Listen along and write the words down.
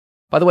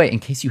By the way, in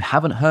case you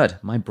haven't heard,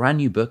 my brand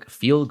new book,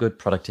 Feel Good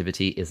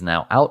Productivity, is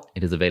now out.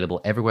 It is available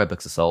everywhere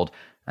books are sold,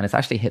 and it's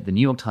actually hit the New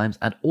York Times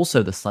and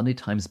also the Sunday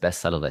Times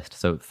bestseller list.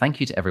 So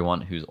thank you to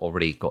everyone who's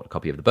already got a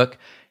copy of the book.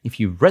 If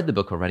you've read the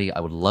book already,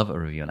 I would love a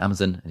review on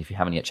Amazon. And if you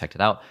haven't yet checked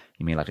it out,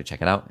 you may like to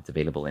check it out. It's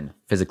available in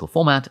physical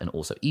format and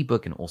also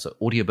ebook and also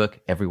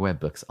audiobook everywhere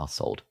books are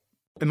sold.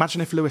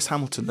 Imagine if Lewis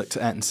Hamilton looked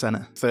at Ayrton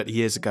Senna 30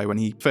 years ago when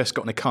he first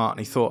got in a kart and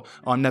he thought,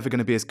 I'm never going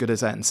to be as good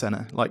as Ayrton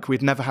Senna. Like,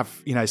 we'd never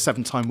have,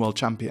 7-time world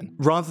champion.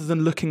 Rather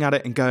than looking at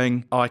it and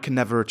going, I can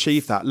never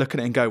achieve that, look at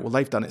it and go, well,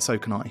 they've done it, so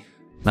can I.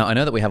 Now, I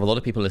know that we have a lot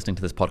of people listening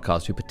to this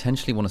podcast who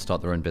potentially want to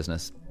start their own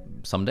business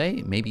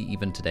someday, maybe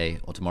even today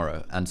or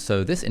tomorrow. And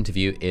so this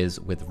interview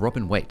is with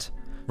Robin Waite.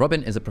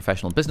 Robin is a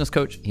professional business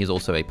coach. He's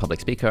also a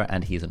public speaker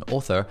and he's an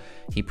author.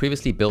 He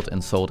previously built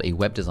and sold a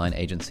web design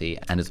agency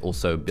and is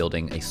also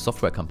building a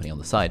software company on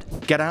the side.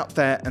 Get out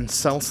there and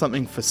sell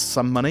something for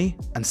some money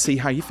and see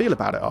how you feel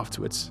about it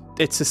afterwards.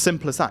 It's as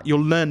simple as that.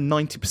 You'll learn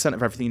 90%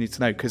 of everything you need to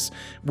know, because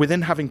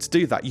within having to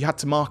do that, you had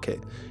to market,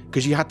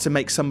 because you had to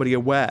make somebody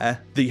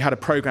aware that you had a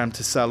program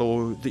to sell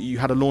or that you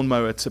had a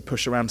lawnmower to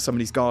push around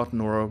somebody's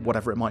garden or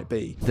whatever it might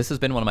be. This has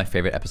been one of my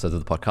favorite episodes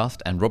of the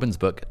podcast, and Robin's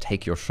book,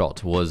 Take Your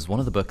Shot, was one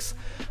of the books,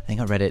 I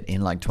think I read it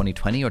in like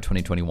 2020 or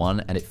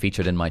 2021, and it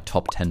featured in my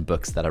top 10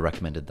 books that I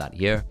recommended that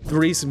year. The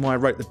reason why I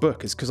wrote the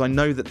book is because I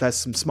know that there's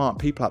some smart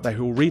people out there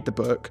who will read the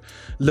book,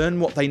 learn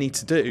what they need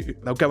to do,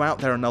 they'll go out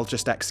there and they'll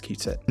just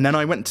execute it. And then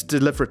I went to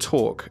deliver a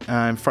talk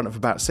in front of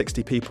about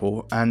 60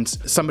 people, and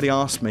somebody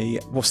asked me,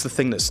 what's the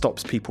thing that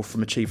stops people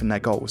from achieving their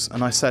goals?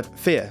 And I said,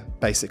 fear,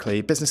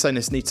 basically. Business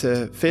owners need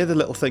to fear the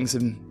little things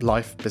in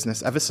life,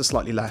 business, ever so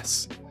slightly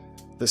less,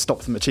 that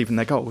stop them achieving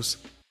their goals.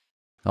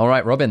 All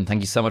right, Robin,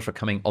 thank you so much for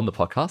coming on the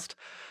podcast.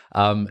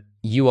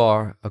 You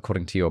are,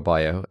 according to your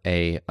bio,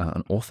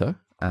 an author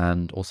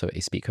and also a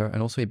speaker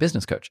and also a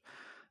business coach.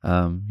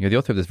 You're the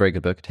author of this very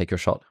good book, Take Your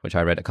Shot, which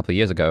I read a couple of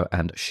years ago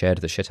and shared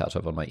the shit out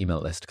of on my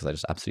email list because I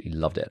just absolutely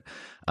loved it.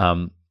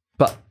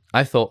 But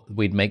I thought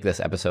we'd make this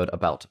episode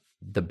about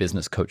the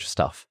business coach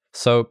stuff.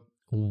 So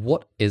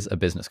what is a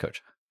business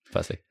coach,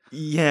 firstly?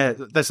 Yeah,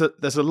 there's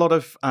a lot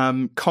of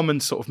common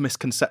sort of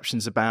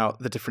misconceptions about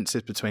the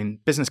differences between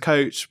business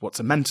coach, what's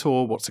a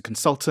mentor, what's a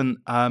consultant.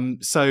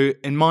 So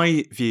in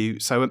my view,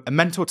 a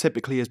mentor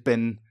typically has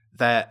been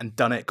there and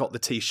done it, got the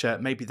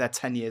t-shirt, maybe they're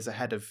 10 years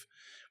ahead of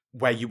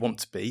where you want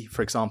to be.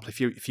 For example, if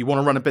you want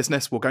to run a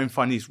business, we'll go and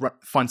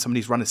find somebody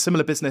who's run a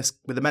similar business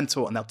with a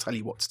mentor and they'll tell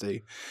you what to do.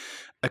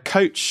 A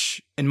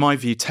coach, in my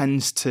view,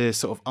 tends to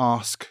sort of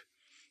ask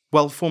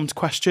well-formed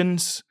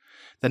questions.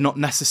 They're not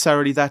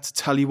necessarily there to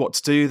tell you what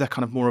to do. They're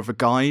kind of more of a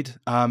guide.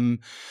 And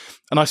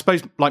I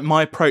suppose like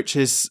my approach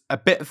is a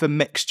bit of a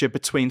mixture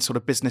between sort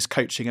of business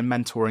coaching and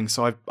mentoring.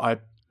 So I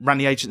ran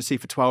the agency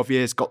for 12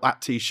 years, got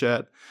that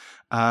t-shirt.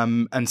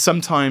 And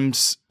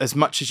sometimes as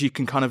much as you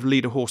can kind of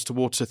lead a horse to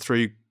water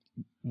through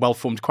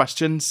well-formed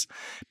questions,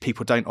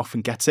 people don't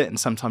often get it. And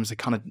sometimes they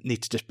kind of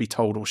need to just be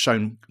told or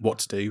shown what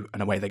to do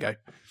and away they go.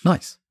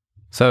 Nice.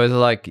 So is it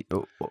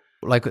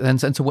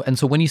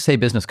so when you say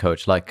business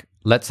coach, like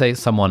let's say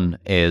someone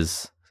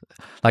is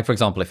like, for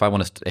example, if I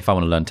want to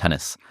learn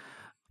tennis,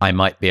 I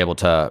might be able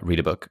to read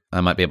a book,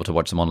 I might be able to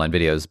watch some online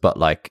videos, but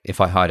like if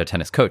I hired a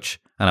tennis coach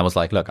and I was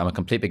like, look, I'm a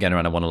complete beginner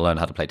and I want to learn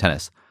how to play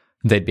tennis,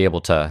 they'd be able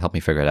to help me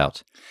figure it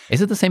out.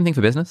 Is it the same thing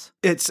for business?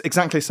 It's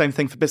exactly the same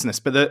thing for business,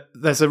 but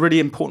there's a really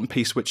important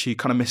piece which you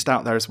kind of missed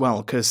out there as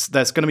well, because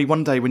there's going to be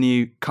one day when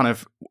you kind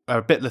of are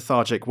a bit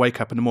lethargic,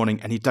 wake up in the morning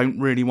and you don't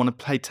really want to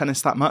play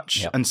tennis that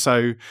much. Yep. And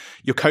so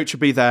your coach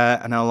will be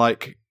there and they'll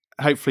like,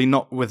 hopefully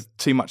not with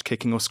too much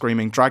kicking or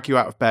screaming, drag you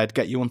out of bed,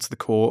 get you onto the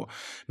court,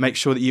 make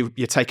sure that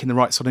you're taking the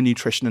right sort of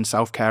nutrition and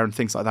self-care and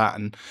things like that.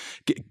 And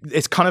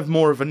it's kind of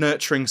more of a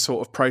nurturing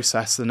sort of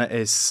process than it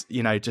is,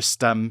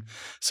 just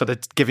sort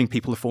of giving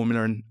people a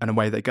formula and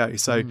away they go.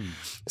 So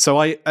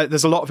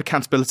there's a lot of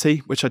accountability,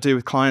 which I do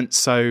with clients.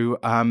 So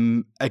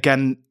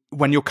again,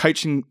 when you're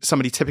coaching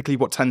somebody, typically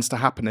what tends to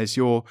happen is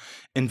you're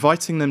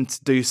inviting them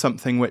to do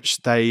something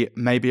which they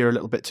maybe are a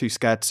little bit too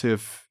scared to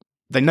have.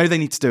 They know they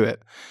need to do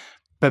it,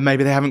 but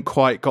maybe they haven't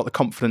quite got the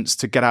confidence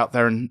to get out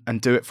there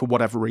and do it for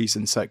whatever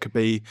reason. So it could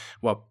be,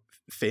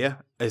 fear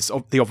is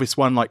the obvious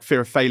one, like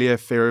fear of failure,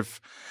 fear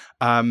of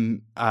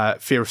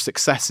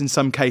success in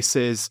some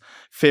cases,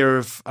 fear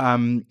of,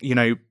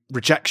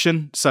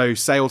 rejection. So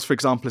sales, for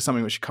example, is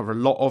something which you cover a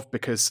lot of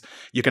because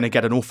you're going to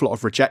get an awful lot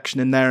of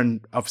rejection in there.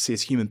 And obviously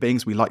as human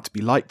beings, we like to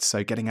be liked.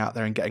 So getting out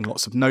there and getting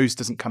lots of no's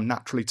doesn't come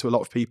naturally to a lot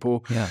of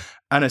people. Yeah.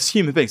 And as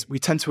human beings, we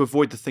tend to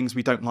avoid the things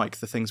we don't like,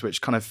 the things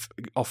which kind of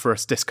offer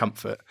us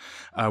discomfort.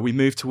 We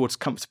move towards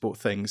comfortable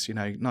things,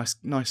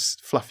 nice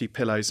fluffy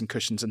pillows and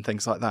cushions and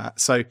things like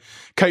that. So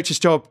coach's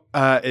job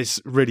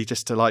is really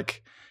just to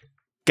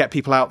get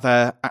people out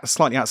there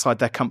slightly outside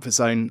their comfort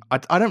zone.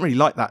 I don't really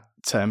like that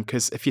term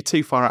because if you're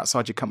too far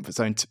outside your comfort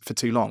zone for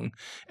too long,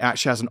 it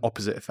actually has an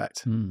opposite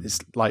effect.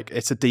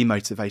 It's a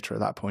demotivator at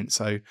that point.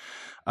 So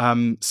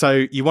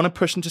you want to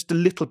push them just a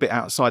little bit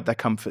outside their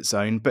comfort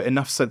zone, but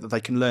enough so that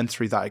they can learn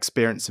through that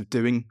experience of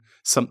doing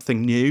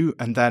something new,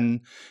 and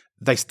then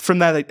from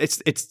there,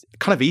 it's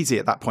kind of easy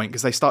at that point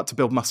because they start to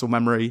build muscle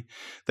memory.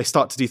 They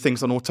start to do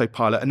things on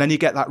autopilot. And then you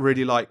get that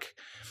really like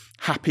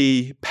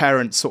happy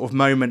parent sort of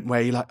moment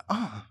where you're like,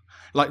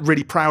 like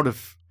really proud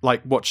of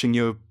like watching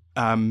your,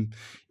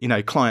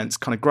 clients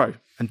kind of grow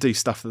and do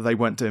stuff that they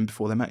weren't doing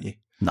before they met you.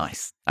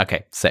 Nice.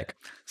 Okay, sick.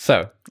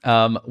 So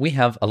we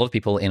have a lot of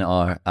people in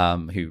our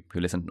who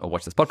listen or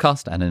watch this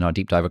podcast and in our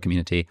deep diver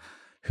community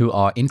who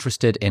are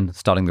interested in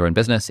starting their own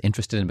business,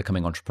 interested in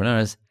becoming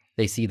entrepreneurs.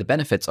 They see the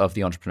benefits of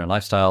the entrepreneur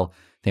lifestyle.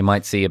 They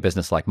might see a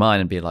business like mine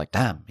and be like,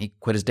 damn, he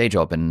quit his day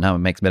job and now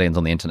makes millions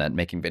on the internet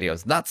making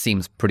videos. That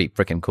seems pretty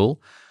freaking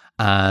cool.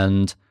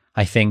 And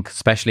I think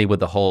especially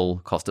with the whole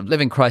cost of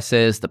living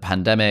crisis, the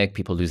pandemic,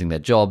 people losing their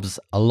jobs,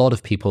 a lot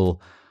of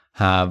people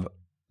have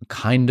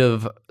kind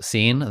of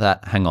seen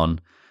that, hang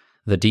on,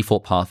 the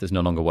default path is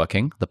no longer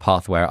working. The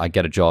path where I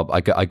get a job,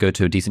 I go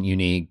to a decent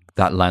uni,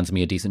 that lands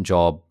me a decent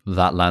job,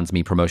 that lands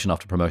me promotion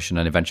after promotion,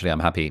 and eventually I'm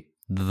happy.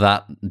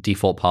 That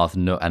default path,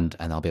 and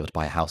I'll be able to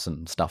buy a house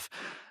and stuff,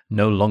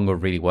 no longer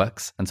really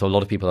works. And so a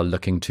lot of people are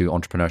looking to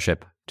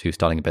entrepreneurship, to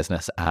starting a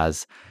business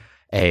as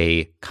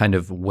a kind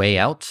of way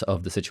out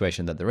of the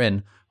situation that they're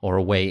in, or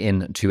a way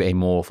into a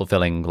more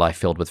fulfilling life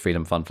filled with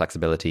freedom, fun,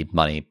 flexibility,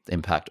 money,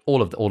 impact,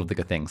 all of the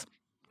good things.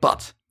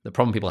 But the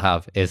problem people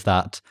have is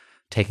that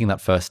taking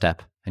that first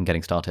step and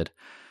getting started.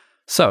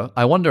 So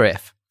I wonder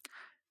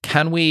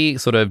can we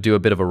sort of do a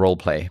bit of a role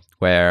play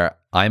where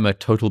I'm a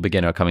total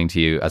beginner coming to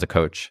you as a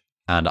coach,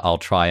 and I'll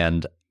try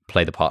and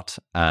play the part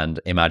and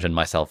imagine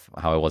myself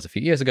how I was a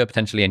few years ago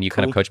potentially, and you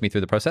kind of coach me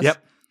through the process?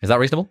 Yep. Is that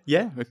reasonable?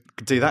 Yeah, we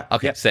could do that.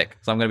 Okay, sick.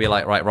 So I'm going to be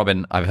like, right,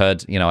 Robin, I've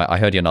heard, I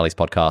heard you on Ali's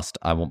podcast.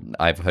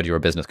 I've heard you're a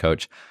business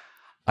coach.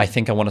 I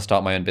think I want to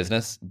start my own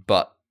business,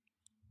 but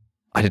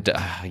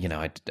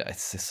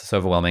it's so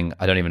overwhelming.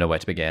 I don't even know where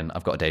to begin.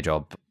 I've got a day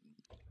job.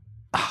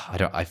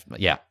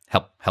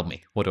 Help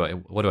me. What do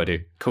I do?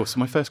 Cool. So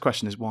my first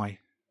question is why?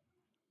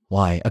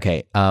 Why?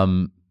 Okay.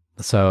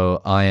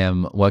 So I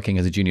am working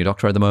as a junior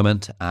doctor at the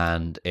moment,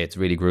 and it's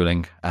really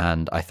grueling,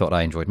 and I thought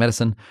I enjoyed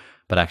medicine.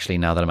 But actually,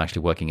 now that I'm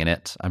actually working in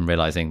it, I'm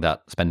realizing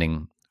that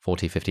spending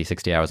 40, 50,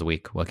 60 hours a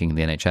week working in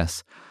the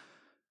NHS,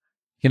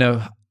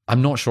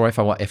 I'm not sure if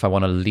I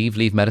want to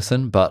leave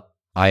medicine, but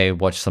I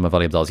watched some of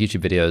Ali Abdal's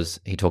YouTube videos.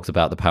 He talks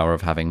about the power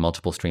of having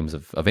multiple streams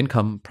of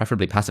income,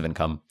 preferably passive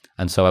income.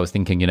 And so I was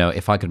thinking,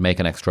 if I could make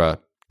an extra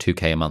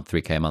 2K a month,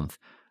 3K a month,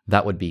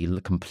 that would be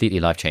completely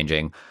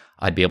life-changing.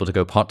 I'd be able to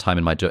go part-time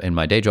in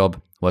my day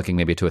job, working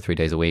maybe 2 or 3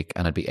 days a week,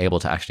 and I'd be able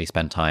to actually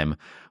spend time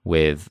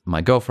with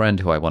my girlfriend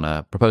who I want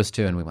to propose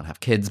to, and we want to have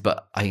kids.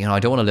 But I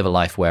don't want to live a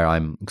life where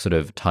I'm sort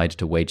of tied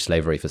to wage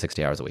slavery for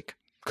 60 hours a week.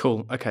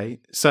 Cool. Okay.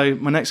 So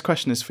my next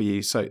question is for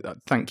you. So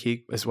thank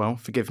you as well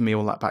for giving me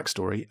all that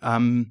backstory.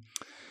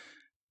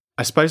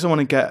 I suppose I want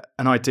to get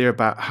an idea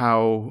about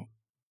how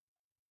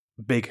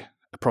big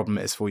a problem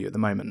it is for you at the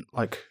moment.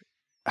 Like,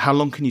 how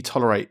long can you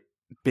tolerate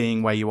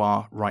being where you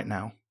are right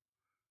now,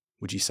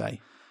 would you say?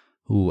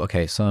 Ooh,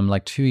 okay. So I'm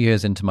like 2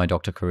 years into my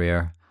doctor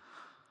career.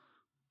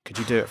 Could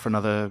you do it for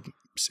another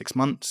 6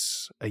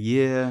 months, a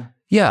year?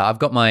 Yeah, I've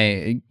got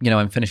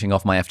I'm finishing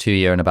off my F2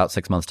 year in about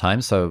 6 months'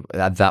 time. So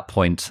at that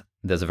point,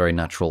 there's a very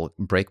natural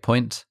break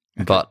point,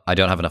 but I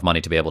don't have enough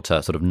money to be able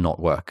to sort of not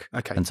work.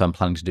 Okay. And so I'm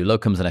planning to do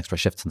locums and extra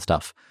shifts and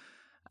stuff.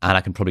 And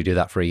I can probably do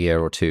that for a year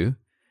or two.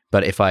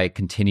 But if I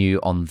continue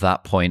on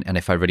that point, and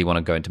if I really want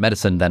to go into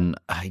medicine, then,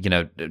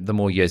 the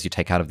more years you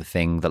take out of the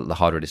thing, the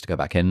harder it is to go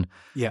back in.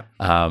 Yeah.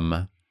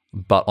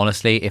 But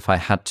honestly, if I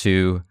had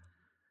to,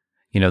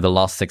 the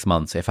last 6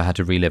 months, if I had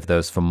to relive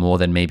those for more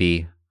than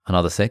maybe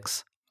another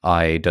 6,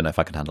 I don't know if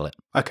I can handle it.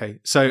 Okay.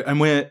 So,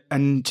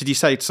 and did you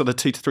say sort of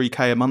 2 to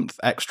 3K a month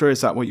extra?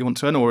 Is that what you want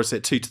to earn? Or is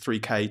it 2 to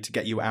 3K to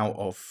get you out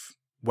of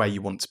where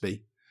you want to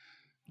be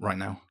right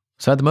now?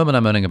 So at the moment,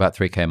 I'm earning about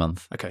 3K a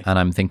month. Okay. And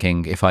I'm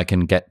thinking if I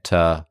can get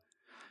to,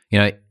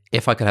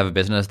 if I could have a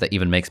business that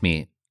even makes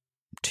me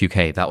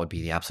 2K, that would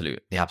be the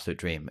absolute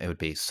dream. It would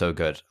be so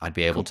good. I'd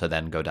be able to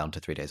then go down to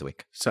 3 days a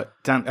week. So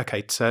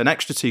so an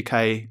extra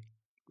 2K,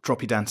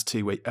 drop you down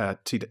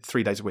to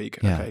 3 days a week.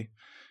 Yeah. Okay.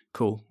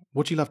 Cool.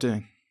 What do you love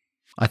doing?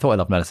 I thought I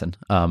loved medicine.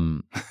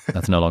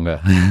 That's no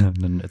longer,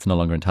 it's no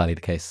longer entirely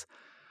the case.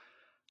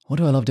 What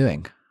do I love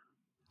doing?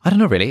 I don't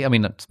know really. I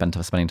mean,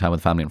 spending time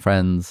with family and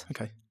friends.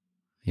 Okay. I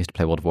used to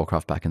play World of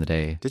Warcraft back in the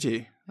day. Did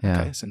you? Yeah.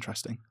 Okay, that's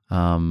interesting.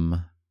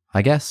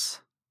 I guess.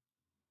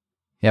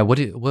 Yeah. What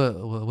do you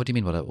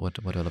mean? What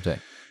do I love doing?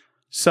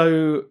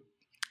 So,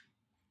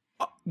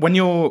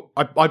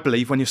 I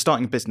believe when you're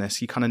starting a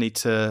business, you kind of need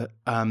to.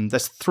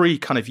 There's 3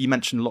 you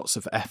mentioned lots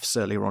of F's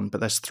earlier on, but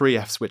there's 3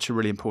 F's which are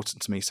really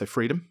important to me. So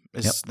freedom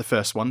is the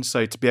first one.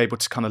 So to be able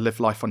to kind of live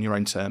life on your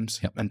own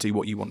terms and do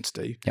what you want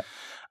to do. Yep.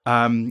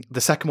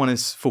 The second one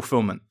is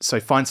fulfillment. So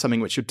find something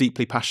which you're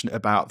deeply passionate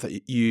about,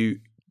 that you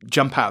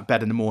jump out of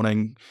bed in the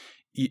morning.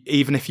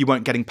 Even if you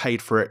weren't getting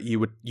paid for it, you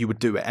would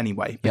do it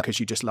anyway because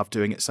you just love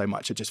doing it so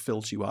much. It just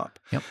fills you up.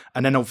 Yep.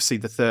 And then obviously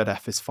the third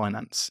F is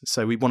finance.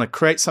 So we want to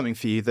create something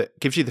for you that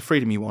gives you the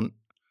freedom you want,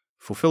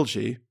 fulfills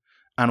you,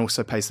 and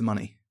also pays the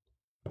money.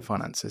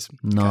 Finances.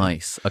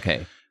 Nice.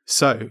 Okay.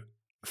 So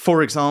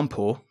for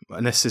example,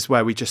 and this is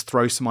where we just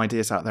throw some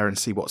ideas out there and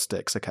see what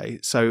sticks. Okay,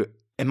 so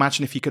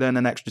imagine if you could earn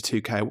an extra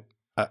 2K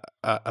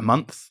a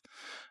month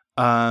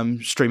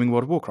streaming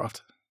World of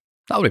Warcraft.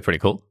 That would be pretty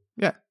cool.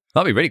 Yeah.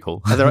 That'd be really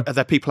cool. Are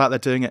there people out there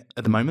doing it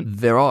at the moment?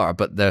 There are,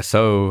 but they're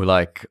so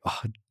like,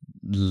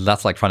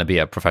 that's like trying to be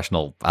a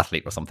professional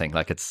athlete or something.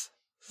 Like it's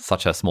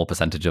such a small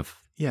percentage of.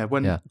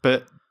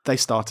 But they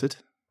started.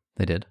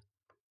 They did.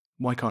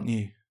 Why can't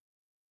you?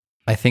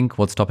 I think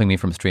what's stopping me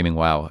from streaming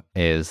WoW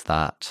is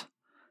that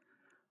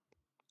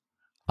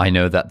I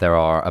know that there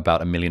are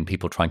about 1 million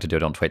people trying to do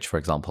it on Twitch, for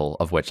example,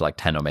 of which like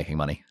 10 are making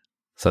money.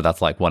 So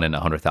that's like 1 in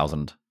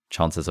 100,000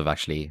 chances of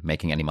actually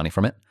making any money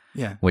from it.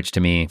 Yeah. Which to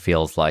me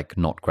feels like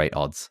not great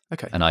odds.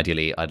 Okay. And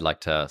ideally, I'd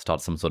like to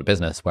start some sort of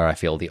business where I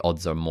feel the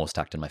odds are more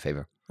stacked in my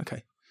favor.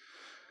 Okay.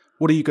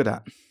 What are you good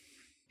at?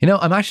 You know,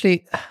 I'm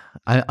actually,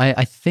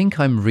 I think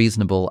I'm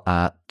reasonable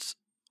at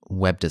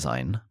web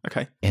design.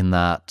 Okay. In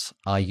that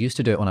I used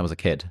to do it when I was a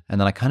kid, and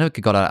then I kind of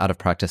got out of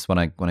practice when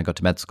I got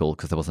to med school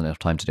because there wasn't enough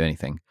time to do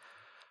anything.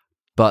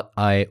 But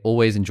I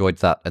always enjoyed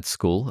that at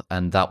school,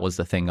 and that was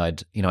the thing.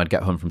 I'd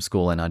get home from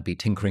school and I'd be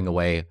tinkering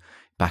away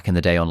back in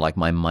the day on like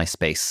my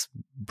MySpace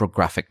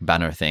graphic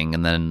banner thing,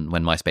 and then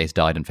when MySpace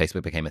died and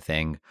Facebook became a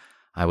thing,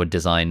 I would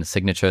design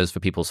signatures for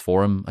people's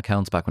forum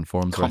accounts back when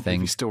forums were a thing.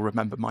 You still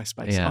remember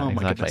MySpace? Yeah, oh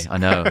my exactly. goodness. I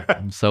know.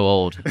 I'm so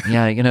old.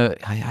 Yeah,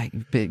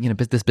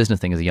 this business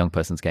thing is a young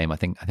person's game. I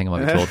think I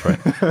might be too old for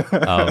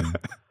it.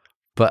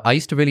 But I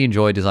used to really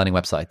enjoy designing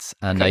websites,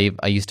 and Okay.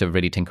 I used to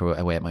really tinker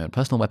away at my own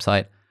personal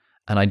website,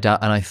 and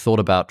I thought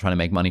about trying to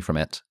make money from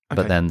it, but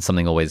Okay. then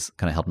something always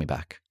kind of held me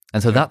back.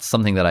 And so that's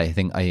something that I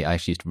think I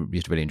actually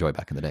used to really enjoy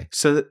back in the day.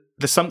 So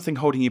there's something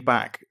holding you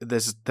back.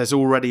 There's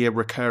already a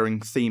recurring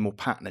theme or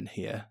pattern in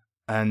here,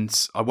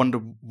 and I wonder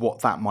what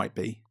that might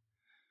be.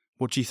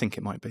 What do you think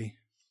it might be?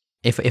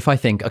 If I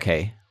think,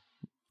 okay,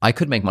 I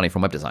could make money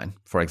from web design,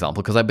 for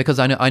example, because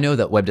I know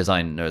that web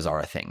designers are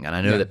a thing, and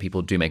I know that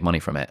people do make money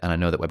from it, and I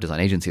know that web design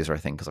agencies are a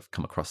thing because I've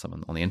come across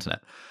them on the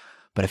internet.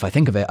 But if I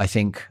think of it, I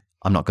think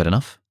I'm not good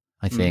enough.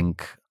 I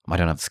think I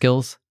don't have the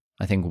skills.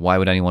 I think why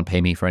would anyone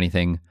pay me for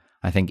anything?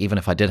 I think even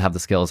if I did have the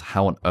skills,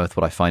 how on earth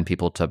would I find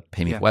people to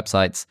pay me for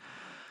websites?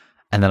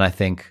 And then I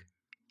think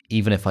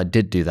even if I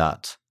did do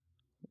that,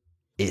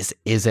 is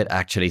it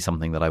actually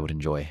something that I would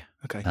enjoy?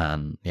 Okay.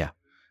 And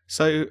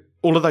So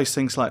all of those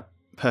things like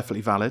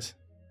perfectly valid,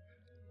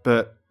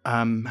 but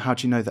how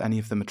do you know that any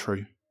of them are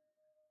true?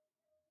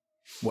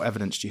 What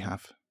evidence do you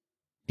have?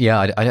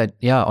 Yeah,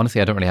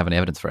 honestly, I don't really have any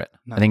evidence for it.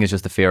 No. I think it's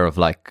just the fear of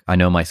like, I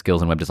know my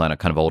skills in web design are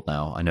kind of old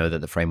now. I know that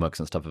the frameworks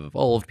and stuff have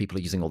evolved. People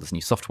are using all this new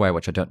software,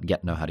 which I don't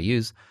yet know how to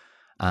use.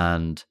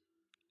 And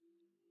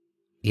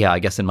yeah, I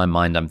guess in my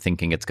mind, I'm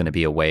thinking it's going to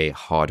be a way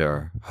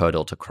harder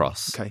hurdle to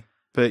cross. Okay.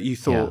 But you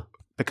thought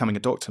becoming a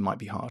doctor might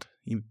be hard.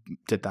 You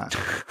did that.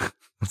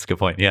 That's a good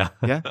point. Yeah.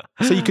 Yeah.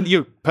 So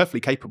you're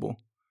perfectly capable.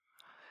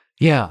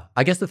 Yeah,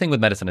 I guess the thing with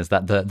medicine is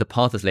that the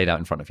path is laid out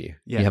in front of you.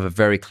 Yeah. You have a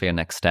very clear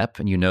next step,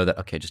 and you know that,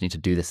 okay, I just need to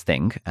do this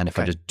thing. And if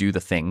I just do the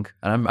thing,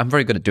 and I'm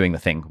very good at doing the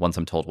thing once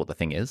I'm told what the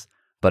thing is.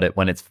 But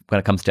when it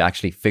comes to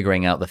actually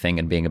figuring out the thing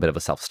and being a bit of a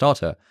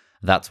self-starter,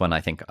 that's when I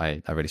think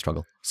I really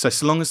struggle. So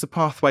long as the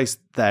pathway's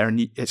there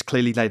and it's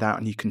clearly laid out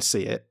and you can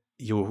see it,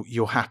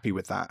 you're happy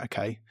with that,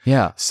 okay?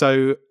 Yeah.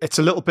 So it's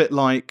a little bit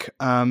like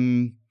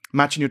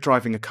imagine you're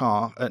driving a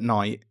car at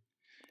night.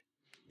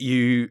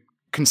 You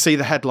can see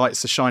the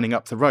headlights are shining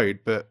up the road,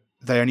 but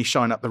they only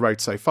shine up the road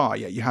so far.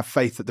 Yet you have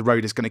faith that the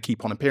road is going to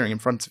keep on appearing in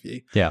front of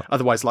you. Yeah.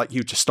 Otherwise, like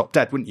you'd just stop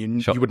dead, wouldn't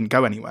you? Sure. You wouldn't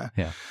go anywhere.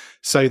 Yeah.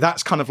 So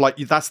that's kind of like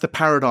that's the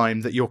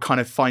paradigm that you'll kind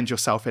of find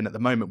yourself in at the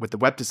moment with the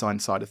web design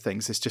side of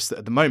things. It's just that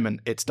at the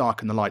moment it's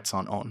dark and the lights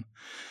aren't on.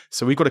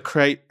 So we've got to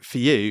create for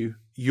you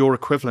your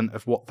equivalent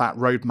of what that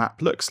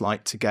roadmap looks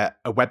like to get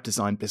a web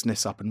design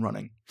business up and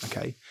running.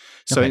 Okay.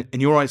 So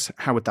in your eyes,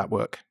 how would that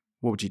work?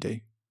 What would you do?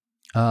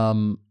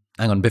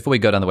 Hang on, before we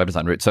go down the web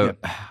design route, so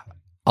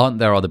aren't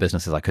there other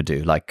businesses I could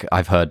do? Like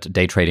I've heard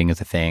day trading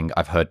is a thing.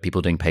 I've heard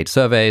people doing paid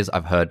surveys.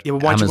 I've heard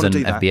Amazon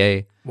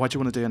FBA. Why do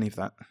you want to do any of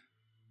that?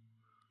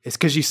 It's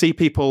because you see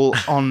people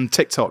on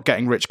TikTok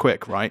getting rich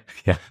quick, right?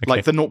 Yeah. Okay.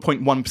 Like the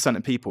 0.1%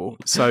 of people.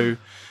 So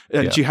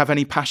do you have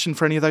any passion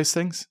for any of those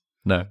things?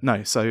 No.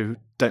 No. So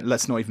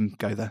let's not even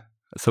go there.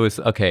 So it's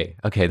okay,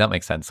 that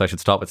makes sense. So I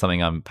should start with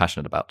something I'm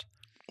passionate about.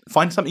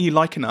 Find something you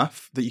like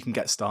enough that you can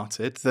get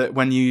started, that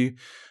when you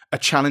are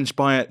challenged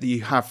by it, that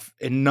you have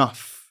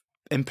enough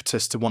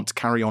impetus to want to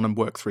carry on and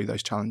work through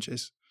those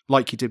challenges,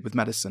 like you did with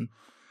medicine.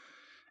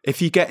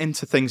 If you get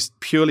into things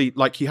purely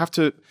like you have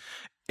to,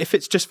 if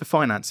it's just for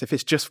finance, if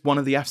it's just one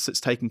of the F's that's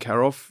taken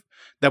care of,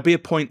 there'll be a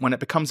point when it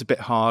becomes a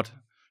bit hard.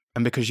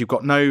 And because you've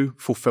got no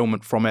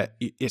fulfillment from it,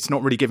 it's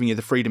not really giving you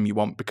the freedom you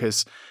want,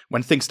 because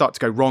when things start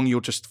to go wrong,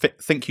 you'll just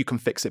think you can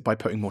fix it by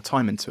putting more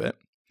time into it.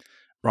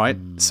 Right.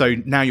 So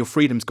now your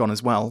freedom's gone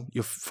as well.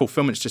 Your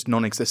fulfillment's just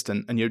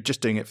non-existent and you're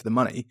just doing it for the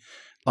money.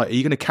 Like, are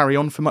you going to carry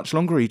on for much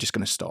longer or are you just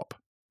going to stop?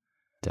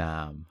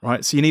 Damn.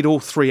 Right. So you need all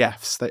three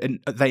F's. They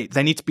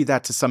need to be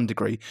there to some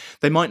degree.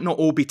 They might not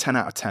all be 10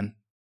 out of 10.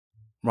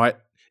 Right.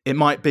 It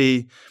might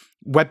be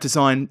web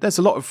design. There's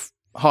a lot of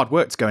hard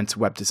work to go into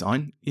web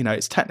design. You know,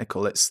 it's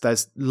technical.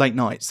 There's late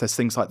nights. There's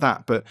things like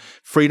that. But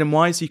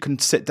freedom-wise, you can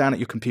sit down at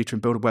your computer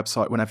and build a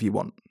website whenever you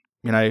want.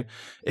 You know,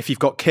 if you've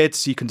got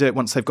kids, you can do it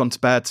once they've gone to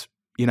bed.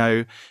 You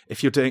know,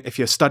 if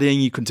you're studying,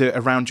 you can do it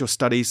around your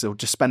studies, or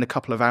just spend a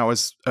couple of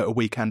hours at a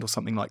weekend or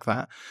something like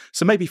that.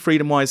 So maybe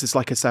freedom-wise is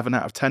like a 7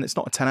 out of 10. It's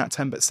not a 10 out of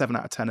 10, but a 7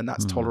 out of 10, and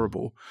that's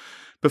tolerable.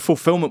 But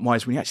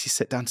fulfillment-wise, when you actually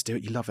sit down to do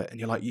it, you love it. And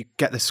you're like, you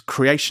get this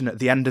creation at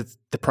the end of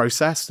the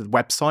process, the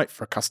website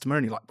for a customer,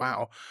 and you're like,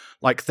 wow,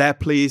 like they're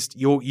pleased.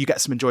 You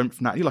get some enjoyment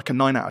from that. You're like a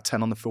 9 out of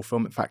 10 on the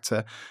fulfillment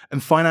factor.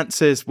 And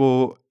finances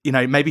will, you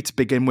know, maybe to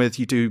begin with,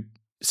 you do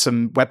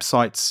some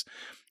websites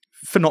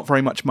for not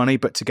very much money,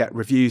 but to get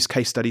reviews,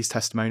 case studies,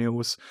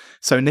 testimonials.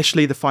 So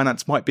initially the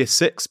finance might be a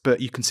 6,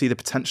 but you can see the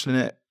potential in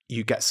it.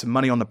 You get some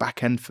money on the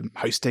back end from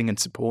hosting and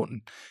support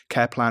and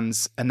care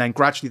plans. And then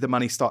gradually the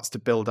money starts to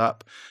build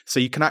up. So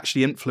you can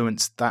actually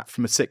influence that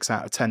from a 6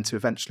 out of 10 to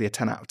eventually a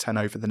 10 out of 10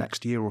 over the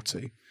next year or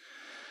two.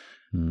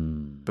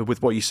 But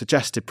with what you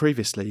suggested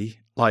previously,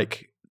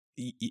 like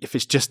if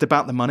it's just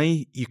about the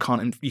money, you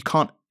can't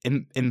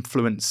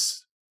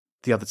influence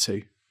the other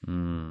two.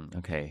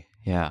 Okay.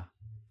 Yeah.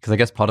 Because I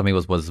guess part of me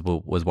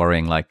was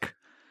worrying, like,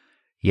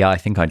 yeah, I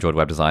think I enjoyed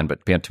web design,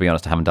 but to be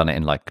honest, I haven't done it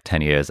in like 10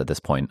 years at this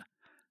point.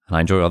 And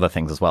I enjoy other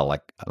things as well,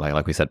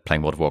 like we said,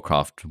 playing World of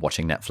Warcraft,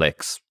 watching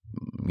Netflix.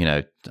 You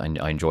know,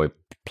 I enjoy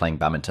playing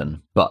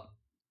badminton, but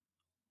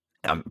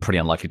I'm pretty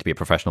unlikely to be a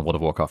professional World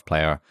of Warcraft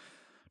player.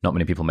 Not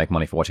many people make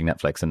money for watching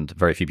Netflix, and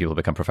very few people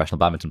become professional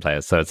badminton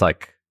players. So it's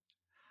like,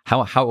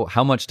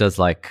 how much does,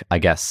 like, I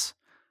guess,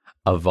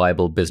 a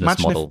viable business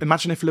model?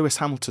 Imagine if Lewis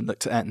Hamilton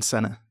looked at Ayrton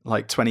Senna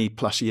like 20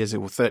 plus years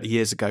or 30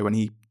 years ago when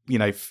he, you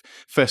know,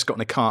 first got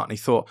in a kart, and he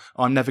thought,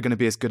 oh, I'm never going to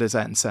be as good as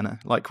Ayrton Senna.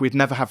 Like, we'd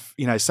never have,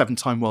 you know,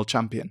 7-time world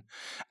champion.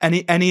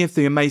 Any of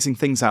the amazing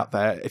things out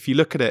there, if you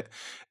look at it,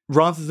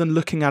 rather than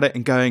looking at it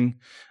and going,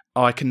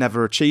 oh, I can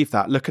never achieve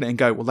that, look at it and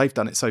go, well, they've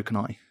done it, so can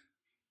I.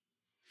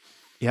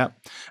 Yeah.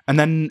 And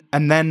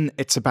then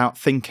it's about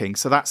thinking.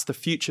 So that's the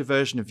future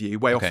version of you,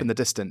 way off in the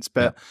distance.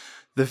 But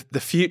the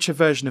future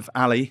version of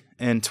Ali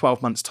in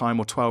 12 months' time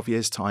or 12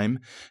 years' time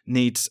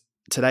needs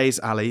today's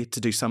Ali to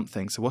do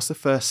something. So what's the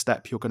first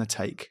step you're going to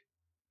take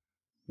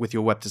with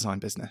your web design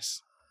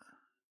business?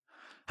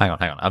 Hang on.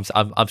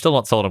 I'm still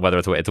not sold on whether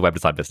it's a web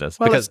design business.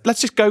 Well, because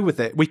let's just go with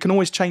it. We can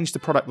always change the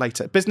product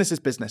later. Business is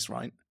business,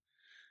 right?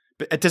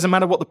 But it doesn't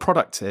matter what the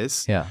product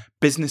is. Yeah.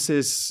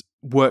 Businesses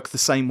work the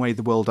same way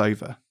the world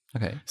over.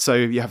 Okay. So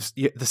you have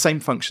the same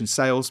functions: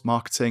 sales,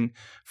 marketing,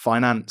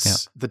 finance.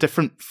 Yeah. The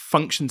different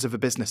functions of a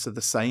business are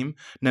the same,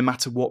 no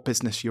matter what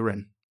business you're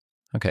in.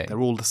 Okay.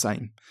 They're all the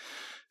same.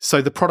 So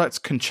the products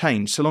can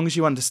change. So long as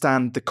you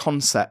understand the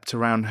concept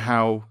around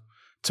how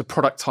to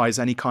productize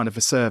any kind of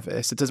a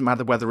service, it doesn't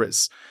matter whether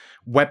it's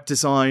web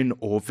design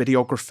or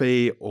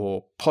videography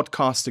or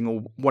podcasting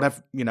or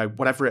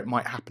whatever it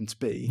might happen to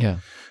be. Yeah.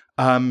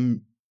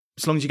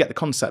 As long as you get the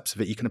concepts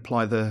of it, you can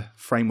apply the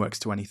frameworks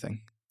to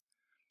anything.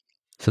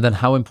 So then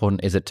how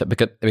important is it to,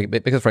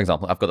 because for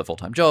example, I've got a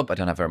full-time job, I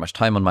don't have very much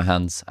time on my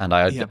hands, and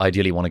I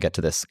ideally want to get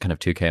to this kind of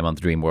 2K a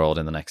month dream world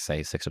in the next,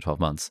 say, 6 to 12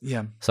 months.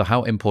 Yeah. So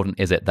how important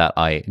is it that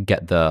I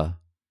get the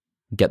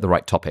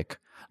right topic,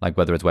 like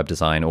whether it's web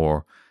design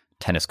or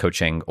tennis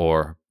coaching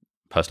or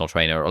personal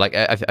trainer, or like,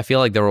 I feel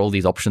like there are all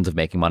these options of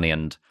making money,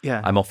 and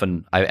I'm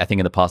often, I think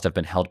in the past I've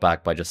been held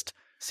back by just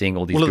seeing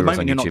all these gurus on YouTube. Well, at the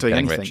moment you're not doing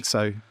anything, rich.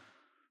 so.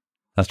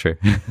 That's true.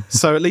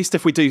 So at least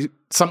if we do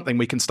something,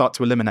 we can start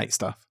to eliminate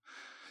stuff.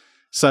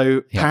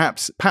 So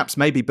perhaps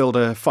maybe build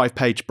a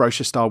 5-page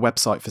brochure-style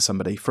website for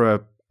somebody,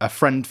 for a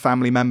friend,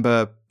 family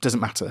member, doesn't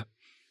matter.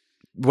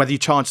 Whether you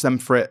charge them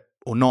for it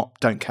or not,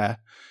 don't care.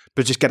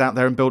 But just get out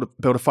there and build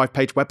a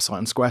 5-page website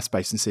on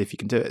Squarespace and see if you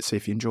can do it, see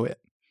if you enjoy it.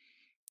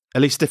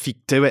 At least if you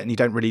do it and you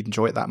don't really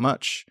enjoy it that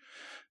much,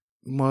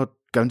 well,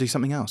 go and do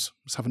something else.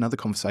 Let's have another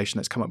conversation.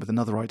 Let's come up with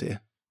another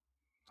idea.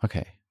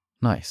 Okay,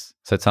 nice.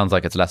 So it sounds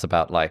like it's less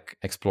about like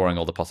exploring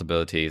all the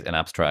possibilities in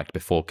abstract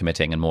before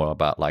committing, and more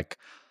about like,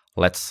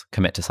 let's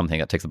commit to something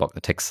that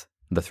ticks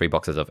the 3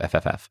 boxes of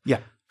FFF. Yeah.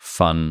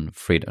 Fun,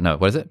 freedom. No,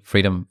 what is it?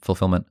 Freedom,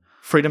 fulfillment.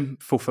 Freedom,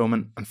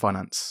 fulfillment, and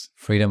finance.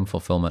 Freedom,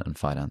 fulfillment, and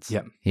finance.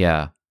 Yeah.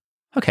 Yeah.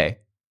 Okay.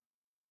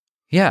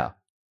 Yeah.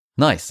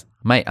 Nice.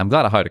 Mate, I'm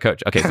glad I hired a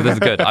coach. Okay, so this is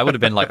good. I would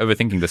have been like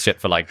overthinking this shit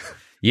for like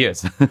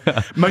years.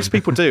 Most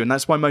people do, and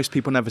that's why most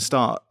people never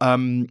start.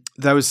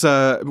 There was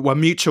a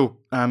mutual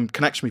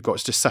connection we've got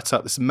is just set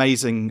up this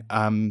amazing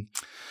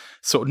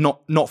sort of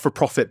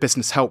not-for-profit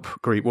business help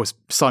group. Was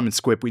Simon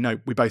Squibb.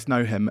 We both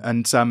know him,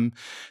 and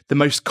the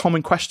most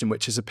common question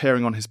which is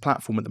appearing on his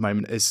platform at the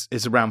moment is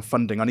around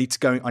funding. I need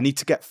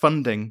to get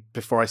funding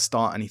before I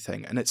start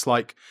anything, and it's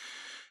like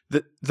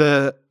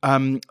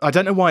I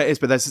don't know why it is,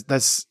 but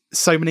there's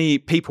so many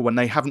people when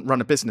they haven't run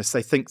a business,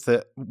 they think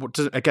that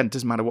again, it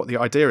doesn't matter what the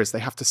idea is, they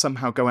have to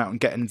somehow go out and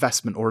get an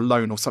investment or a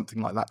loan or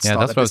something like that. Yeah,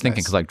 that's what I was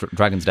thinking, because like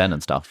Dragon's Den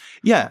and stuff.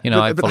 Yeah,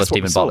 I follow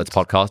Stephen Bartlett's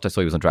podcast. I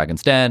saw he was on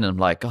Dragon's Den, and I'm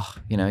like, oh,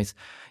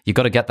 you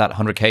got to get that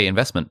 100K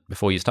investment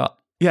before you start.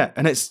 Yeah,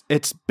 and it's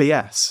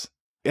BS.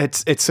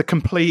 It's a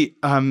complete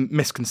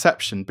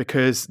misconception,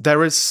 because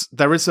there is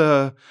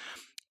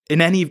in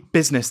any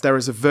business, there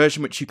is a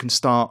version which you can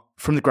start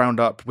from the ground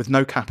up with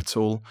no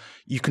capital.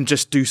 You can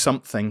just do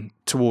something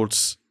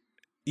towards,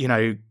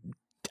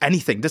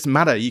 anything. It doesn't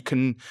matter. You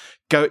can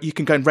go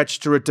and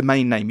register a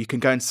domain name. You can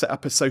go and set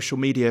up a social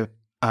media,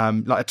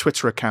 like a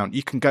Twitter account.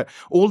 You can go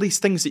all these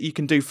things that you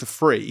can do for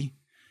free.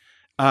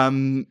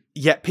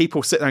 Yet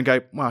people sit there and go,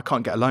 well, I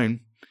can't get a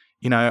loan.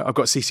 I've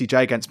got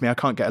CCJ against me. I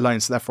can't get a loan,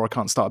 so therefore I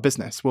can't start a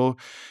business. Well,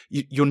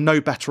 you're no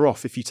better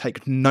off if you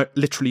take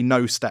literally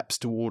no steps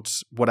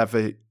towards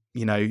whatever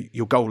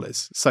your goal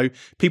is. So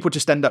people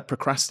just end up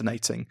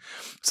procrastinating.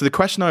 So the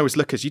question I always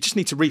look is, you just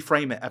need to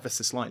reframe it ever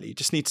so slightly. You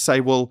just need to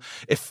say, well,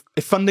 if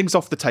funding's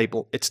off the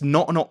table, it's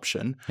not an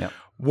option. Yeah.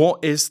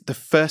 What is the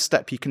first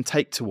step you can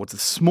take towards the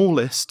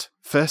smallest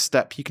first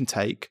step you can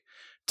take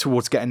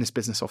towards getting this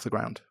business off the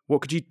ground?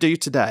 What could you do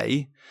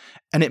today?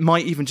 And it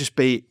might even just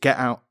be get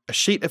out a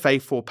sheet of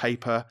A4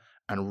 paper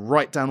and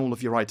write down all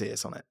of your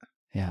ideas on it.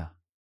 Yeah.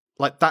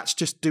 Like, that's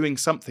just doing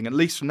something. At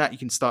least from that, you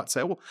can start to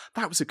say, well,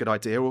 that was a good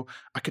idea, or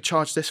I could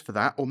charge this for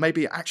that, or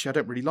maybe actually I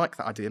don't really like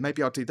that idea.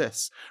 Maybe I'll do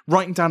this.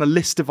 Writing down a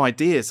list of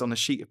ideas on a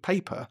sheet of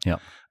paper. Yeah.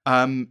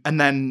 And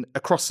then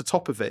across the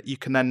top of it, you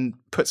can then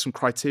put some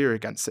criteria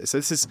against it.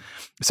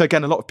 So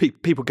again, a lot of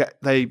people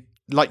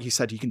like you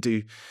said, you can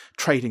do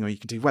trading, or you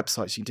can do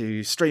websites, you can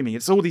do streaming.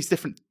 It's all these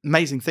different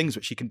amazing things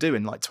which you can do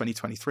in like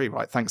 2023,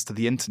 right? Thanks to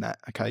the internet.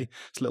 Okay.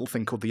 It's a little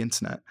thing called the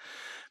internet.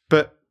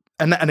 But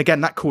And again,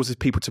 that causes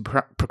people to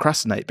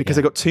procrastinate because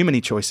they've got too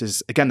many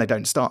choices. Again, they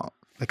don't start.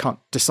 They can't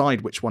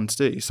decide which one to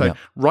do. So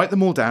write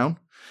them all down.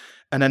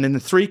 And then in the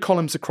 3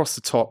 columns across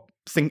the top,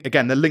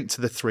 again, they're linked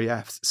to the 3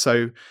 Fs.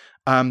 So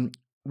how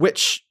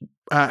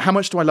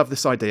much do I love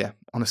this idea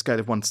on a scale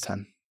of 1 to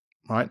 10,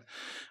 right?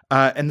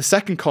 And the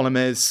second column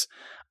is,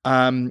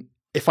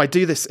 if I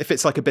do this, if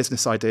it's like a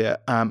business idea,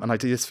 and I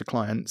do this for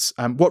clients,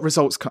 what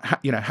results,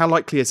 how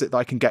likely is it that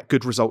I can get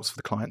good results for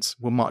the clients?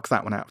 We'll mark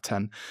that one out of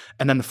 10.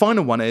 And then the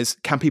final one is,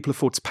 can people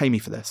afford to pay me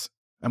for this?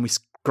 And we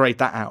grade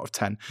that out of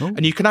 10. Ooh.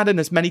 And you can add in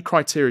as many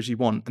criteria as you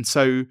want. And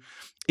so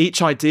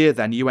each idea,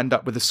 then you end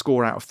up with a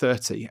score out of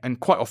 30. And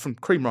quite often,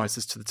 cream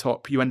rises to the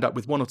top. You end up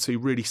with 1 or 2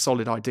 really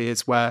solid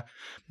ideas where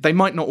they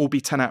might not all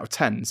be 10 out of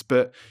 10s,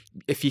 but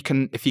if you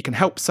can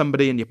help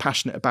somebody and you're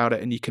passionate about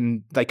it and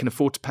they can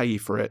afford to pay you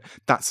for it,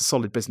 that's a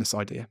solid business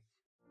idea.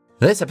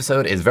 This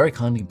episode is very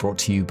kindly brought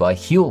to you by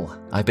Huel.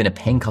 I've been a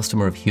paying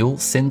customer of Huel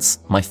since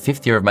my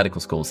 5th year of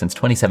medical school, since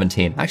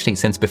 2017, actually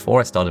since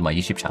before I started my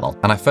YouTube channel.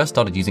 And I first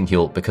started using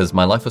Huel because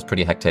my life was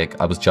pretty hectic.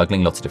 I was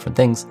juggling lots of different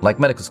things like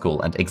medical school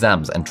and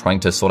exams and trying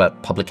to sort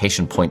out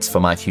publication points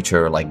for my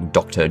future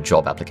doctor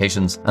job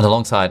applications. And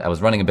alongside, I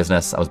was running a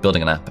business, I was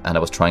building an app, and I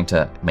was trying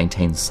to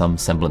maintain some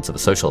semblance of a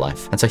social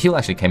life. And so Huel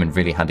actually came in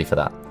really handy for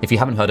that. If you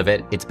haven't heard of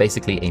it, it's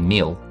basically a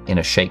meal in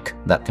a shake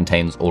that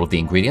contains all of the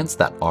ingredients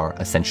that are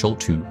essential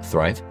to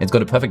thrive. It's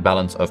got a perfect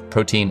balance of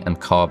protein and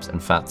carbs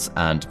and fats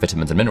and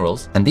vitamins and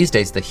minerals. And these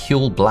days, the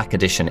Huel Black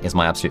Edition is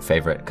my absolute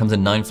favorite. It comes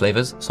in 9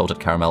 flavors. Salted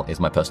caramel is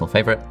my personal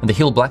favorite. And the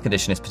Huel Black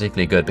Edition is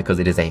particularly good because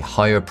it is a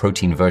higher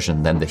protein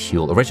version than the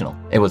Huel original.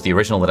 It was the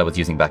original that I was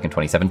using back in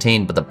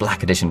 2017, but the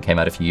Black Edition came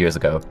out a few years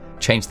ago,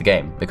 changed the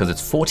game because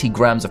it's 40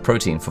 grams of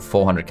protein for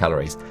 400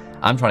 calories.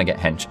 I'm trying to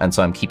get hench, and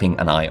so I'm keeping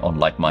an eye on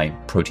my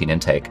protein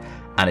intake.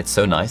 And it's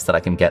so nice that I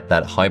can get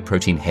that high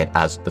protein hit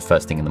as the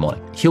first thing in the morning.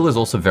 Huel is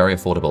also very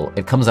affordable.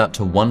 It comes out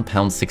to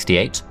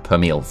 £1.68 per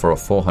meal for a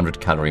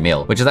 400 calorie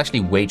meal, which is actually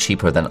way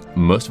cheaper than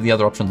most of the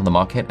other options on the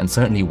market, and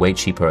certainly way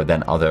cheaper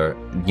than other,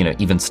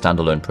 even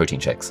standalone protein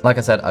shakes. Like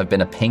I said, I've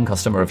been a paying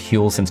customer of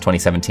Huel since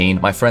 2017.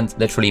 My friends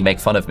literally make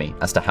fun of me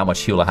as to how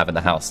much Huel I have in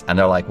the house. And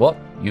they're like, what?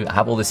 You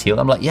have all this Huel?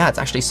 I'm like, yeah, it's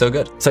actually so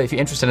good. So if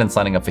you're interested in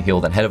signing up for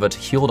Huel, then head over to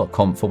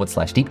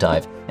huel.com/deep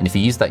dive. And if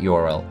you use that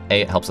URL,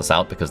 A, it helps us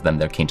out because then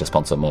they're keen to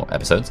sponsor more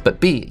episodes. But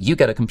B, you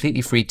get a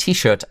completely free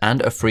t-shirt and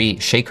a free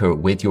shaker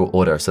with your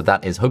order. So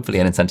that is hopefully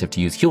an incentive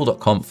to use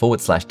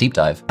huel.com/deep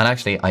dive. And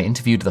actually, I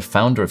interviewed the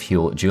founder of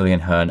Huel,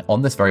 Julian Hearn,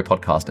 on this very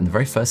podcast in the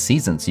very first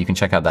season. So you can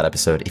check out that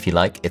episode if you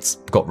like. It's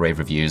got rave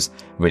reviews,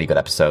 really good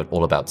episode,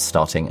 all about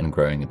starting and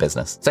growing a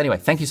business. So anyway,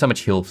 thank you so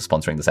much, Huel, for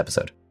sponsoring this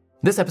episode.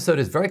 This episode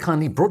is very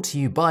kindly brought to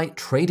you by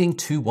Trading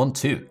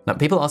 212. Now,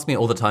 people ask me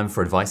all the time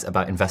for advice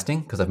about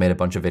investing because I've made a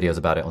bunch of videos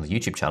about it on the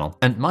YouTube channel.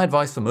 And my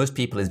advice for most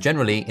people is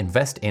generally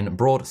invest in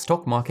broad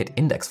stock market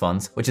index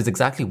funds, which is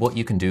exactly what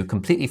you can do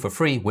completely for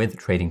free with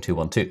Trading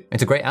 212.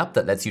 It's a great app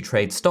that lets you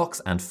trade stocks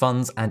and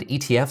funds and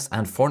ETFs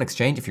and foreign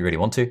exchange if you really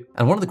want to.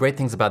 And one of the great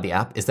things about the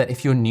app is that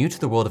if you're new to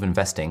the world of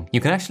investing, you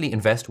can actually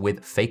invest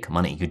with fake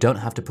money. You don't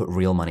have to put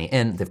real money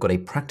in. They've got a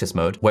practice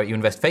mode where you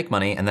invest fake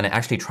money and then it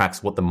actually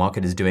tracks what the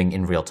market is doing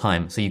in real time.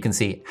 So you can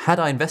see,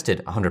 had I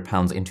invested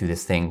 £100 into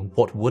this thing,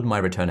 what would my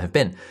return have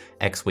been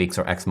X weeks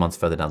or X months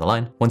further down the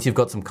line? Once you've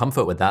got some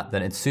comfort with that,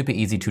 then it's super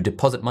easy to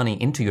deposit money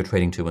into your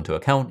Trading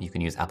 212 account. You can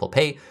use Apple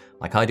Pay,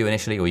 like I do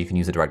initially, or you can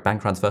use a direct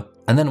bank transfer.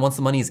 And then once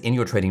the money is in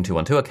your Trading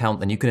 212 account,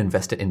 then you can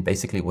invest it in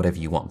basically whatever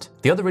you want.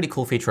 The other really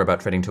cool feature about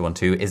Trading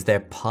 212 is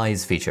their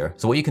pies feature.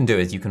 So what you can do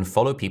is you can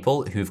follow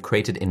people who've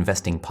created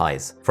investing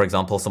pies. For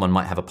example, someone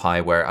might have a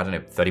pie where,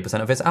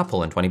 30% of it's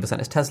Apple and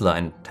 20% is Tesla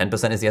and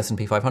 10% is the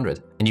S&P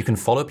 500. And you can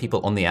follow people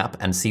on the app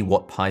and see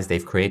what pies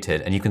they've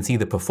created, and you can see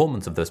the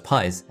performance of those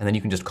pies, and then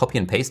you can just copy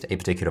and paste a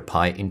particular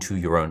pie into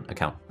your own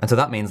account. And so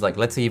that means, like,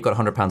 let's say you've got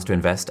 £100 to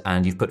invest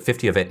and you've put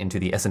 50 of it into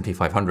the S&P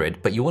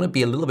 500, but you want to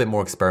be a little bit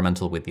more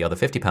experimental with the other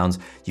 £50,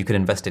 you can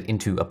invest it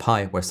into a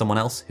pie where someone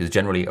else, who's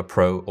generally a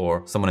pro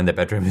or someone in their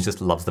bedroom who just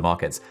loves the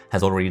markets,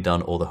 has already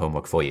done all the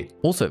homework for you.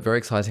 Also, very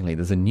excitingly,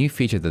 there's a new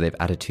feature that they've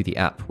added to the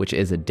app, which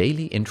is a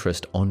daily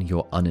interest on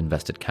your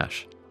uninvested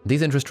cash.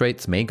 These interest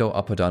rates may go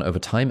up or down over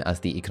time as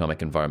the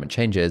economic environment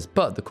changes,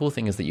 but the cool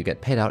thing is that you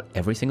get paid out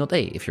every single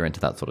day if you're into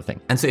that sort of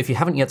thing. And so if you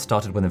haven't yet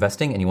started with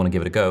investing and you want to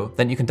give it a go,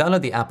 then you can download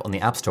the app on the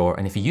App Store,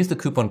 and if you use the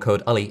coupon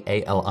code ALI,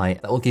 A-L-I,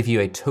 that will give you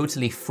a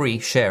totally free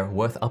share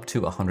worth up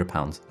to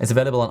 £100. It's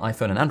available on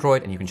iPhone and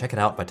Android, and you can check it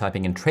out by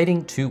typing in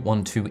Trading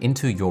 212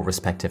 into your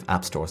respective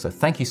app store. So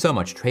thank you so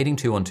much, Trading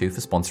 212,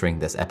 for sponsoring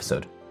this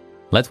episode.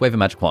 Let's wave a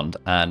magic wand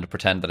and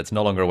pretend that it's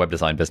no longer a web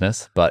design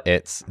business, but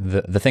it's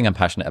the thing I'm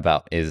passionate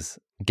about is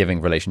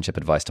giving relationship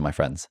advice to my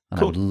friends. And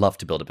cool. I would love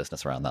to build a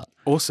business around that.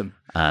 Awesome.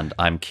 And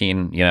I'm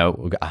keen,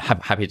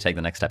 happy to take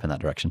the next step in that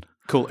direction.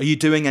 Cool. Are you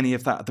doing any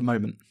of that at the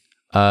moment?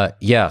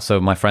 Yeah.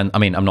 So my friend,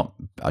 I'm not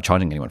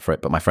charging anyone for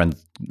it, but my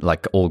friends,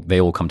 they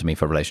all come to me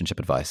for relationship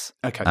advice.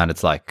 Okay. And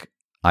it's like,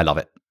 I love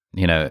it.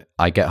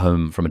 I get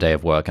home from a day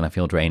of work and I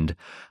feel drained,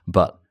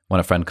 but when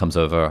a friend comes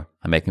over,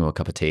 I'm making them a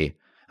cup of tea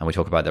and we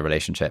talk about their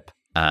relationship,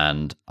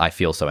 and I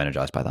feel so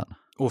energized by that.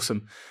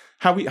 Awesome.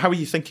 How are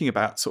you thinking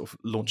about sort of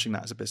launching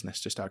that as a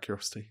business, just out of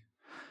curiosity?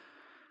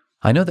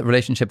 I know that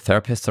relationship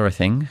therapists are a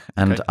thing,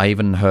 and okay. I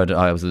even heard,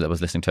 I was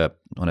listening to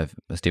one of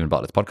Stephen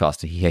Bartlett's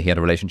podcasts, he had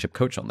a relationship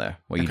coach on there,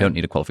 where you don't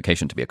need a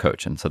qualification to be a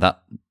coach, and so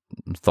that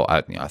I thought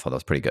that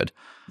was pretty good.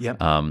 Yeah.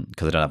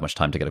 Because I don't have much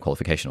time to get a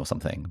qualification or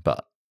something,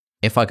 but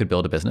if I could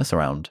build a business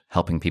around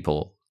helping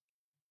people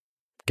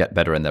get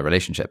better in their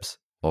relationships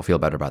or feel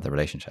better about their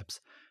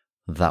relationships,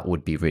 that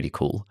would be really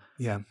cool.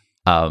 Yeah.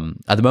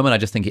 At the moment, I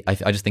just think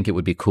it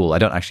would be cool. I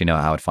don't actually know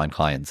how I'd find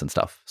clients and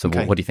stuff. So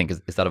okay. What do you think?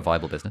 Is that a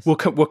viable business? We'll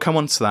come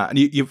on to that.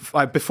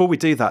 And before we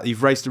do that,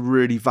 you've raised a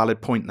really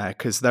valid point there,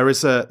 because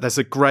there's a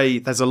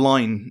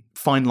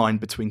fine line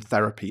between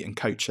therapy and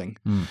coaching.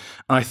 And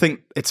I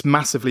think it's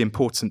massively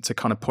important to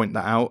kind of point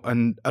that out.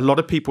 And a lot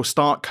of people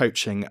start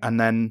coaching, and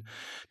then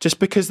just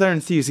because they're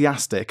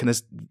enthusiastic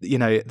and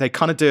they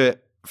kind of do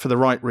it for the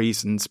right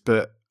reasons,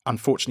 but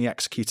unfortunately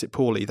execute it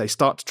poorly, they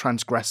start to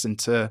transgress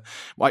into,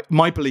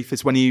 my belief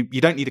is, when you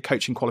don't need a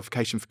coaching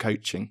qualification for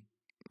coaching,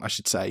 I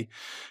should say,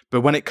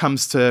 but when it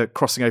comes to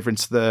crossing over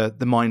into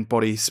the mind,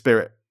 body,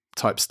 spirit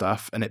type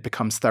stuff, and it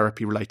becomes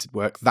therapy related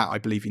work, that I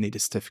believe you need a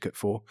certificate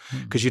for,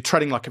 because you're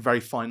treading like a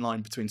very fine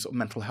line between sort of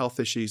mental health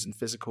issues and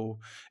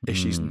physical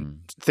issues and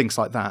things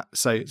like that.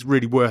 So it's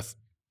really worth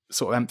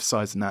sort of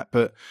emphasizing that.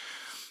 But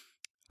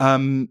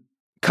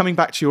coming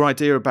back to your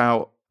idea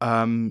about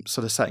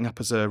sort of setting up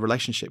as a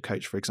relationship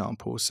coach, for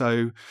example.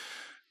 So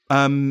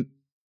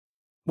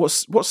what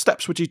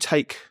steps would you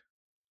take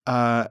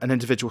an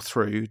individual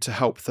through to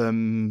help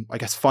them, I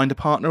guess, find a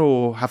partner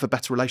or have a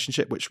better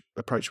relationship? Which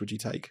approach would you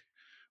take?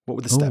 What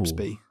would the steps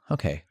be?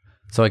 Okay.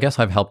 So I guess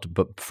I've helped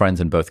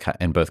friends in both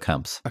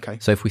camps. Okay.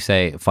 So if we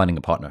say finding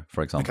a partner,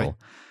 for example,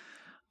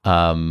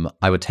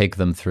 I would take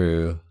them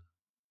through,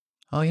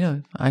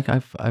 I've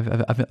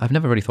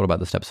never really thought about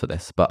the steps for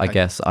this, but I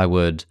guess I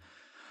would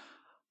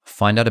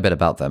find out a bit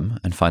about them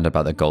and find out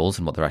about their goals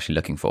and what they're actually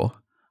looking for,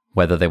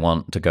 whether they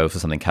want to go for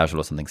something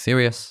casual or something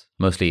serious.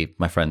 Mostly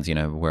my friends,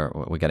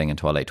 we're getting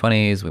into our late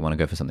 20s. We want to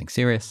go for something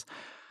serious.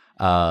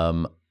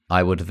 I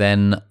would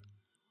then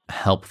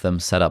help them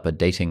set up a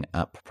dating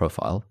app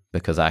profile,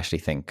 because I actually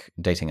think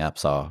dating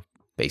apps are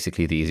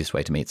basically the easiest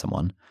way to meet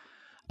someone.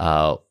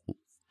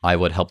 I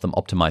would help them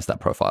optimize that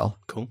profile.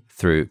 Cool.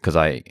 Through, because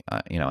I'm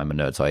a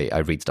nerd, so I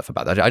read stuff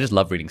about that. I just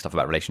love reading stuff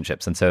about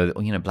relationships, and so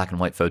black and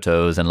white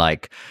photos and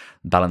like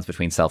balance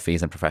between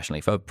selfies and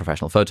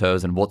professional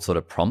photos and what sort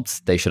of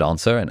prompts they should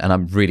answer, and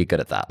I'm really good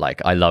at that.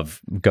 Like I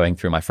love going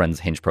through my friends'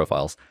 Hinge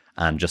profiles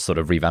and just sort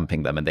of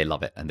revamping them, and they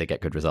love it and they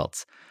get good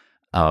results.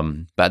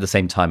 But at the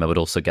same time, I would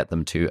also get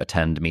them to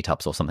attend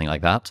meetups or something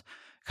like that.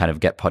 Kind of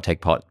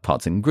take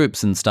parts in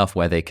groups and stuff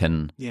where they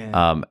can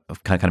kind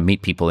of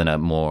meet people in a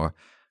more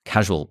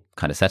casual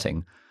kind of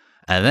setting.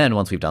 And then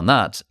once we've done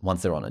that,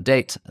 once they're on a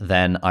date,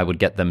 then I would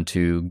get them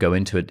to go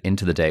into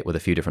the date with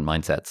a few different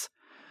mindsets.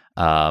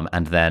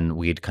 And then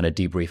we'd kind of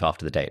debrief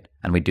after the date.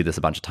 And we'd do this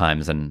a bunch of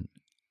times. And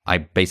I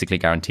basically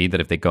guaranteed that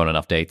if they go on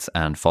enough dates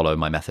and follow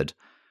my method,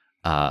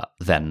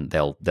 then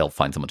they'll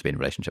find someone to be in a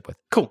relationship with.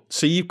 Cool.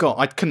 So you've got,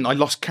 I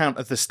lost count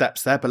of the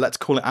steps there, but let's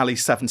call it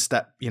Ali's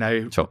 7-step,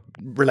 Sure.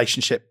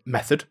 relationship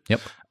method.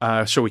 Yep.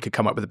 Sure, we could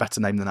come up with a better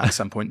name than that at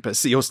some point,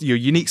 but your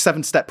unique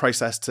 7-step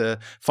process to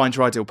find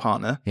your ideal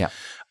partner. Yeah.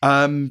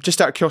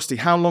 Just out of curiosity,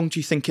 how long do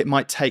you think it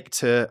might take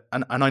to,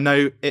 and I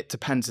know it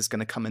depends is going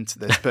to come into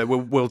this, but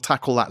we'll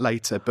tackle that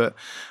later. But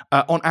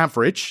on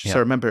average, so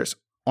remember it's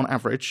on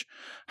average,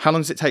 how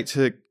long does it take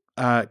to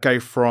go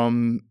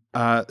from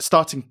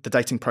starting the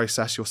dating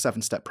process, your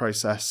 7-step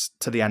process,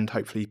 to the end,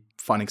 hopefully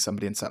finding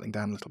somebody and settling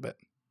down a little bit,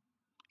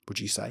 would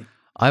you say?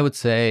 I would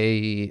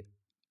say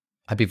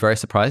I'd be very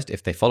surprised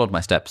if they followed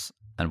my steps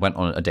and went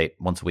on a date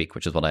once a week,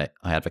 which is what I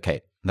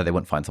advocate, that they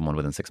wouldn't find someone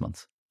within 6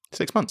 months.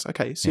 6 months,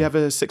 okay. So you have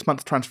a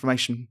 6-month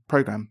transformation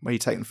program where you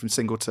take them from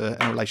single to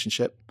in a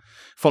relationship,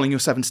 following your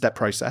 7-step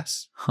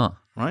process. Huh.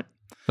 Right?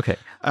 Okay.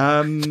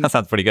 That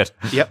sounds pretty good.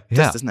 Yep,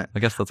 doesn't it? I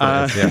guess that's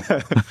what it is,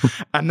 yeah.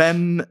 And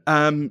then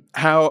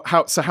how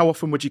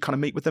often would you kind of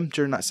meet with them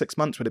during that 6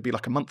 months? Would it be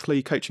like a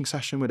monthly coaching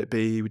session? Would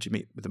you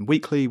meet with them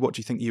weekly? What do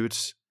you think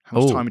how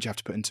much time would you have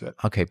to put into it?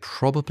 Okay,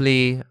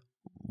 probably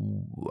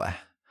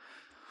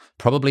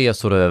a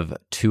sort of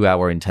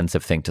 2-hour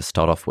intensive thing to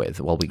start off with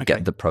while we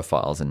get the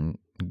profiles and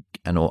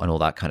all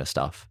that kind of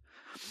stuff.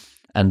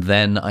 And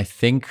then I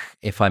think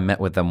if I met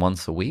with them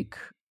once a week,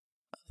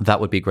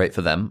 that would be great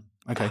for them.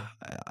 Okay.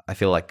 I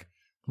feel like,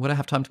 would I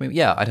have time to meet?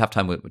 Yeah, I'd have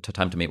time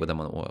to meet with them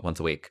once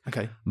a week.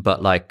 Okay.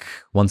 But like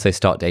once they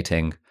start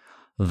dating,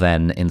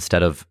 then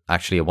instead of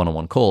actually a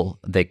one-on-one call,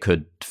 they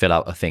could fill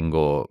out a thing,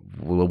 or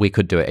we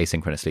could do it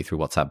asynchronously through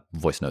WhatsApp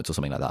voice notes or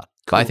something like that.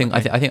 Cool,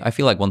 but I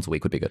feel like once a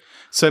week would be good.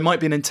 So it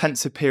might be an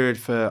intensive period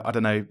for, I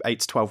don't know,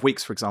 8 to 12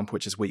 weeks, for example,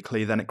 which is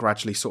weekly. Then it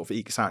gradually sort of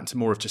ekes out into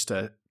more of just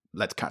a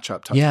let's catch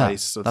up, touch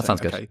base. Sort of that sounds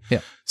thing. good. Okay.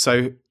 Yeah.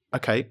 So,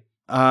 okay.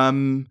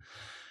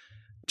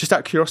 Just out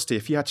of curiosity,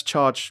 if you had to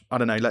charge, I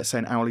don't know, let's say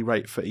an hourly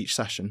rate for each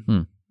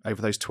session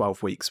over those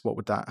 12 weeks,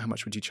 how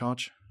much would you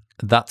charge?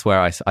 That's where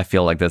I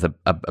feel like there's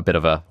a bit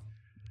of a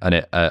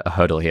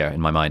hurdle here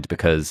in my mind,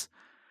 because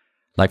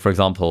like, for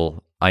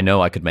example, I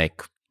know I could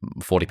make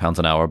 £40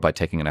 an hour by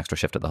taking an extra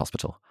shift at the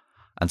hospital.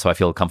 And so I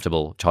feel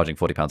comfortable charging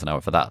 £40 an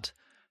hour for that.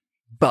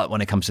 But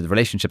when it comes to the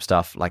relationship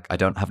stuff, like I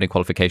don't have any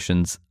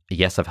qualifications.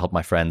 Yes, I've helped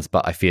my friends,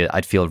 but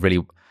I'd feel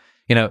really,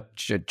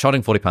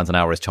 charging £40 an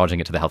hour is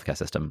charging it to the healthcare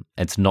system.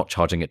 It's not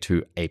charging it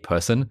to a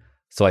person.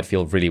 So I'd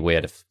feel really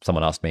weird if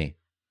someone asked me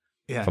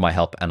for my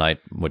help and I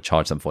would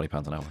charge them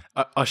 £40 an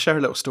hour. I'll share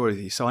a little story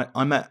with you. So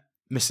I met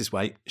Mrs.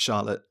 Waite,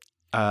 Charlotte,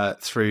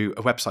 through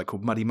a website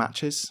called Muddy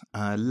Matches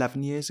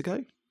 11 years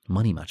ago.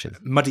 Muddy Matches?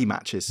 Muddy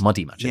Matches.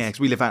 Muddy Matches. Yeah, because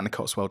we live out in the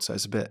Cotswolds, so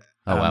it's a bit...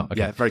 Oh, wow. Okay.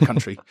 Yeah, very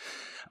country.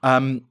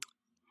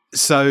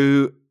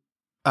 So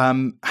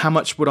how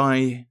much would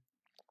I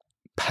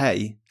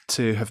pay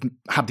to have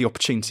had the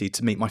opportunity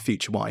to meet my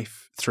future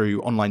wife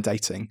through online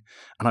dating?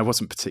 And I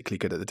wasn't particularly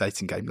good at the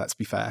dating game, let's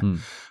be fair.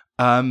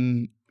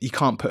 You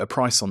can't put a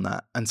price on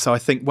that. And so I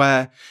think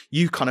where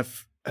you kind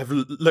of have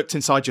looked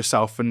inside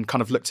yourself and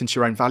kind of looked into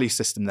your own value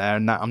system there,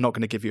 and that I'm not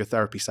going to give you a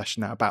therapy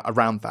session now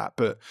around that,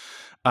 but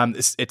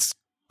it's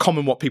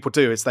common what people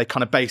do is they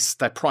kind of base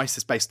their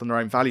prices based on their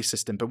own value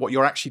system. But what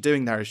you're actually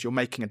doing there is you're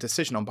making a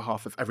decision on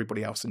behalf of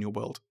everybody else in your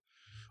world,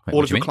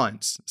 all of your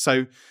clients.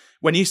 So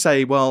when you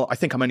say, well, I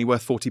think I'm only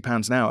worth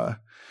 £40 an hour,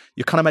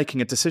 you're kind of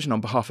making a decision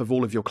on behalf of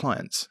all of your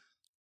clients,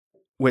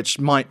 which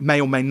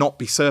may or may not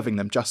be serving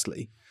them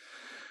justly.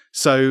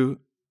 So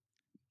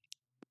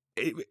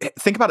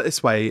think about it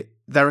this way.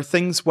 There are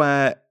things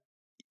where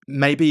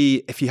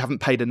maybe if you haven't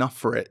paid enough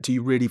for it, do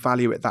you really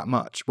value it that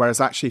much? Whereas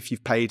actually, if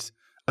you've paid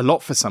a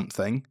lot for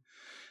something,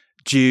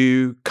 do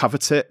you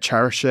covet it,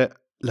 cherish it,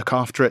 look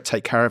after it,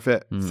 take care of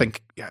it?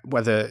 Think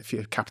whether if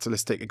you're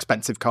capitalistic,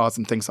 expensive cars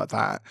and things like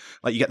that,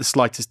 like you get the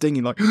slightest ding,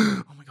 you're like,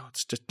 oh my God,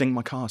 it's just ding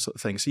my car sort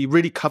of thing. So you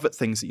really covet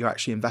things that you're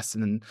actually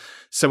invested in.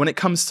 So when it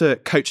comes to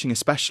coaching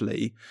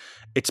especially,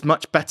 it's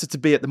much better to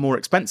be at the more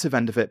expensive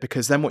end of it,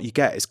 because then what you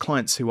get is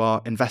clients who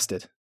are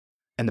invested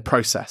in the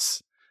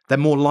process. They're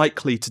more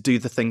likely to do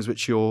the things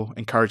which you're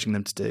encouraging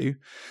them to do.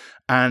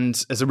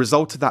 And as a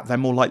result of that, they're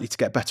more likely to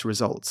get better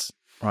results,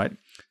 right?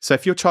 So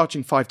if you're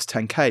charging 5 to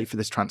 10K for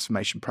this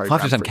transformation program.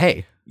 5 to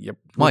 10K? Yep.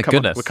 My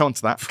goodness. We'll come on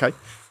to that. Okay.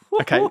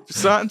 Okay.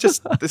 So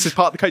this is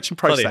part of the coaching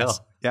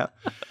process. Yeah.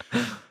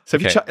 So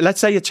if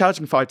let's say you're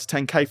charging 5 to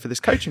 10K for this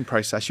coaching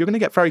process, you're going to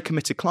get very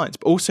committed clients,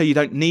 but also you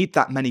don't need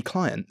that many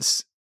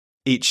clients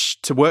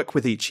to work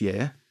with each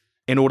year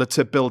in order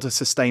to build a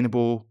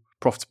sustainable,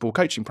 profitable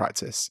coaching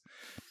practice.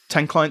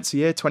 10 clients a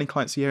year, 20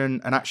 clients a year,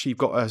 and actually you've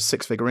got a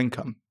 6-figure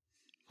income.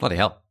 Bloody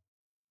hell.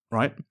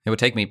 Right? It would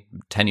take me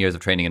 10 years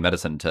of training in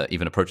medicine to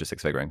even approach a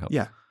 6-figure income.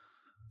 Yeah.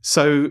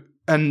 So,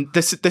 and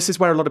this is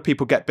where a lot of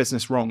people get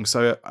business wrong.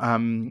 So I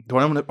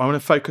want to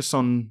focus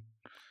on,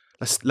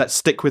 let's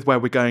stick with where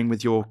we're going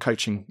with your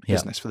coaching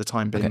business for the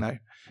time being now,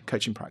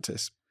 coaching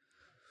practice.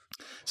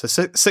 So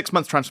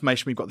 6-month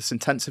transformation, we've got this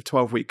intensive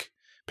 12-week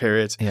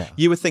period. Yeah.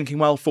 You were thinking,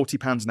 well,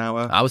 £40 an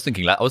hour. I was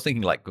thinking like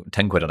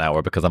 10 quid an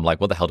hour because I'm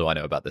like, what the hell do I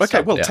know about this?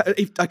 Okay, stuff? well,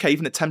 Yeah.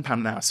 even at £10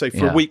 an hour. So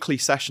for a weekly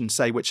session,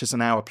 say, which is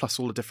an hour plus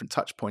all the different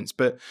touch points.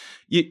 But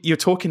you're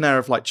talking there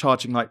of like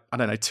charging like, I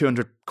don't know,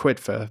 200 quid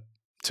for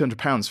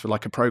 £200 for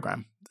like a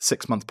program,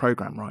 6-month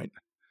program, right?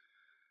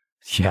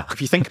 Yeah.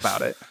 If you think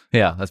about it.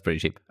 Yeah, that's pretty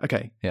cheap.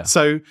 Okay. Yeah.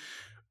 So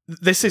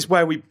this is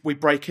where we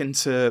break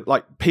into,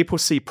 like, people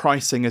see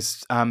pricing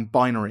as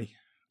binary.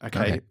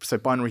 Okay. So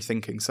binary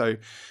thinking. So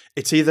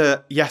it's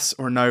either yes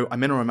or no,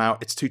 I'm in or I'm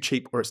out, it's too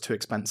cheap or it's too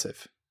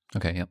expensive.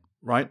 Okay, yeah.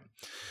 Right?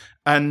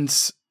 And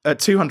at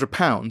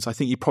 £200, I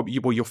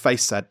think your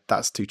face said,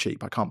 that's too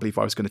cheap. I can't believe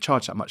I was going to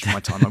charge that much for my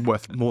time. I'm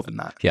worth more than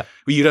that. Yeah.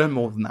 Well, you'd earn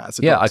more than that as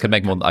a Yeah, doctor.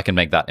 I can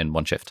make that in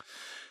one shift.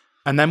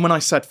 And then when I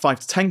said 5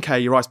 to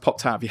 10K, your eyes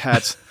popped out of your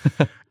head,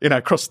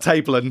 across the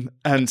table.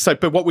 And so,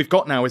 but what we've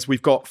got now is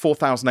we've got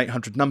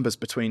 4,800 numbers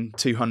between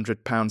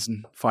 £200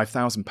 and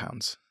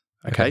 £5,000.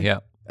 Okay. Yeah.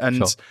 And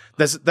sure.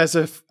 there's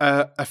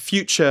a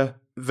future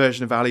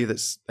version of Ali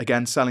that's,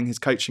 again, selling his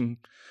coaching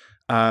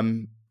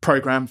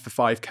program for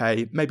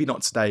 5K, maybe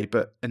not today,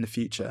 but in the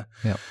future.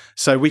 Yeah.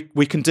 So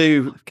we can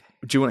do.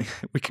 Do you want?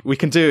 We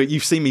can do.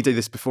 You've seen me do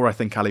this before, I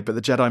think, Ali. But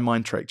the Jedi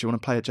mind trick. Do you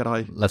want to play a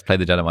Jedi? Let's play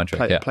the Jedi mind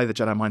trick. Play the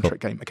Jedi mind trick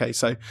game. Okay.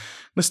 So I'm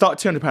gonna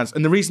start at £200,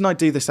 and the reason I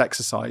do this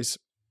exercise,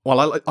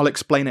 well, I'll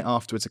explain it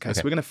afterwards. Okay.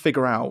 So we're gonna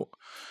figure out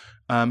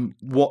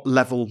what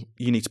level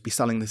you need to be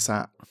selling this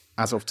at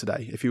as of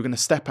today. If you're going to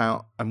step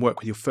out and work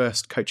with your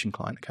first coaching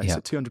client, okay,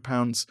 so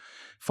 £200,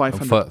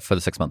 500 for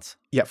the 6 months.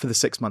 Yeah, for the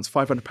 6 months,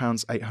 £500,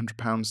 £800,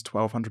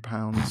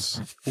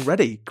 £1,200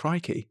 already.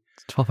 Crikey,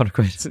 1,200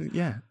 quid. So,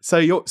 yeah. So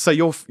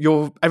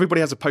you're everybody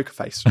has a poker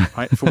face,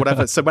 right? For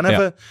whatever. So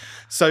whenever,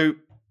 so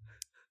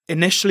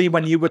initially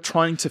when you were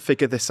trying to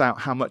figure this out,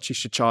 how much you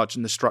should charge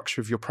and the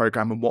structure of your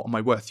program and what am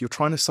I worth, you're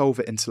trying to solve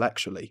it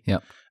intellectually. Yeah.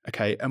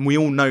 Okay. And we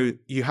all know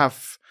you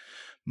have,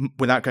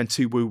 without going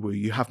too woo-woo,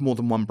 you have more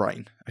than one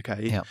brain,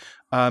 okay? Yeah.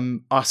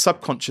 Our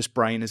subconscious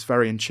brain is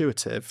very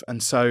intuitive.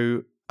 And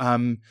so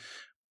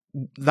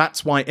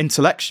that's why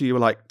intellectually you were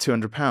like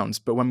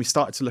 £200. But when we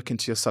started to look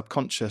into your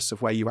subconscious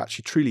of where you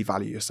actually truly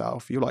value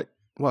yourself, you're like,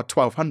 well,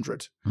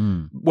 1,200.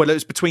 Well, it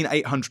was between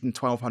 £800 and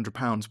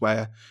 £1,200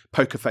 where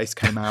poker face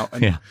came out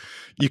and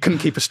you couldn't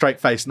keep a straight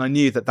face. And I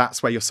knew that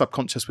that's where your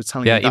subconscious was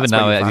telling you. Yeah, even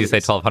now, as you say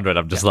values. 1,200,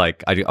 I'm just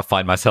like, I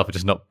find myself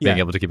just not being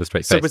able to keep a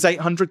straight face. So was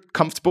 800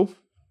 comfortable?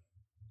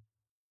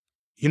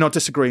 You're not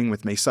disagreeing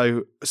with me.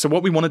 So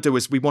what we want to do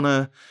is we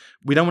don't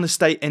want to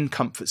stay in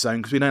comfort zone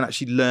because we don't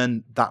actually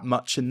learn that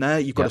much in there.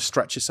 You've got to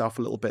stretch yourself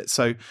a little bit.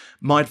 So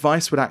my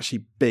advice would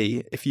actually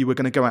be, if you were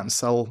going to go out and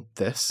sell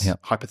this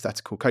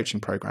hypothetical coaching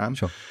program,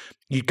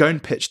 you'd go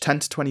and pitch 10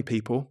 to 20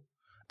 people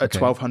at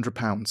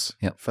 £1,200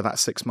 for that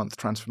 6-month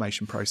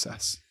transformation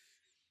process.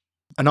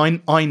 And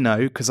I know,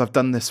 because I've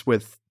done this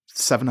with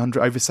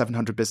over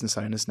 700 business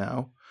owners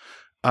now,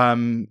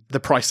 the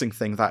pricing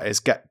thing, that is,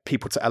 get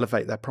people to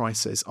elevate their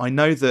prices. I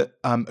know that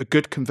a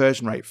good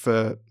conversion rate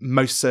for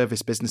most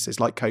service businesses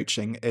like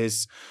coaching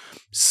is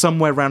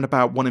somewhere around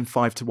about 1 in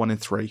 5 to 1 in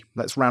 3.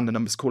 Let's round the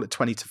numbers, call it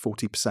 20 to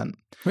 40%.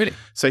 Really?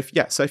 So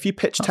if you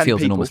pitch that 10 feels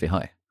people, enormously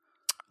high.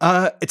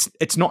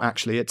 It's not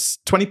actually. It's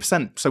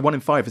 20%. So 1 in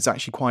 5 is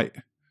actually quite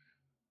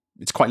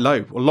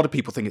low. A lot of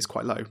people think it's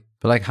quite low.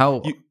 But like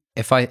how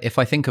if I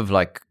think of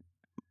like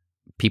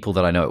people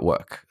that I know at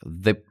work,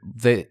 they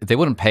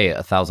wouldn't pay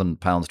 £1,000,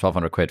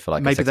 1,200 quid for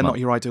like maybe they're not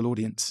your ideal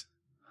audience.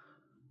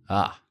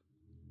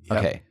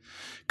 Okay.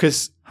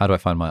 Because how do I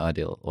find my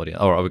ideal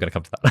audience? Or are we going to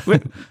come to that?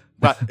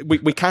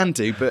 we can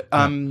do, but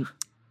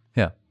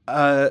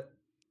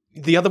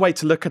the other way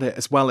to look at it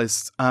as well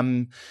is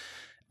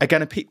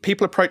again,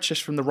 people approach this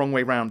from the wrong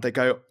way round. They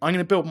go, I'm going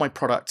to build my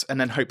product and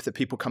then hope that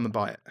people come and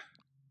buy it.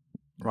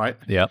 Right?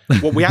 Yeah.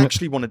 What we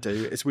actually want to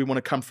do is we want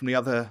to come from the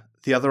other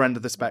end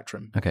of the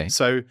spectrum. Okay.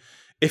 So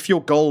if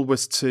your goal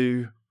was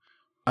to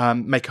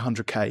make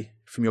 100K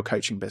from your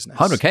coaching business.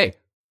 100K?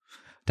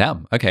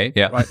 Damn. Okay.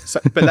 Yeah. Right.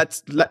 So,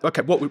 but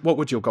okay, what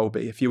would your goal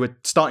be? If you were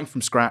starting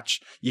from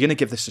scratch, you're going to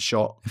give this a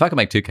shot. If I could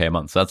make 2K a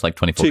month, so that's like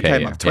 24K 2K a a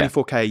year. month,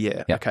 24K a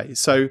year. Yeah. Okay.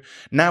 So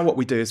now what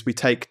we do is we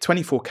take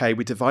 24K,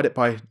 we divide it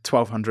by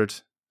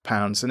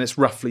 £1,200, and it's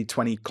roughly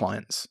 20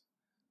 clients.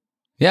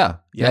 Yeah.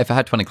 If I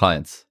had 20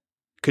 clients.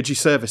 Could you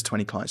service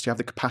 20 clients? Do you have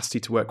the capacity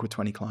to work with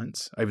 20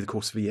 clients over the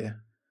course of a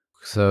year?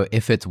 So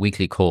if it's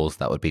weekly calls,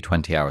 that would be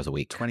 20 hours a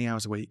week. 20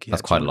 hours a week. Yeah,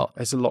 that's quite a lot.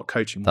 It's a lot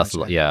coaching. That's a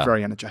lot. Yeah.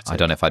 Very energetic. I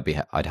don't know if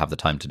I'd have the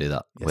time to do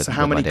that. Yeah, so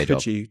how many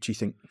could you, do you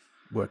think,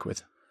 work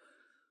with?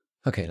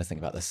 Okay, let's think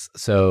about this.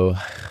 So,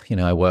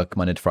 I work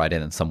Monday to Friday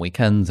and then some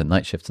weekends and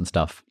night shifts and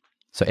stuff.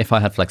 So if I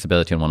had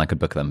flexibility on when I could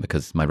book them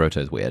because my rota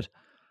is weird,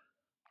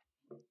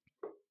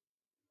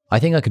 I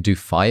think I could do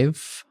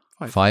five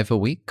a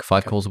week,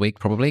 five calls a week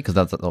probably, because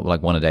that's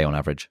like one a day on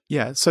average.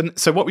 Yeah. So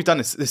what we've done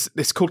is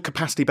this called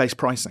capacity-based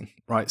pricing,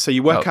 right? So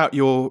you work out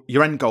your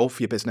end goal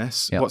for your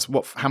business. Yeah.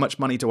 How much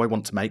money do I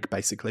want to make?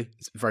 Basically,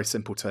 it's very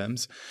simple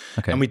terms.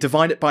 Okay. And we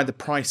divide it by the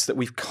price that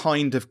we've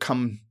kind of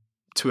come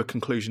to a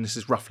conclusion. This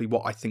is roughly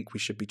what I think we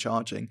should be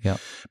charging. Yeah.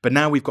 But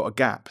now we've got a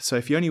gap. So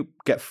if you only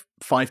get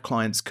 5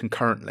 clients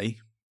concurrently,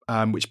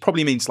 which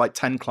probably means like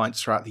 10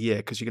 clients throughout the year,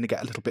 because you're going to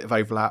get a little bit of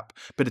overlap,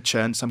 bit of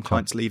churn, some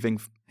clients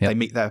leaving, they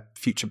meet their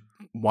future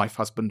wife,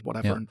 husband,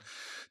 whatever, and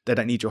they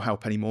don't need your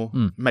help anymore.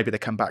 Maybe they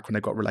come back when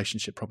they've got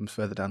relationship problems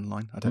further down the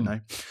line. I don't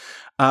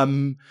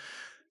know.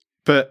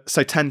 But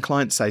so 10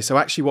 clients say, so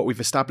actually what we've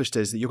established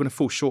is that you're going to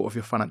fall short of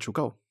your financial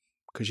goal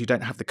because you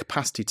don't have the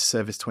capacity to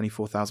service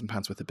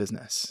 £24,000 worth of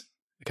business.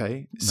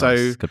 Okay. Nice.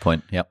 So good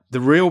point. Yep.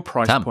 The real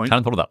price point.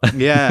 Hadn't thought of that.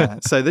 Yeah.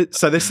 So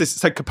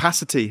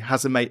capacity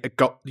has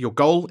your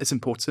goal is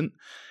important.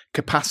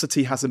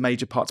 Capacity has a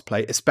major part to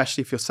play,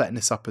 especially if you're setting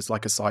this up as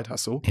like a side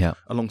hustle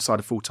alongside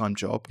a full-time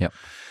job. Yep.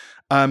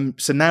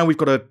 So now we've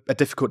got a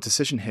difficult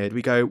decision here.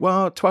 We go,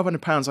 well,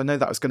 £1,200, I know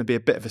that was going to be a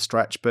bit of a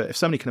stretch, but if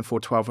somebody can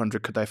afford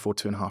 £1,200, could they afford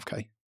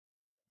 2.5K?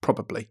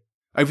 Probably.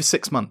 Over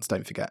 6 months,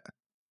 don't forget.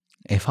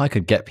 If I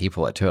could get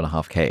people at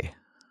 2.5K,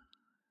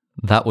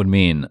 that would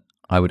mean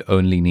I would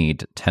only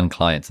need 10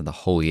 clients in the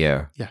whole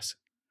year. Yes.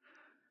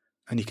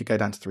 And you could go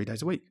down to 3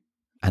 days a week.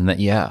 And then,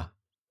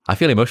 I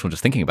feel emotional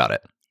just thinking about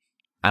it.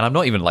 And I'm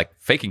not even like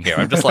faking here.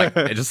 I'm just like,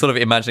 just sort of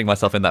imagining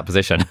myself in that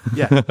position.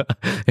 Yeah.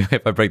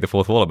 If I break the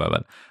fourth wall a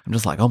moment, I'm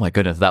just like, oh my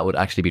goodness, that would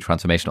actually be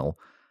transformational.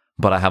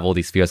 But I have all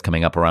these fears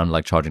coming up around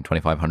like charging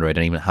 2,500,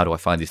 and even how do I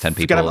find these 10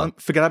 people?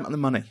 Forget about the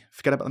money.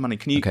 Forget about the money.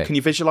 Can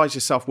you visualize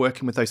yourself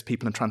working with those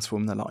people and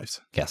transforming their lives?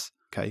 Yes.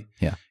 Okay.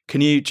 Yeah. Do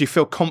you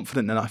feel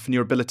confident enough in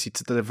your ability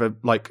to deliver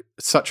like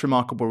such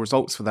remarkable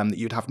results for them that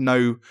you'd have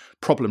no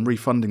problem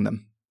refunding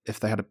them if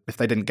they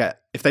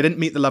didn't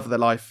meet the love of their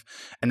life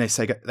and they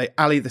say,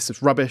 Ali, this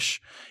is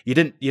rubbish. You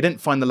didn't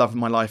find the love of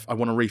my life. I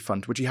want a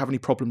refund. Would you have any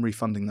problem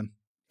refunding them?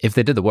 If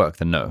they did the work,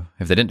 then no.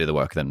 If they didn't do the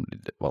work, then,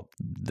 well,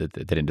 they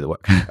didn't do the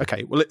work.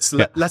 Okay, well,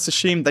 let's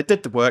assume they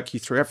did the work, you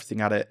threw everything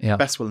at it,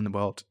 best will in the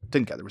world,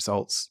 didn't get the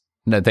results.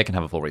 No, they can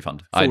have a full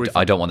refund.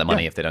 I don't want the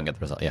money if they don't get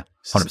the result. Yeah,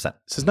 100%. So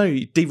there's no,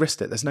 you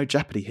de-risked it. There's no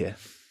jeopardy here.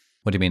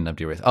 What do you mean I've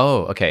de-risked?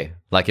 Oh, okay.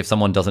 Like if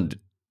someone doesn't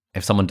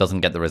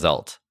get the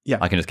result,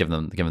 I can just give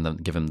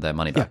them their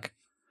money back. Yeah.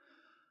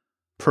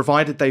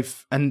 Provided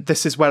and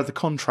this is where the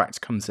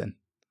contract comes in.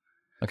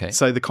 Okay.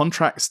 So the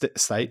contract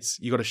states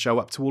you've got to show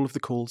up to all of the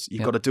calls,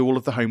 you've got to do all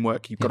of the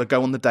homework, you've got to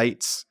go on the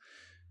dates,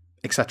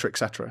 etc.,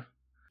 etc.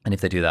 And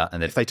if they do that,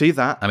 if they do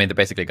that, I mean, they're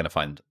basically going to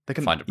find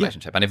a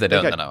relationship. And if they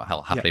don't, then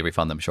I'll happily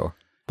refund them. Sure.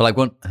 But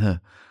like,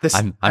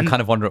 I'm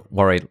kind of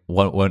worried.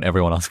 Won't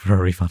everyone ask for a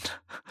refund?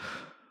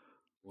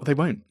 Well, they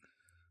won't.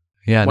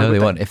 Yeah, no, they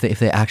won't. If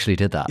they actually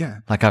did that,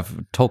 like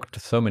I've talked to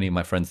so many of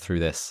my friends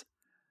through this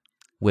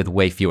with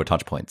way fewer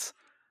touch points.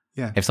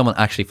 Yeah. If someone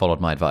actually followed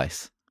my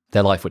advice,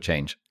 their life would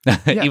change.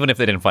 Even if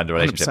they didn't find a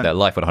relationship, 100%. Their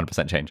life would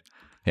 100% change.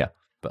 Yeah.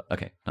 But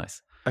okay,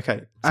 nice.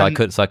 Okay.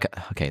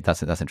 Okay,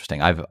 that's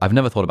interesting. I've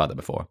never thought about that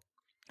before.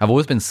 I've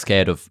always been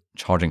scared of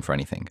charging for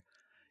anything,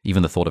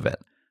 even the thought of it.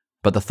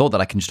 But the thought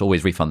that I can just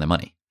always refund their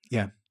money.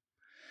 Yeah.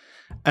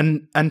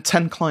 And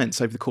 10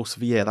 clients over the course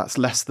of a year, that's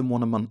less than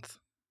one a month.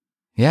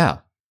 Yeah.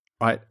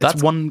 Right.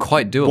 That's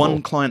quite doable.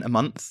 One client a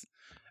month.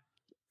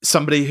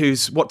 Somebody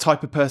what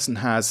type of person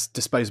has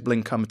disposable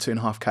income of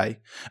 2.5K?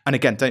 And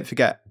again, don't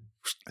forget,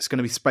 it's going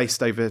to be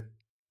spaced over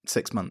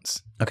 6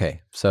 months.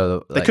 Okay.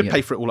 So they could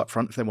pay for it all up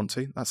front if they want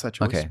to. That's their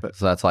choice. Okay.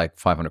 So that's like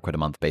 500 quid a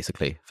month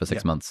basically for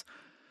 6 months.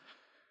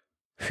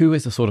 Who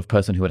is the sort of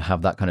person who would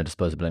have that kind of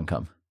disposable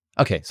income?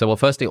 Okay. So, well,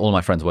 firstly, all of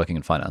my friends working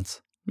in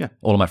finance. Yeah.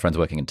 All of my friends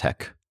working in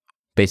tech.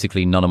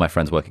 Basically, none of my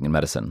friends working in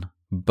medicine.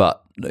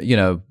 But,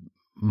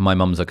 my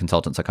mum's a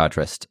consultant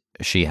psychiatrist.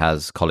 She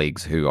has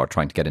colleagues who are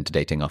trying to get into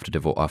dating after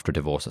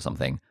divorce or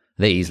something.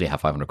 They easily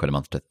have 500 quid a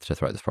month to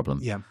throw at this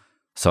problem. Yeah.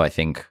 So I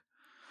think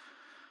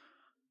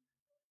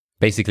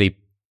basically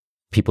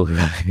people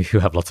who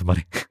have lots of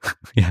money,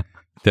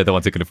 they're the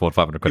ones who can afford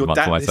 500 quid a month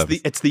for my service.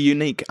 It's the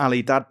unique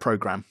Ali Dad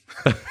program.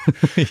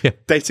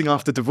 Dating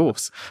after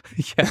divorce.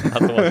 Yeah, that's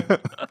the one.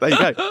 There you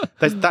go.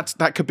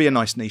 That could be a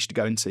nice niche to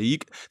go into.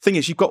 Thing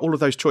is, you've got all of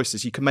those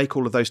choices. You can make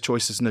all of those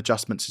choices and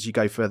adjustments as you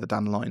go further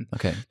down the line.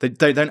 Okay.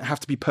 They don't have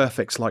to be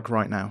perfect like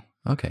right now.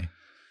 Okay.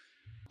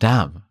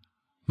 Damn,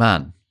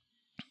 man.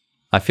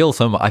 I feel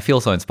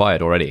so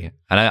inspired already.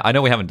 And I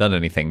know we haven't done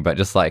anything, but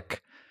just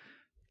like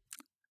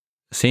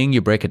seeing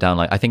you break it down,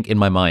 like I think in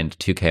my mind,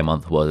 2K a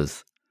month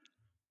was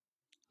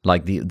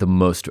like the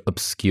most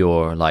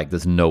obscure, like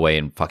there's no way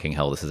in fucking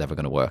hell this is ever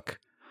going to work.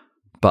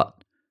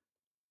 But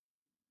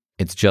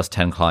it's just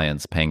 10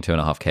 clients paying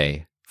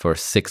 2.5K for a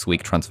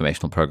 6-week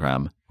transformational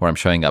program where I'm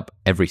showing up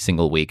every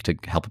single week to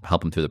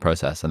help them through the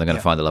process, and they're going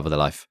to find the love of their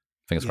life,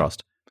 fingers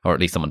crossed, or at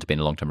least someone to be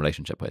in a long-term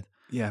relationship with.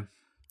 Yeah.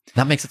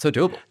 That makes it so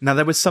doable. Now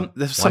there was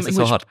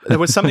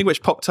something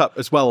which popped up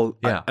as well,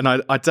 and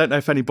I don't know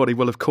if anybody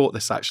will have caught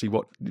this actually.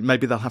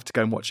 Maybe they'll have to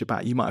go and watch it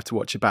back. You might have to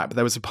watch it back. But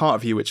there was a part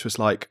of you which was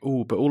like,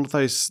 oh, but all of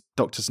those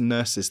doctors and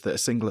nurses that are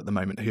single at the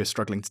moment who are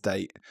struggling to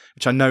date,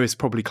 which I know is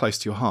probably close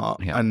to your heart,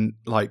 and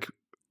like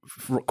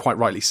quite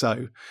rightly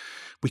so,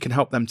 we can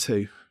help them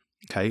too.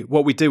 Okay,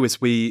 what we do is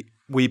we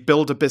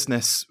build a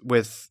business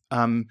with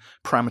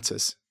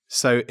parameters.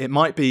 So it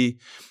might be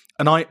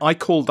And I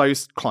call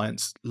those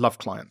clients love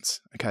clients.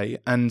 Okay.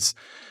 And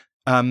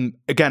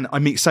again, I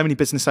meet so many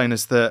business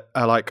owners that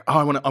are like, oh,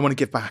 I want to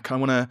give back. I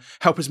want to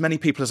help as many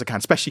people as I can,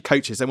 especially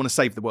coaches. They want to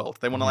save the world.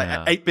 They want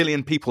 8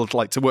 billion people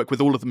to work with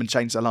all of them and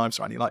change their lives.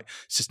 Right? And you're like,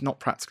 it's just not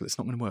practical. It's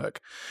not going to work.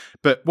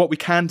 But what we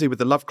can do with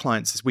the love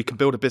clients is we can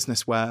build a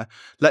business where,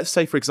 let's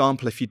say, for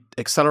example, if you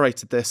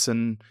accelerated this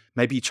and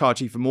maybe you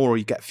charge even more or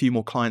you get a few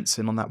more clients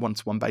in on that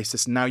one-to-one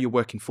basis, and now you're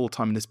working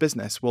full-time in this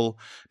business. Well,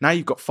 now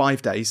you've got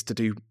 5 days to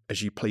do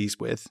as you please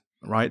with,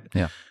 right?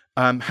 Yeah.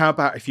 How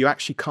about if you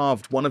actually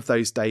carved one of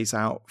those days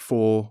out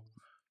for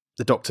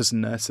the doctors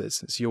and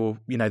nurses? It's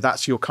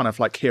that's your kind of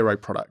like hero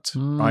product,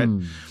 right?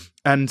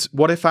 And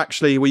what if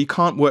actually, well, you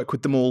can't work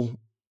with them all,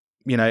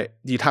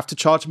 you'd have to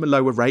charge them a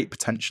lower rate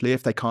potentially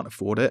if they can't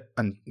afford it.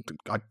 And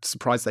I'm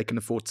surprised they can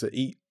afford to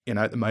eat,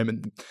 at the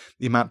moment,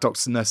 the amount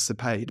doctors and nurses are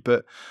paid.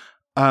 But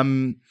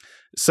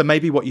so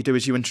maybe what you do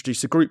is you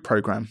introduce a group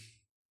program.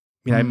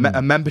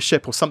 A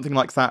membership or something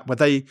like that, where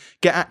they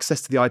get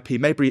access to the IP.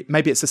 Maybe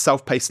it's a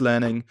self-paced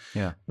learning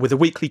with a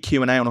weekly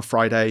Q&A on a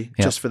Friday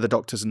just for the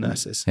doctors and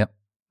nurses,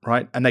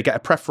 right? And they get a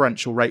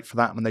preferential rate for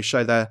that when they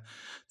show their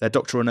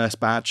doctor or nurse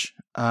badge,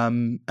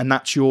 and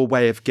that's your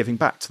way of giving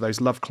back to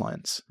those love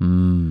clients.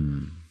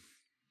 I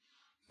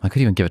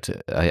could even give it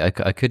to I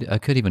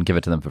could even give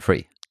it to them for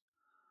free.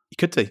 You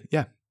could do,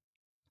 yeah.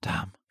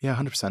 Damn. Yeah,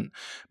 100%.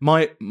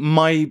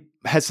 My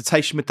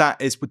hesitation with that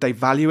is, would they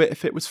value it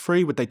if it was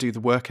free? Would they do the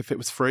work if it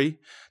was free?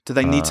 Do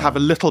they need to have a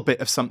little bit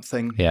of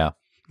something? Yeah. A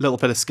little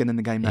bit of skin in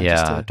the game there.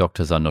 Yeah,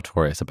 doctors are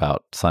notorious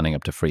about signing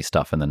up to free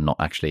stuff and then not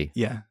actually.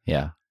 Yeah.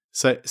 Yeah.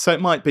 So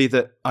it might be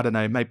that, I don't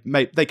know,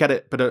 maybe they get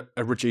it, but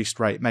a reduced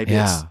rate. Maybe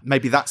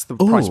that's the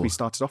price we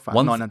started off at,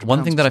 £900.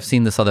 One thing that I've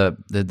seen this other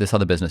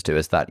business do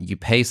is that you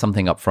pay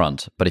something up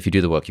front, but if you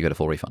do the work, you get a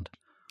full refund.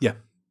 Yeah.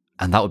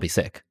 And that would be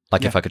sick.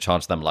 Like if I could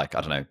charge them like,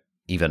 I don't know,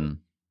 even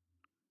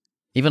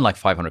like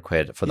 500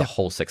 quid for the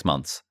whole 6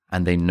 months,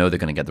 and they know they're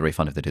going to get the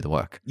refund if they do the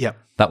work. Yeah.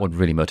 That would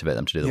really motivate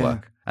them to do the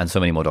work. And so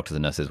many more doctors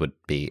and nurses would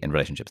be in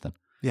relationships then.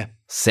 Yeah.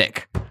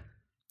 Sick.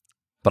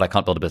 But I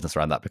can't build a business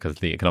around that because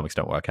the economics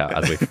don't work out,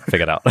 as we've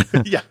figured out.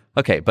 Yeah.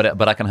 Okay,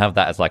 but I can have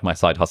that as like my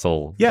side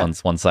hustle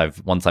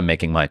once I'm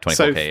making my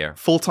 24K a year.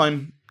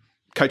 Full-time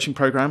coaching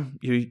program,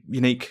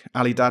 unique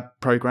Ali Dad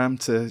program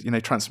to,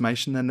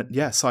 transformation,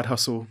 and side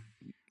hustle,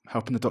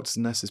 helping the doctors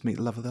and nurses meet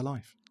the love of their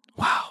life.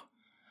 Wow.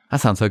 That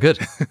sounds so good.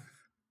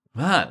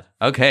 Man.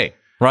 Okay.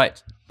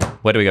 Right.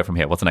 Where do we go from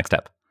here? What's the next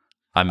step?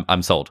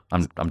 I'm sold.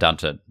 I'm down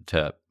to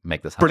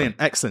make this happen. Brilliant.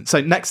 Excellent.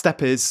 So next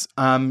step is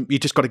you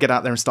just got to get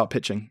out there and start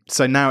pitching.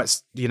 So now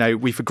it's,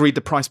 we've agreed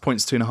the price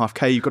point's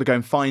 2.5K. You've got to go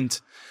and find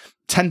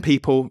 10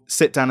 people,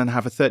 sit down and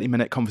have a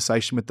 30-minute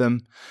conversation with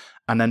them,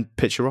 and then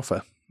pitch your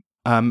offer.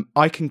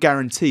 I can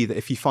guarantee that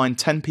if you find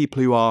 10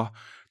 people who are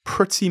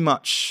pretty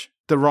much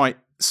the right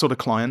sort of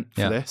client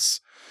for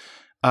this,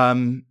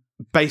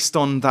 based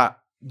on that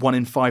 1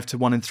 in 5 to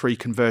 1 in 3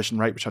 conversion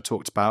rate, which I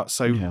talked about.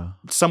 So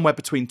somewhere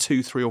between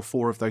 2, 3, or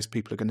 4 of those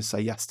people are going to say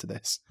yes to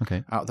this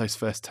out of those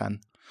first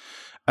 10.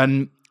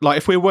 And like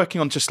if we're working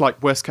on just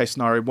like worst case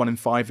scenario, 1 in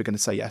 5 are going to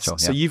say yes. Sure,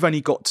 so you've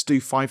only got to do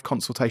 5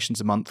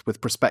 consultations a month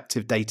with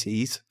prospective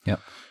datees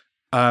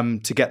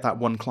to get that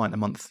 1 client a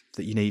month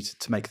that you need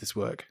to make this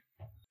work.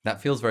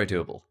 That feels very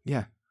doable.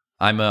 Yeah.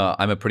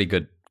 I'm pretty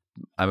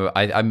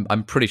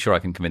sure I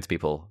can convince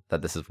people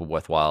that this is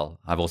worthwhile.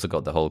 I've also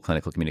got the whole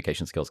clinical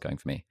communication skills going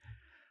for me.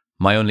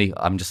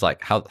 I'm just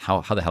like, how the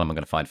hell am I going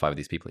to find 5 of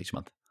these people each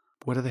month?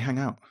 Where do they hang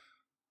out?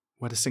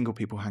 Where do single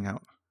people hang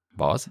out?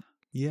 Bars?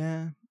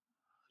 Yeah.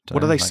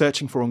 What are they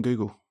searching for on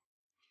Google?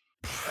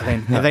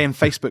 Are they in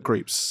Facebook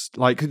groups?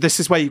 Like, this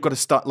is where you've got to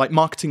start, like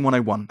marketing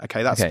 101.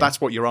 Okay, that's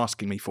what you're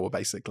asking me for,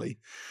 basically.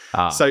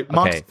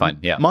 Fine.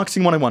 Yeah.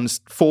 Marketing 101 is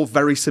 4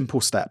 very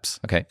simple steps.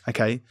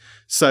 Okay.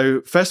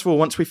 So first of all,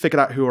 once we figured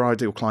out who our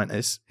ideal client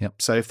is,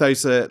 so if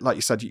those are, like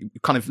you said, you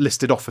kind of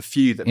listed off a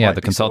few that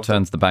the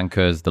consultants, the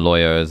bankers, the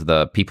lawyers,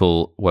 the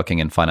people working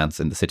in finance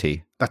in the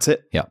city. That's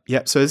it.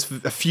 Yeah. So there's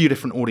a few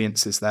different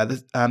audiences there.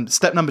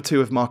 Step number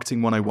 2 of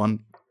marketing 101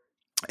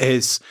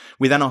 is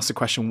we then ask the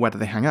question, where do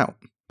they hang out?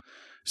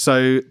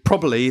 So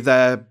probably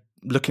they're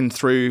scrolling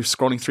through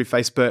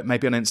Facebook,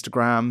 maybe on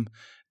Instagram,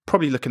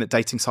 probably looking at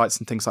dating sites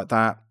and things like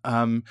that.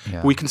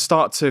 We can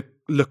start to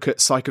look at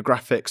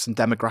psychographics and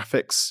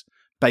demographics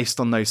based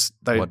on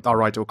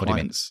our ideal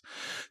clients.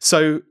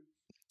 So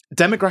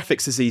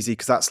demographics is easy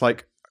because that's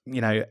like,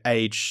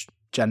 age,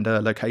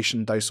 gender,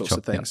 location, those sorts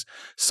of things.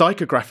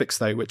 Psychographics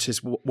though, which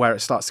is where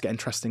it starts to get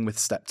interesting with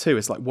step 2,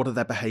 is like, what are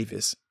their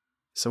behaviors?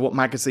 So what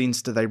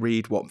magazines do they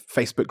read? What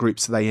Facebook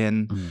groups are they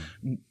in?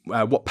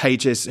 What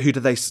pages? Who do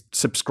they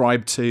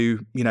subscribe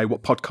to?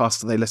 What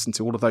podcasts do they listen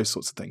to? All of those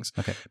sorts of things.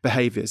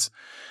 Behaviors.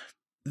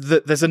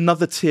 There's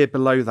another tier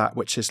below that,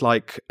 which is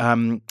like,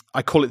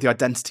 I call it the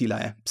identity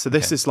layer. So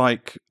this is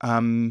like,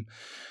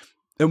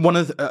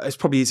 it's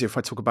probably easier if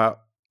I talk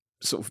about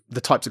sort of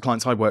the types of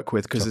clients I work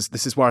with, because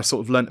this is where I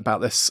sort of learned about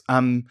this.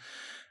 I've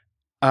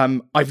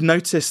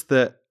noticed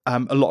that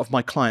a lot of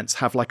my clients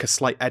have like a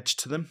slight edge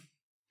to them.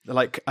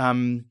 Like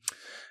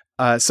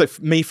So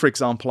for me, for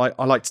example,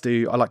 I like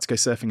to go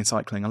surfing and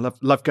cycling. I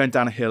love going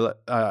down a hill.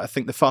 I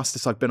think the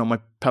fastest I've been on my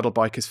pedal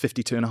bike is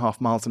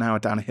 52.5 miles an hour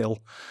down a hill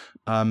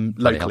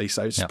locally.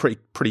 So it's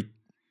pretty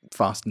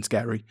fast and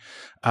scary.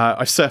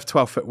 I've surfed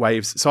 12-foot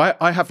waves. So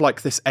I have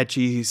like this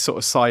edgy sort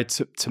of side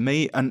to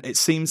me. And it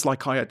seems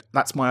like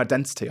that's my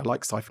identity. I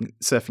like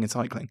surfing and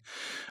cycling.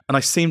 And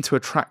I seem to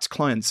attract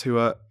clients who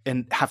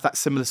have that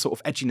similar sort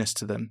of edginess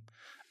to them.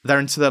 They're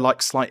into their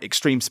like slight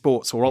extreme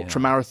sports or ultra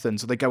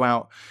marathons, or they go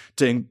out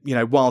doing,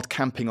 wild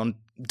camping on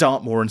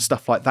Dartmoor and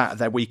stuff like that at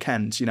their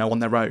weekends, on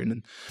their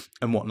own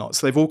and whatnot.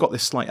 So they've all got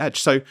this slight edge.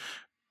 So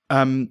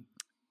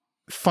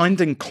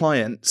finding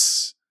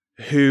clients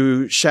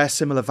who share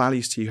similar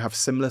values to you, have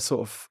similar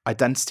sort of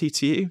identity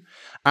to you,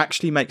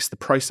 actually makes the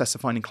process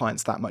of finding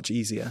clients that much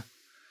easier.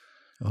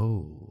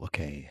 Oh,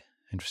 okay.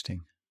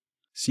 Interesting.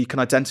 So you can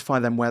identify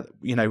them where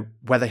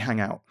they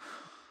hang out.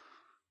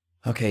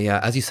 Okay, yeah.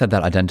 As you said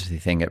that identity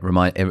thing, it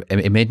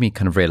made me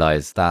kind of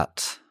realize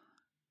that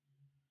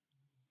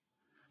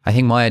I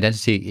think my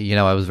identity,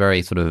 I was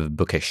very sort of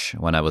bookish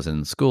when I was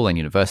in school and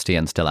university,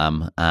 and still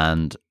am,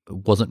 and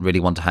wasn't really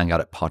one to hang out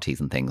at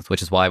parties and things,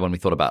 which is why when we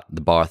thought about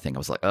the bar thing, I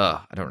was like,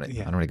 I don't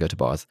really go to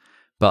bars.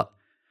 But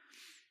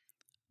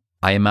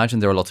I imagine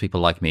there are lots of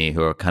people like me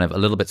who are kind of a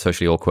little bit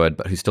socially awkward,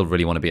 but who still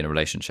really want to be in a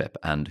relationship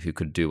and who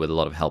could do with a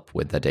lot of help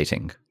with their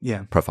dating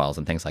profiles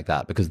and things like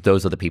that, because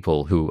those are the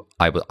people who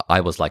I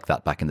was like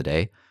that back in the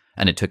day.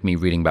 And it took me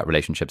reading about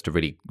relationships to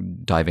really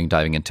diving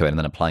into it and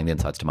then applying the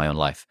insights to my own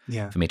life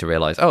for me to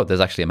realize, there's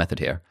actually a method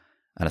here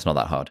and it's not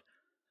that hard.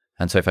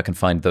 And so if I can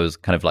find those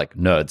kind of like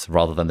nerds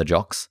rather than the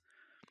jocks,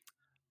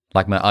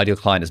 like my ideal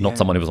client is not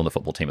someone who was on the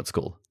football team at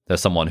school.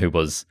 There's someone who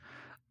was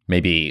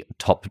maybe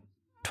top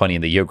 20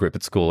 in the year group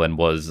at school and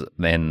was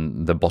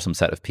in the bottom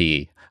set of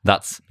PE.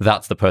 That's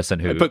the person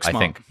who I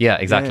think. Yeah,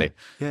 exactly.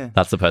 Yeah.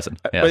 That's the person.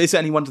 Yeah. But is it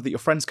any wonder that your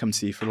friends come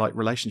to you for like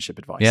relationship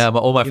advice? Yeah, but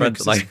all my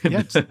friends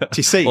do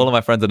you see? All of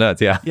my friends are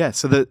nerds, yeah. Yeah,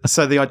 so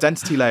the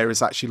identity layer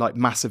is actually like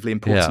massively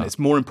important. Yeah. It's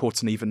more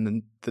important even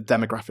than the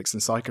demographics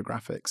and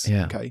psychographics.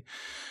 Yeah. Okay.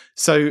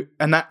 So,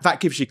 and that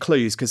gives you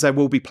clues, because there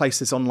will be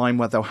places online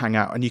where they'll hang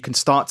out, and you can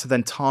start to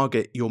then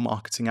target your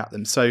marketing at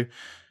them. So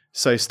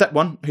step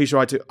 1, who's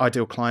your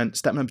ideal client?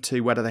 Step number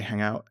 2, where do they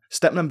hang out?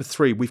 Step number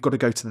 3, we've got to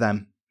go to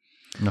them.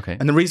 Okay.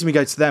 And the reason we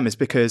go to them is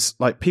because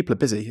like people are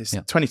busy. It's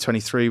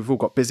 2023. We've all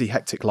got busy,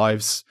 hectic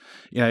lives,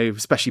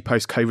 especially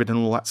post-COVID and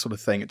all that sort of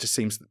thing. It just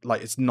seems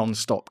like it's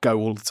non-stop go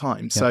all the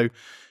time. Yeah. So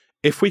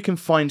if we can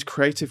find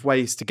creative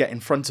ways to get in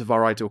front of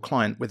our ideal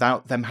client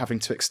without them having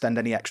to extend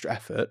any extra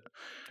effort,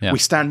 we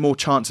stand more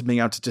chance of being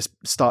able to just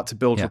start to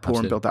build rapport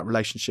and build that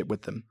relationship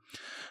with them.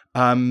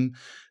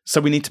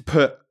 So we need to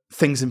put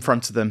things in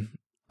front of them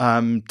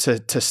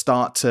to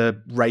start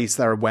to raise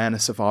their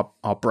awareness of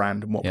our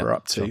brand and what we're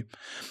up to. Sure.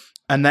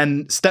 And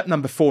then step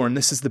number 4, and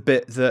this is the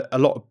bit that a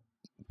lot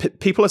of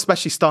people,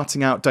 especially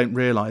starting out, don't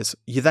realize,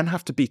 you then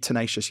have to be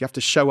tenacious. You have to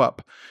show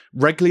up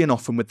regularly and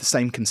often with the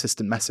same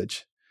consistent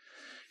message.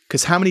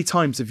 Because how many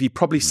times have you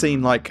probably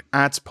seen like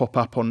ads pop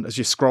up as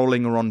you're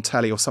scrolling or on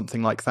telly or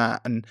something like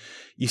that, and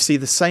you see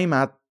the same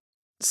ad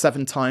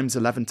 7 times,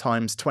 11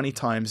 times, 20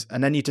 times,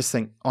 and then you just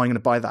think, I'm going to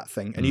buy that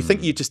thing. And you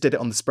think you just did it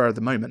on the spur of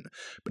the moment,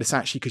 but it's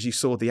actually because you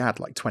saw the ad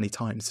like 20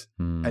 times.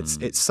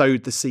 It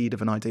sowed the seed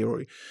of an idea,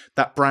 or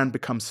that brand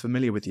becomes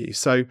familiar with you.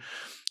 So,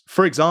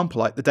 for example,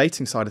 like the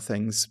dating side of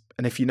things,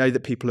 and if you know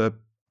that people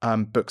are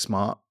book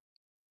smart,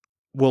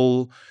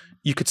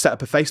 you could set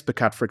up a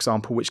Facebook ad, for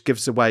example, which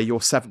gives away your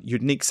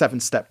unique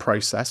 7-step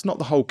process, not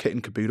the whole kit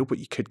and caboodle, but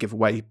you could give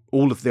away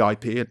all of the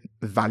IP and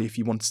the value if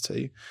you wanted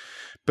to.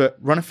 But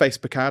run a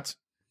Facebook ad,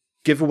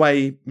 give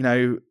away,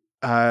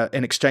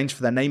 in exchange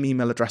for their name,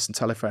 email address, and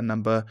telephone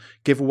number,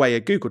 give away a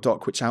Google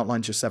Doc which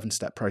outlines your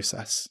 7-step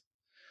process.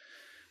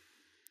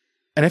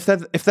 And if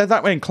they're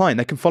that way inclined,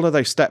 they can follow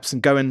those steps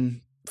and go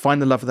and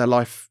find the love of their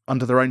life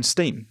under their own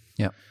steam.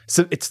 Yeah.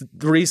 So it's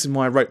the reason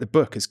why I wrote the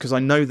book, is because I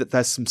know that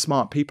there's some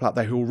smart people out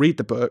there who will read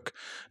the book,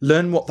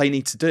 learn what they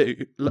need to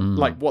do,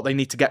 like what they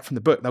need to get from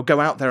the book. They'll go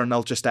out there and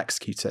they'll just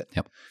execute it.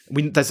 Yep.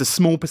 There's a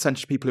small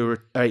percentage of people who are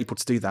able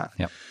to do that.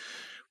 Yep.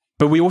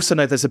 But we also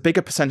know there's a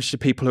bigger percentage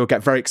of people who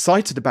get very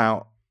excited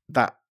about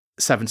that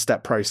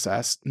 7-step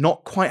process,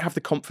 not quite have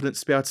the confidence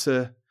to be able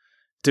to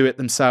do it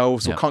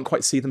themselves, or can't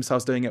quite see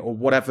themselves doing it, or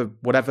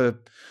whatever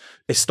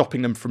is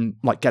stopping them from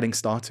like getting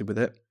started with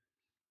it.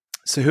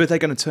 So who are they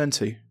going to turn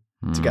to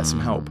get some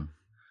help?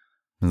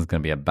 This is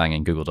going to be a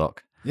banging Google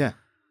Doc. Yeah.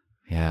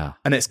 Yeah.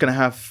 And it's going to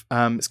have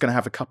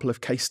a couple of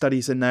case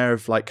studies in there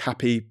of like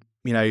happy,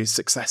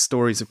 success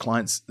stories of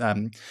clients,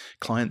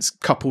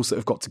 couples that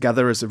have got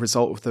together as a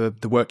result of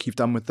the work you've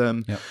done with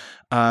them.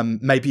 Yep.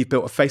 Maybe you've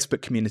built a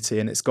Facebook community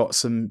and it's got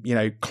some,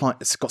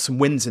 it's got some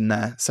wins in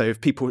there. So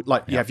if people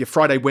you have your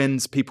Friday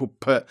wins, people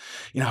put,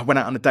 I went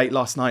out on a date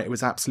last night. It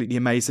was absolutely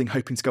amazing.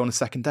 Hoping to go on a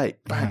second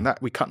date. Bang,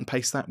 that we cut and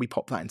paste that. We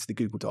pop that into the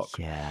Google Doc.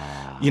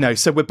 Yeah.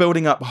 So we're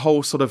building up a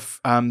whole sort of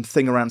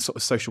thing around sort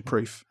of social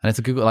proof. And it's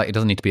a Google, it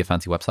doesn't need to be a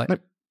fancy website. No.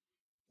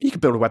 You could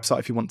build a website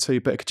if you want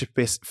to, but it could just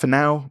be, for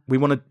now, we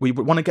want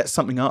to get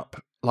something up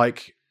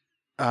like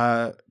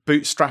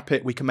bootstrap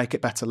it. We can make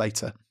it better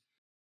later.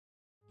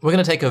 We're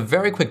going to take a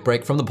very quick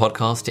break from the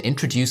podcast to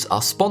introduce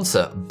our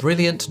sponsor,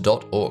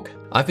 Brilliant.org.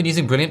 I've been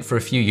using Brilliant for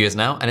a few years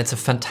now, and it's a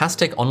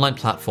fantastic online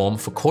platform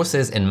for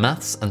courses in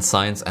maths and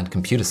science and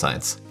computer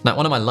science. Now,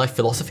 one of my life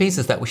philosophies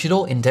is that we should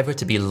all endeavor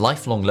to be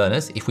lifelong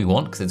learners if we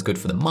want, because it's good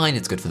for the mind,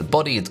 it's good for the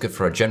body, it's good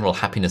for our general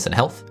happiness and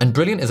health. And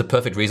Brilliant is a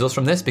perfect resource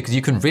from this because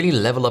you can really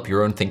level up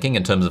your own thinking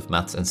in terms of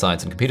maths and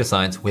science and computer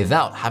science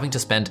without having to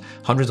spend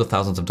hundreds of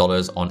thousands of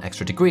dollars on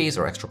extra degrees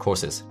or extra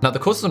courses. Now, the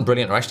courses on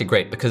Brilliant are actually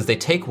great because they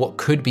take what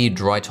could be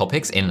dry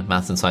topics in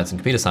maths and science and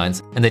computer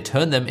science, and they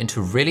turn them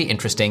into really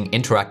interesting,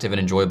 interactive, and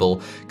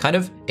enjoyable kind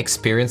of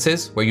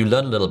experiences where you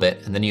learn a little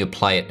bit and then you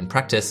apply it in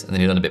practice, and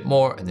then you learn a bit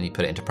more and then you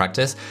put it into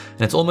practice.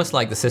 And it's almost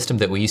like the system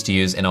that we used to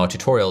use in our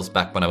tutorials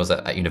back when I was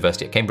at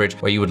university at Cambridge,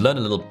 where you would learn a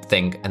little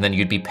thing and then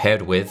you'd be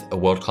paired with a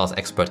world-class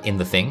expert in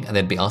the thing, and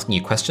they'd be asking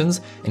you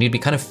questions and you'd be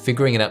kind of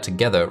figuring it out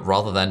together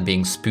rather than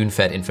being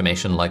spoon-fed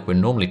information like we're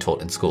normally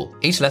taught in school.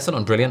 Each lesson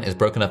on Brilliant is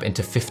broken up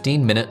into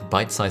 15-minute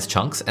bite-sized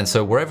chunks, and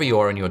so wherever you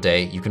are in your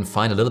day, you can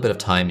find a little bit of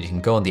time, you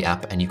can go on the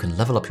app and you can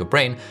level up your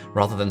brain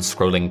rather than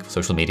scrolling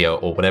social media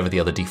or whatever the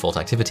other default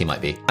activity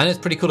might be. And it's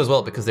pretty cool as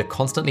well because they're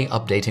constantly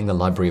updating the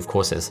library of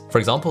courses. For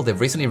example, they've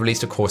recently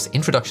released a course,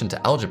 Introduction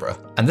to Algebra,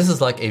 and this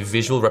is like a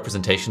visual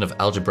representation of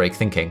algebraic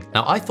thinking.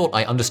 Now, I thought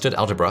I understood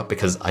algebra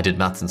because I did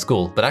maths in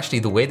school, but actually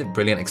the way that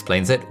Brilliant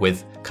explains it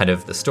with kind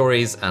of the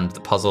stories and the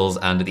puzzles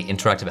and the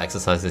interactive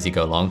exercises as you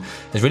go along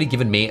has really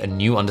given me a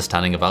new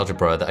understanding of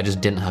algebra that I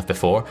just didn't have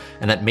before,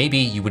 and that maybe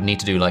you would need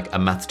to do like a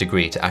maths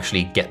degree to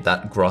actually get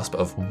that grasp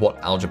of what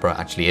algebra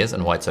actually is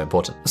and why it's so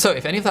important. So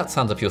if any of that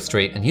sounds up your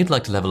street and you'd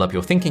like to level up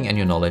your thinking and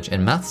your knowledge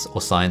in maths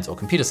or science or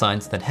computer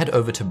science, then head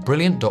over to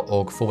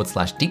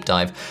brilliant.org/deep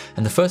dive,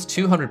 and the first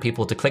 200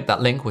 people to click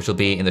that link, which will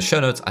be in the show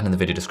notes and in the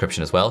video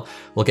description as well,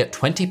 will get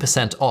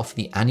 20% off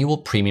the annual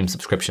premium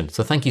subscription.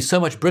 So thank you so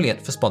much,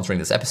 Brilliant, for sponsoring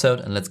this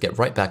episode, and let's get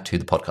right back to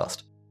the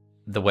podcast.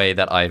 The way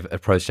that I've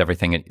approached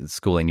everything at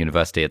school and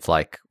university, it's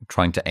like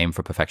trying to aim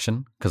for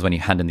perfection, because when you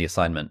hand in the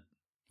assignment,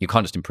 you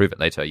can't just improve it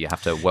later. You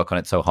have to work on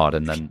it so hard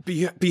and then... But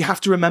you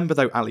have to remember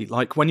though, Ali,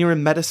 like when you're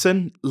in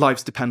medicine,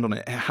 lives depend on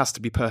it. It has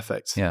to be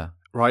perfect. Yeah.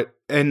 Right?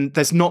 And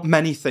there's not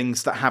many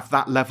things that have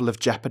that level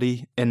of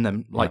jeopardy in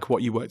them, like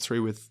what you worked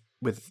through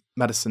with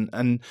medicine.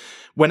 And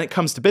when it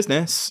comes to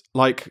business,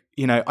 like,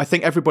 you know, I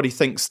think everybody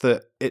thinks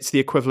that it's the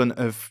equivalent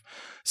of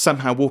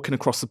somehow walking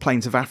across the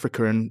plains of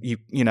Africa, and you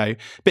know,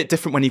 a bit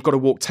different when you've got to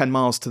walk 10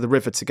 miles to the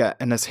river to get,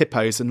 and there's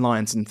hippos and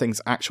lions and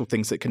things, actual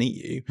things that can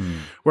eat you.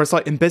 Whereas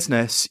like in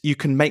business, you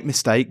can make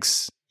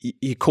mistakes,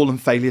 you call them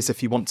failures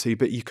if you want to,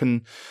 but you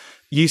can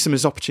use them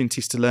as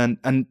opportunities to learn.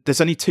 And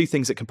there's only two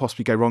things that can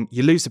possibly go wrong.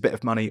 You lose a bit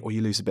of money or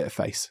you lose a bit of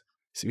face.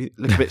 So you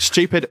look a bit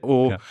stupid,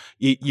 or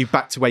you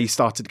back to where you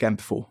started again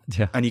before,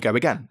 and you go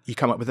again. You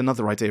come up with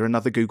another idea,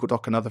 another Google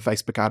Doc, another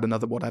Facebook ad,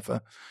 another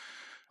whatever.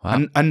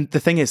 Wow. And the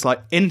thing is,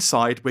 like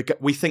inside,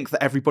 we think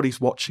that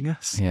everybody's watching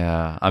us.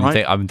 Yeah,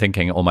 I'm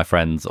thinking all my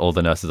friends, all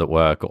the nurses at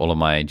work, all of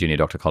my junior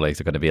doctor colleagues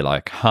are going to be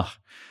like, "Huh,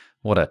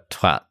 what a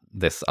twat!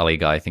 This Ali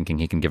guy thinking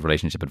he can give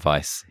relationship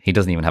advice. He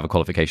doesn't even have a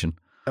qualification."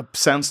 It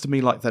sounds to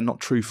me like they're not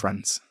true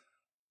friends.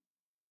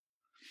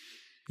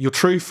 Your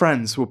true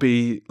friends will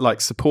be like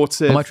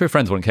supportive. Well, my true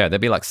friends wouldn't care.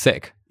 They'd be like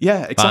sick.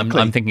 Yeah,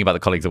 exactly. I'm thinking about the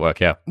colleagues at work.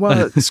 Yeah.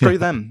 Well, screw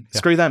them.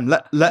 Screw them.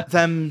 Let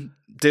them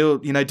do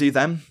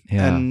them.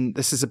 Yeah. And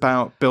this is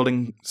about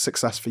building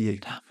success for you.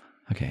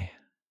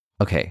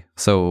 Okay.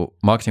 So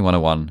marketing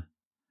 101,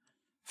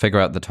 figure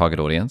out the target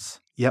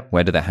audience. Yep.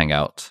 Where do they hang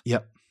out?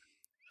 Yep.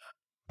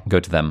 Go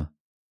to them.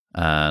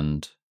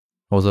 And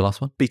what was the last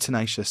one? Be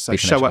tenacious. So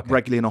show up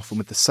regularly and often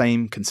with the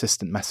same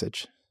consistent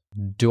message.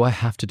 Do I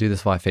have to do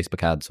this via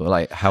Facebook ads, or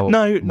like how?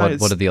 No.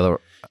 What are the other?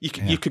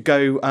 You could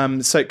go.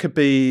 So it could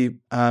be.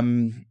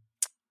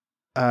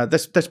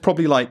 There's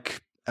probably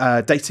like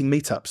dating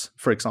meetups,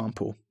 for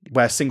example,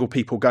 where single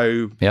people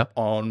go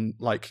on.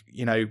 Like,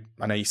 you know,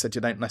 I know you said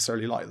you don't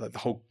necessarily like the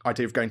whole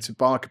idea of going to a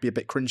bar. It could be a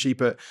bit cringy,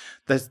 but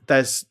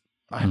there's.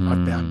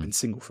 I've been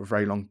single for a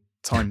very long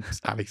time,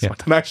 Ali, so I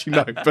don't actually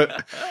know,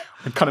 but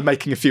I'm kind of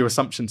making a few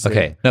assumptions here.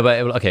 Okay, no, but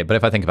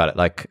if I think about it,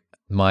 like.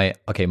 My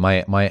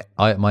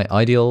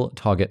ideal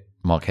target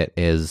market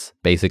is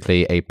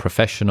basically a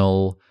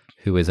professional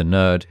who is a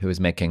nerd, who is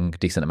making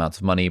decent amounts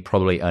of money,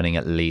 probably earning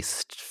at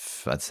least,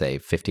 I'd say,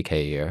 $50K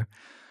a year.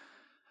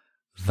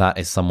 That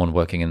is someone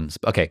working in...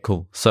 Okay,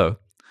 cool. So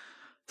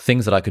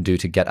things that I could do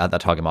to get at that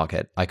target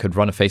market. I could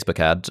run a Facebook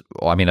ad.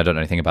 I mean, I don't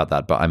know anything about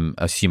that, but I'm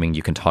assuming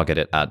you can target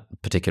it at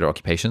particular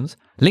occupations.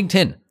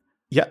 LinkedIn.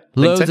 Yeah.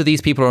 Loads of these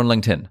people are on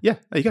LinkedIn. Yeah,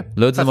 there you go.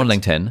 Loads of them on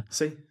LinkedIn.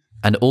 See?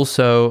 And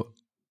also...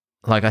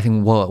 Like, I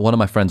think one of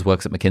my friends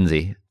works at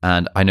McKinsey,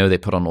 and I know they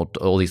put on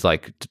all these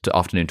like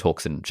afternoon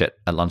talks and shit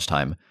at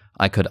lunchtime.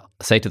 I could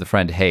say to the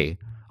friend, hey,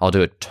 I'll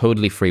do a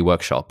totally free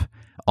workshop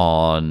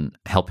on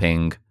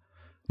helping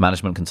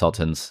management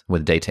consultants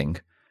with dating.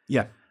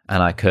 Yeah.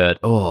 And I could,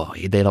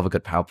 they love a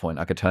good PowerPoint.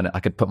 I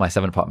could put my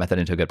 7-part method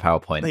into a good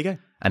PowerPoint. There you go.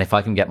 And if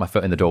I can get my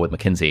foot in the door with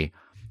McKinsey,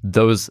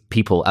 those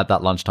people at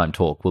that lunchtime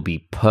talk will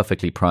be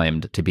perfectly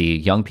primed to be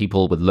young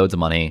people with loads of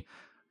money,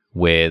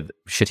 with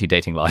shitty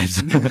dating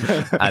lives,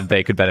 and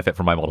they could benefit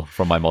from my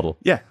model.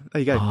 Yeah, there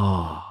you go.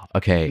 Oh,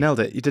 okay. Nailed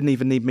it. You didn't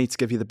even need me to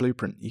give you the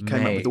blueprint. You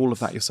came up with all of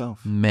that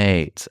yourself.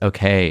 Mate,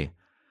 okay.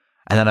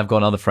 And then I've got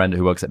another friend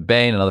who works at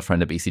Bain, another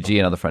friend at BCG,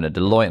 another friend at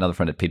Deloitte, another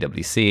friend at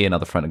PwC,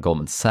 another friend at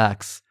Goldman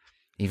Sachs.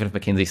 Even if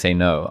McKinsey say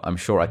no, I'm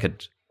sure I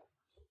could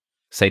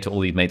say to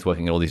all these mates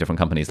working at all these different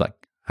companies, like,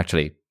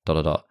 actually, ...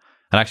 And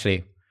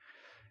actually,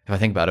 if I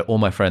think about it, all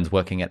my friends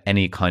working at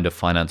any kind of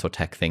finance or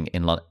tech thing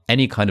in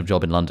any kind of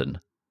job in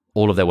London,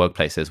 all of their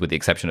workplaces, with the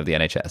exception of the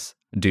NHS,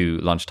 do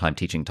lunchtime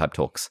teaching type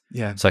talks.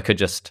 Yeah. So I could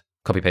just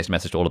copy paste a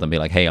message to all of them, be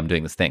like, hey, I'm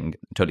doing this thing,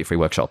 totally free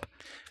workshop.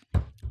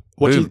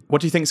 What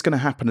do you think is going to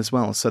happen as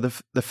well? So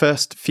the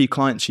first few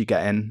clients you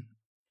get in,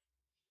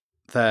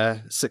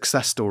 they're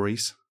success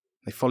stories.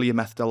 They follow your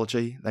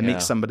methodology. They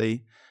meet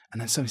somebody, and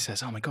then somebody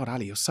says, "Oh my God,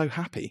 Ali, you're so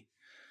happy.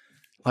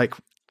 Like,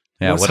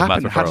 what's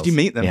happened? How did you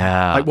meet them?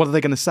 Yeah. Like, what are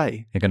they going to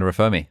say? You're going to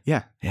refer me?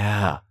 Yeah.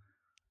 Yeah.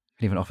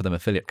 I'd even offer them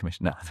affiliate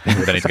commission. No,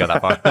 we don't need to go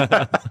that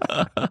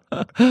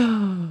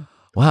far.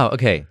 Wow.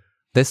 Okay.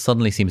 This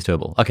suddenly seems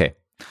doable. Okay.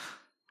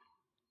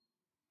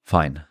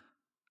 Fine.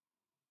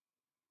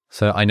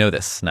 So I know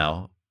this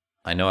now.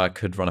 I know I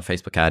could run a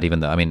Facebook ad,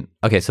 even though,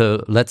 okay,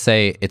 so let's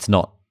say I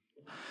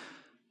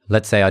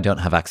don't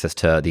have access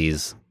to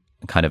these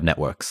kind of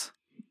networks.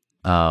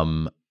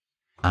 And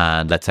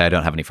let's say I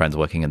don't have any friends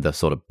working in the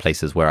sort of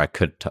places where I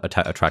could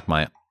attract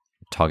my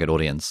target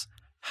audience.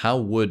 How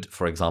would,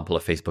 for example, a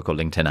Facebook or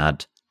LinkedIn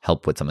ad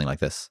help with something like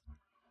this?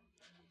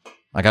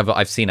 Like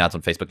I've seen ads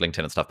on Facebook,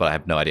 LinkedIn, and stuff, but I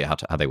have no idea how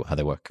they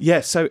work.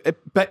 Yeah, so it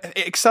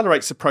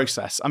accelerates the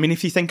process.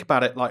 If you think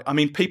about it,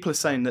 people are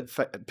saying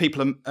that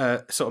people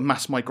are sort of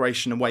mass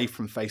migration away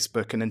from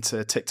Facebook and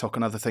into TikTok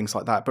and other things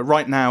like that. But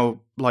right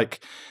now,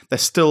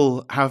 there's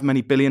still however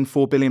many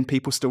 4 billion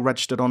people still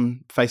registered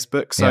on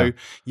Facebook. So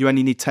you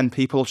only need 10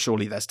 people.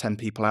 Surely there's 10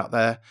 people out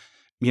there,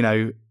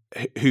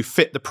 who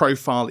fit the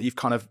profile that you've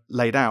kind of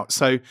laid out.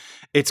 So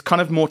it's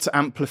kind of more to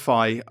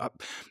amplify.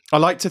 I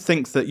like to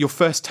think that your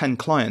first 10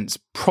 clients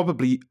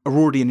probably are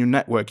already in your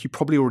network. You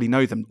probably already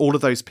know them, all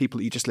of those people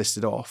that you just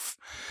listed off.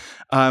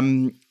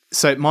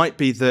 So it might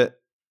be that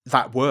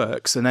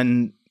works. And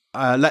then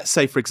let's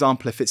say, for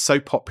example, if it's so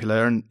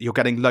popular and you're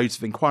getting loads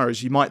of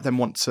inquiries, you might then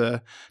want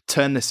to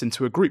turn this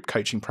into a group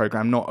coaching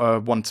program, not a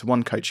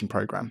one-to-one coaching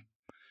program.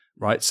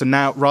 Right. So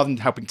now, rather than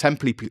helping 10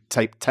 people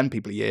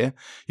a year,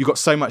 you've got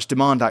so much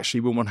demand. Actually,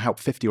 we want to help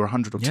 50 or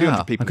 100 or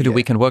 200 people. I could do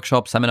weekend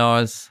workshops,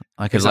 seminars.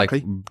 I could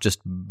Exactly. just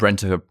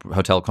rent a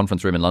hotel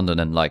conference room in London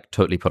and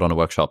totally put on a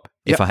workshop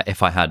if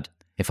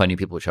I knew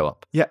people would show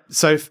up. Yeah.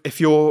 So if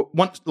you're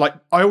I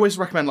always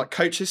recommend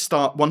coaches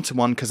start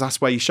one-to-one, because that's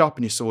where you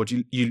sharpen your sword.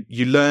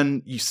 You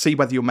learn, you see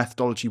whether your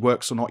methodology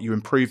works or not. You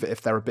improve it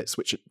if there are bits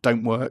which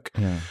don't work.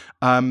 Yeah.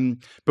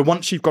 But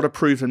once you've got a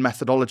proven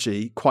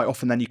methodology, quite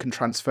often then you can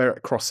transfer it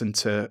across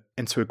into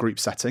a group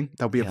setting.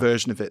 There'll be a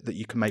version of it that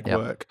you can make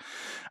work.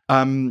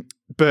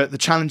 But the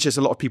challenge is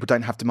a lot of people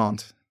don't have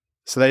demand.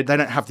 So they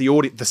don't have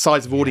the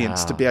size of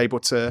audience to be able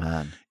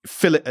to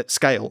fill it at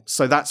scale.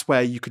 So that's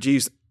where you could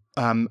use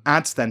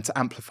ads then to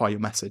amplify your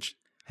message.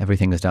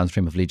 Everything is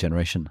downstream of lead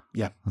generation.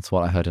 Yeah. That's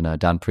what I heard in a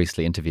Dan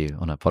Priestley interview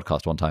on a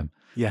podcast one time.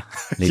 Yeah.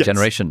 Lead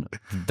generation.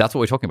 That's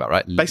what we're talking about,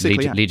 right?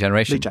 Basically, lead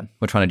generation. Lead gen.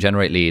 We're trying to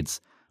generate leads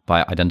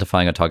by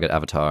identifying a target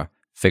avatar,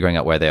 figuring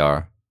out where they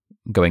are,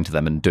 going to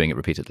them and doing it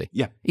repeatedly.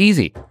 Yeah.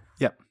 Easy.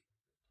 Yeah.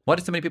 Why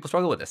do so many people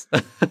struggle with this?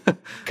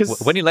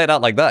 Because when you lay it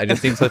out like that, it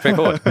just seems so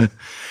straightforward.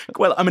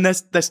 Well,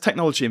 there's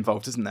technology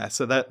involved, isn't there?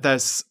 So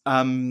there's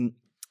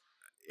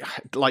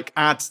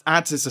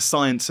ads is a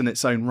science in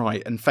its own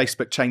right, and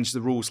Facebook changed the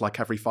rules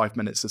every 5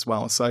 minutes as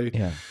well. So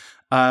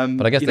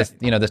but I guess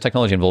there's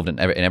technology involved in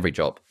every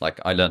job.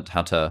 I learned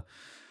how to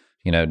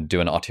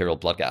do an arterial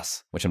blood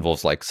gas, which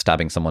involves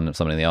stabbing someone in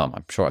the arm.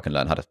 I'm sure I can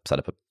learn how to set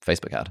up a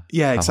Facebook ad.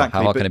 Yeah, exactly.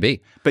 How hard can it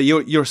be? But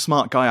you're a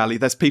smart guy, Ali.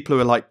 There's people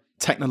who are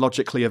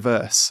technologically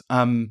averse.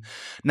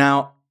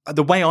 Now,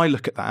 the way I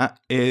look at that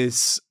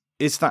is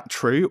that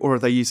true, or are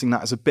they using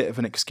that as a bit of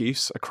an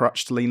excuse, a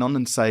crutch to lean on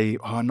and say,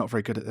 "Oh, I'm not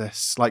very good at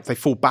this"? They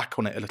fall back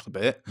on it a little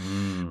bit.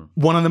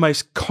 One of the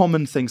most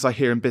common things I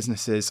hear in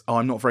business is, "Oh,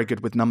 I'm not very good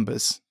with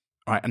numbers."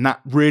 Right. And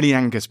that really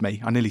angers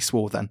me. I nearly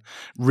swore then.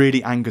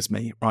 Really angers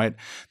me. Right.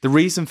 The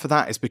reason for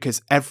that is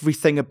because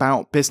everything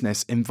about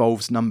business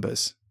involves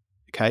numbers.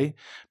 Okay.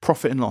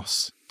 Profit and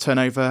loss,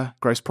 turnover,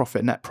 gross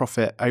profit, net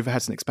profit,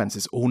 overheads and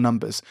expenses, all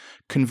numbers.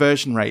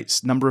 Conversion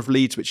rates, number of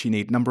leads which you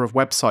need, number of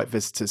website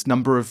visitors,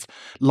 number of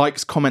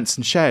likes, comments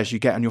and shares you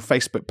get on your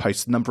Facebook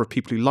post, the number of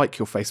people who like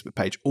your Facebook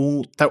page,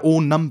 they're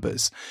all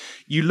numbers.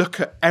 You look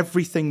at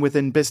everything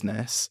within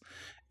business,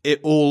 it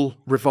all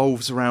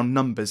revolves around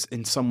numbers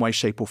in some way,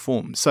 shape or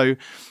form. So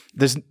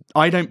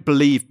I don't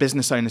believe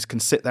business owners can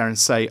sit there and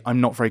say,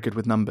 "I'm not very good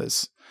with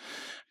numbers."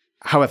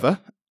 However,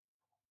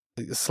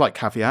 a slight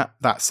caveat,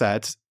 that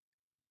said,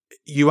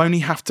 you only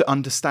have to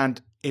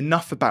understand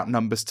enough about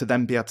numbers to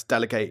then be able to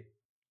delegate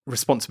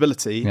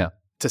responsibility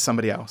to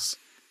somebody else.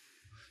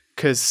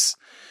 Because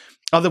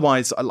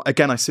otherwise,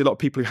 again, I see a lot of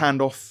people who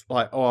hand off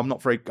I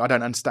don't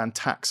understand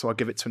tax, so I'll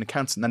give it to an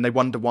accountant. Then they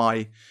wonder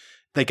why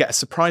they get a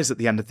surprise at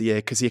the end of the year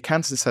because the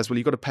accountant says, well,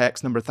 you've got to pay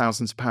X number of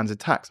thousands of pounds in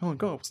tax. Oh, my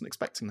God, I wasn't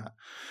expecting that.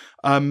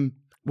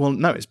 Well,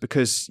 no, it's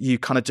because you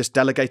kind of just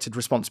delegated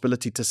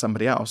responsibility to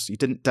somebody else. You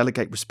didn't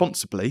delegate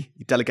responsibly,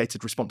 you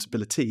delegated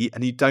responsibility,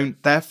 and you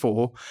don't,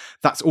 therefore,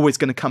 that's always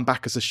going to come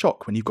back as a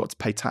shock when you've got to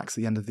pay tax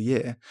at the end of the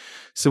year.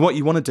 So what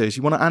you want to do is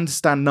you want to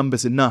understand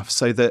numbers enough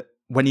so that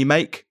when you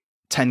make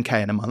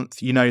 10K in a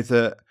month, you know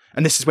that,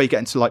 and this is where you get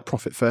into like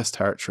profit first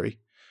territory.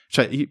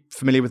 So are you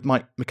familiar with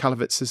Mike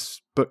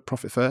Michalowicz's book,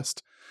 Profit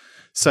First?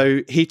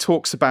 So he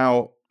talks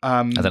about...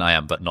 I think I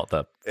am, but not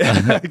the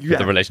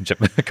the relationship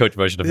coach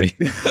version of me.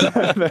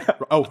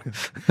 Oh,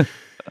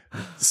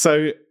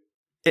 so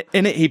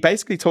in it, he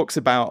basically talks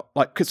about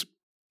like because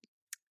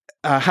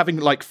having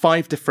like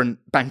 5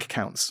 different bank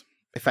accounts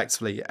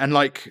effectively, and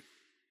like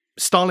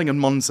Starling and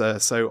Monzo,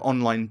 so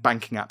online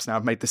banking apps now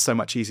have made this so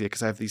much easier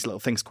because they have these little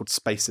things called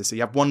spaces. So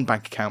you have one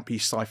bank account, but you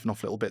siphon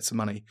off little bits of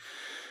money.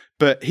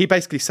 But he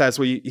basically says,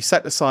 well, you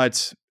set aside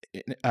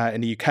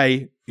in the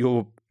UK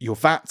your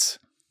VAT,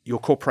 your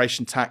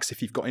corporation tax,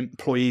 if you've got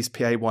employees,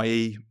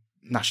 PAYE,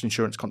 national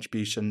insurance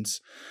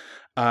contributions.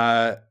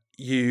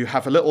 You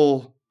have a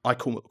little, I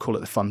call it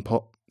the fun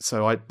pot.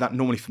 So that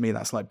normally for me,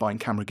 that's like buying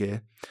camera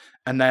gear.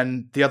 And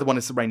then the other one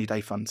is the rainy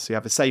day fund. So you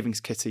have a savings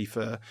kitty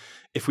for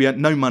if we had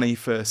no money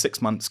for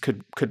 6 months,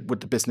 would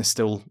the business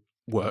still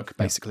work,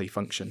 basically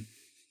function?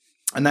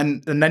 And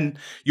then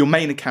your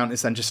main account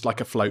is then just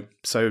like a float.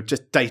 So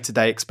just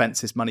day-to-day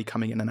expenses, money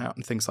coming in and out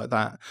and things like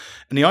that.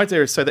 And the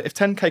idea is so that if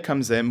 10K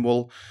comes in,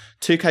 well,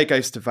 2K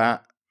goes to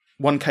VAT,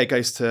 1K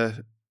goes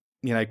to,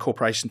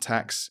 corporation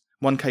tax,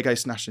 1K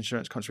goes to national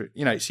insurance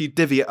contribution, so you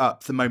divvy it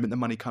up the moment the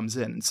money comes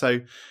in. And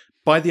so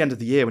by the end of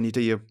the year, when you do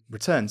your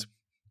returns,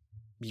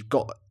 you've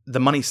got the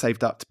money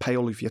saved up to pay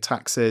all of your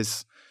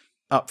taxes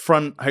up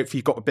front. Hopefully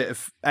you've got a bit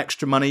of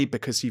extra money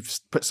because you've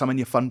put some in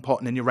your fund pot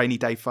and in your rainy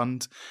day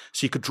fund.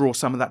 So you could draw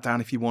some of that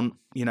down if you want,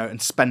 and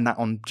spend that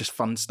on just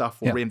fun stuff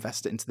or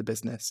reinvest it into the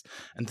business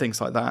and things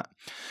like that.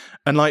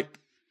 And like,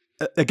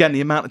 again,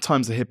 the amount of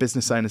times I hear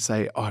business owners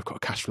say, oh, I've got a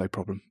cash flow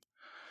problem.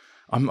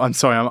 I'm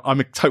sorry, I'm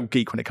a total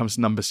geek when it comes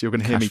to numbers. So you're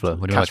going to hear cash me. Flow.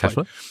 What do you mean by cash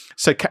flow?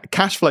 So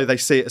cash flow, they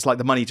see it as like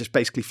the money just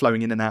basically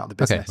flowing in and out of the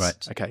business. Okay,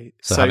 right. Okay.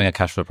 So having a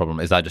cash flow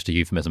problem, is that just a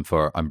euphemism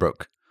for I'm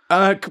broke?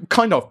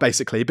 Kind of,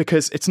 basically,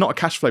 because it's not a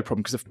cash flow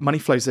problem, because if money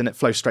flows in, it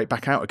flows straight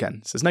back out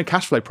again. So there's no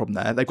cash flow problem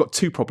there. They've got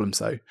 2 problems,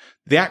 though.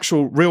 The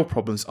actual real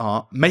problems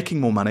are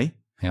making more money.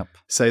 Yep.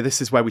 So this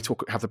is where we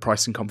have the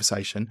pricing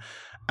conversation.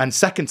 And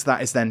second to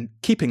that is then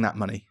keeping that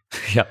money.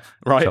 Yeah.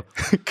 Right?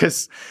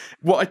 Because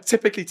what I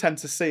typically tend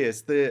to see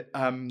is I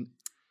don't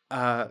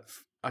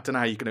know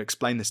how you're going to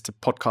explain this to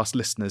podcast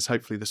listeners.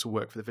 Hopefully this will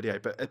work for the video.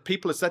 But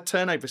people, as their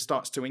turnover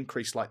starts to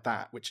increase like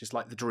that, which is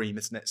like the dream,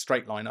 isn't it?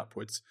 Straight line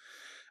upwards.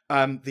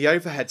 The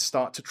overheads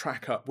start to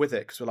track up with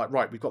it because we're like,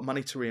 right, we've got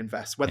money to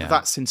reinvest, whether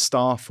that's in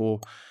staff or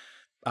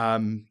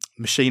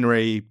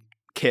machinery,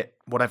 kit,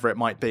 whatever it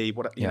might be,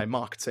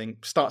 marketing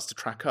starts to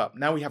track up.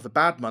 Now we have a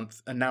bad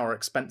month and now our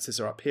expenses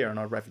are up here and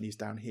our revenue's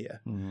down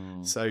here.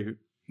 So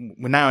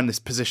we're now in this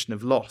position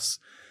of loss.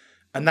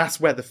 And that's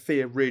where the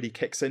fear really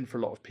kicks in for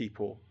a lot of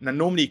people. Now,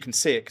 normally you can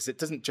see it because it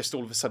doesn't just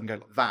all of a sudden go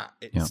like that.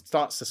 It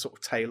starts to sort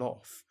of tail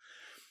off.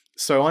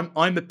 So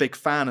I'm a big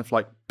fan of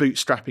like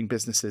bootstrapping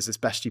businesses as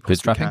best you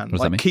possibly can. What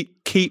does that mean?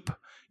 Keep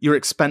your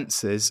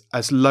expenses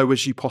as low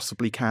as you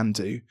possibly can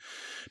do.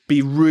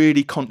 Be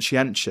really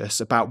conscientious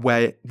about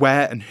where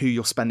and who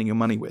you're spending your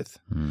money with.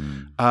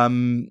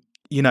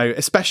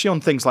 Especially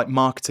on things like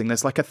marketing.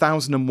 There's like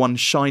 1,001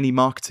 shiny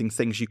marketing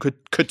things you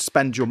could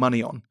spend your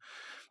money on.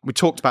 We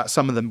talked about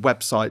some of them: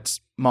 websites,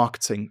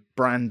 marketing,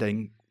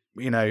 branding,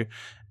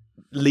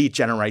 lead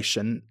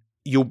generation.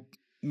 You'll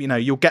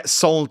get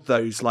sold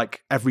those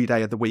like every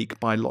day of the week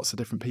by lots of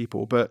different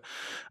people. But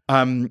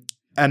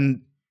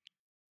and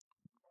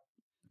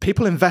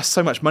people invest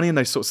so much money in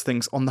those sorts of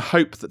things on the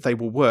hope that they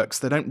will work.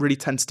 So they don't really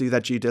tend to do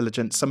their due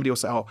diligence. Somebody will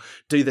say, oh,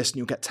 do this and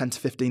you'll get 10 to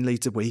 15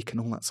 leads a week and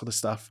all that sort of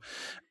stuff.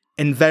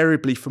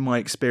 Invariably, from my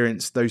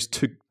experience,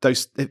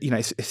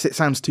 it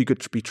sounds too good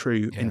to be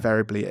true. Yeah.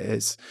 Invariably it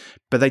is,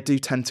 but they do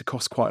tend to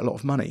cost quite a lot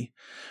of money.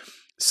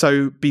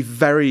 So be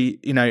very,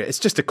 it's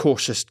just a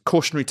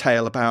cautionary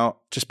tale about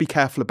just be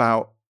careful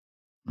about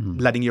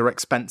letting your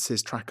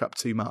expenses track up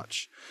too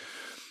much.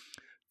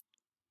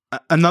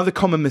 Another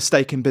common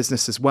mistake in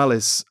business as well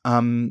is,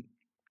 and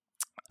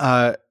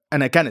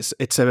again,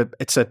 it's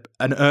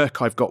an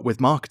irk I've got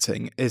with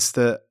marketing is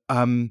that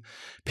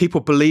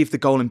people believe the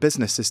goal in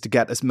business is to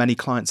get as many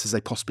clients as they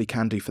possibly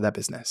can do for their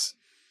business,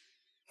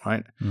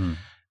 right?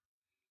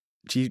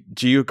 Do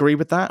you agree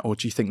with that, or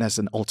do you think there's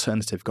an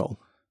alternative goal?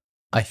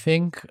 I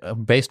think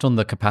based on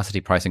the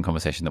capacity pricing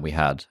conversation that we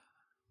had,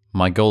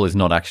 my goal is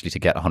not actually to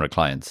get 100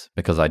 clients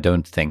because I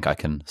don't think I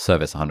can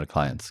service 100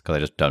 clients because I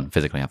just don't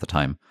physically have the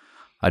time.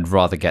 I'd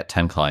rather get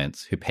 10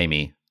 clients who pay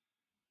me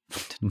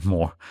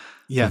more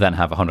than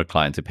have 100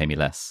 clients who pay me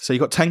less. So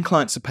you've got 10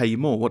 clients to pay you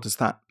more. What does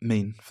that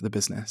mean for the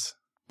business?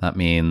 That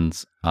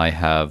means I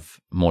have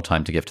more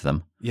time to give to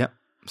them. Yep.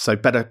 So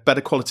better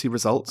quality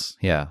results.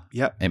 Yeah.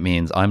 Yep. It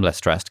means I'm less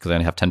stressed because I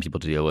only have 10 people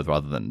to deal with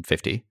rather than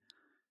 50.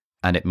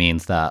 And it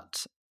means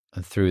that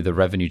through the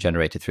revenue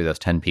generated through those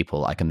 10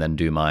 people, I can then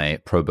do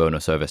my pro bono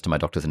service to my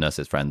doctors and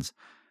nurses friends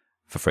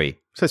for free.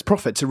 So it's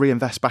profit to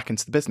reinvest back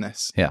into the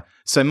business. Yeah.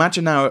 So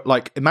imagine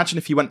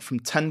if you went from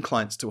 10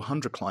 clients to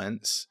 100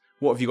 clients,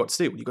 what have you got to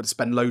do? Well, you've got to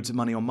spend loads of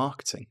money on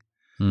marketing.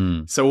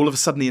 So all of a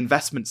sudden the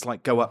investments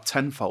go up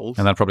tenfold.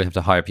 And I'd probably have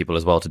to hire people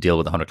as well to deal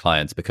with 100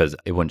 clients because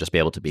it wouldn't just be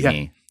able to be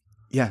me.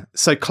 Yeah.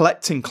 So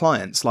collecting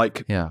clients,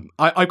 I've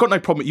got no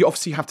problem. You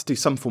obviously have to do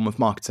some form of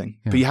marketing,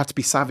 but you have to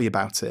be savvy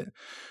about it.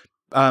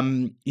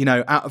 I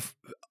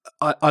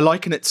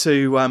liken it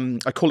to,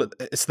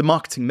 it's the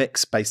marketing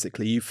mix,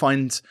 basically. You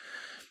find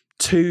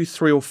 2,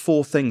 3 or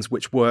 4 things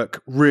which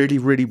work really,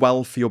 really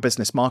well for your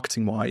business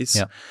marketing wise.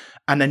 Yeah.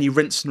 And then you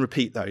rinse and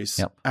repeat those.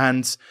 Yep.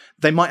 And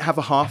they might have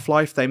a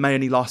half-life. They may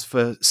only last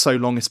for so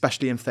long,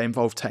 especially if they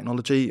involve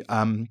technology.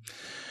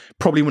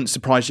 Probably wouldn't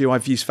surprise you.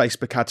 I've used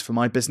Facebook ads for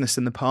my business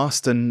in the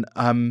past, and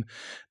I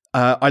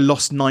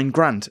lost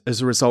 $9,000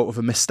 as a result of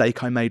a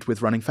mistake I made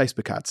with running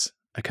Facebook ads.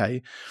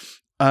 Okay.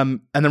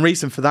 And the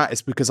reason for that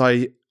is because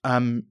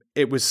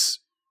it was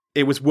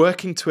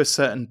working to a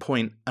certain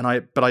point, and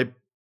I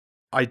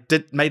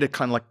made a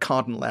kind of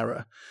cardinal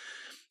error.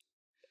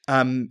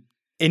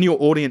 In your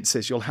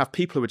audiences, you'll have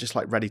people who are just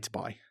ready to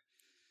buy,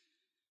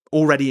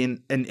 already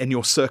in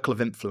your circle of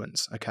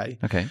influence. Okay.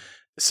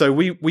 So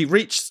we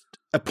reached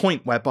a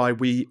point whereby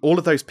all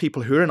of those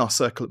people who are in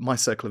my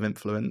circle of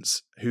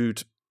influence,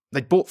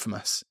 they'd bought from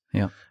us.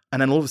 Yeah.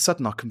 And then all of a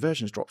sudden our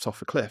conversions dropped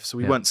off a cliff. So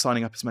we weren't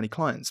signing up as many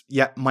clients.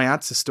 Yet my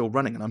ads are still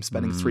running and I'm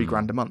spending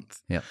 $3,000 a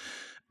month. Yeah.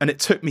 And it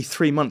took me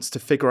 3 months to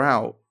figure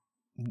out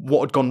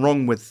what had gone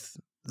wrong with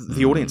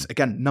the audience.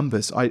 Again,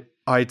 numbers. I'd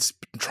been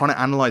trying to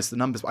analyze the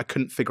numbers, but I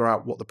couldn't figure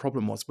out what the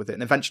problem was with it.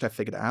 And eventually I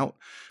figured it out.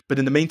 But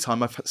in the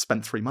meantime, I've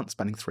spent 3 months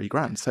spending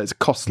 $3,000. So it's a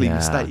costly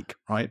mistake,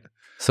 right?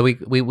 So we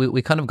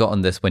kind of got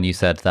on this when you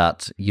said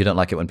that you don't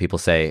like it when people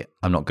say,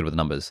 I'm not good with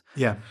numbers.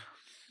 Yeah.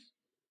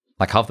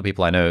 Half the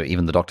people I know,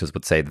 even the doctors,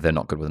 would say that they're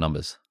not good with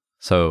numbers.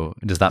 So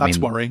does that mean... That's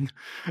worrying.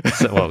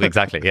 Well,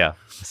 exactly, yeah.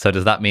 So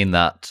does that mean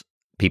that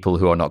people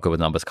who are not good with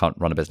numbers can't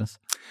run a business?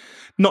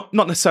 Not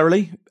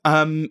necessarily.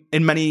 In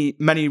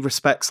many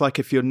respects,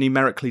 if you're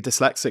numerically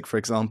dyslexic, for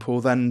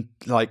example, then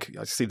I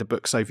see the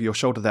books over your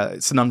shoulder there.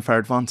 It's an unfair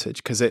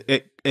advantage because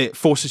it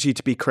forces you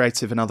to be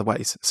creative in other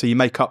ways. So you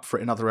make up for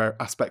it in other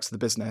aspects of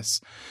the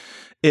business.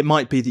 It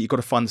might be that you've got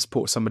to find the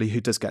support of somebody who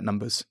does get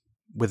numbers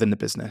within the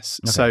business.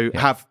 Okay,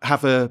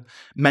 have a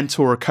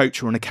mentor, a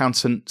coach, or an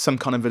accountant, some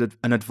kind of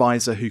an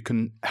advisor who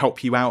can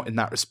help you out in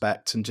that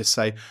respect, and just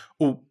say,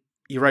 "Oh,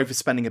 you're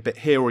overspending a bit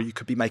here, or you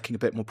could be making a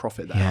bit more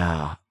profit there."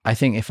 Yeah, I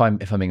think if I'm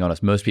being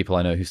honest, most people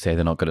I know who say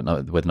they're not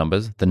good with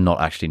numbers, they're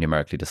not actually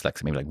numerically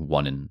dyslexic. Maybe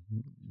 1 in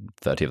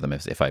 30 of them,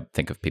 if I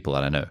think of people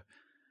that I know.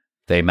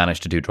 They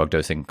manage to do drug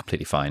dosing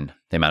completely fine.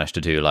 They manage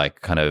to do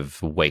kind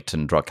of weight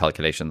and drug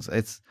calculations.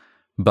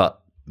 But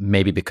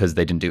maybe because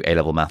they didn't do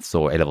A-level maths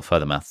or A-level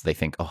further maths, they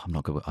think, "Oh, I'm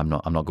not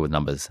good with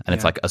numbers," and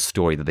it's a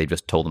story that they've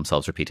just told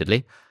themselves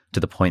repeatedly, to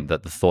the point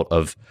that the thought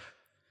of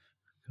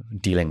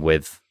dealing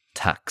with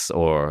tax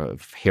or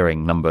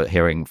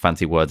hearing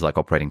fancy words like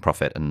operating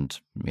profit and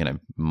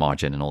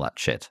margin and all that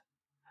shit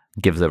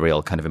gives a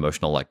real kind of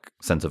emotional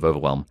sense of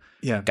overwhelm.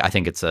 Yeah, I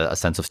think it's a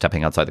sense of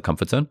stepping outside the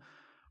comfort zone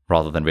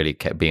rather than really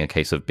being a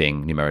case of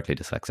being numerically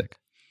dyslexic.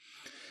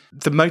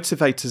 The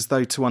motivators,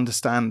 though, to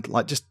understand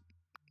just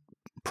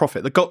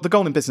profit. The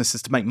goal in business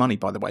is to make money,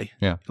 by the way.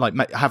 Yeah.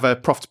 Have a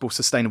profitable,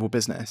 sustainable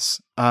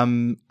business.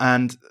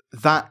 And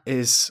that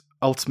is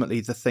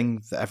ultimately the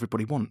thing that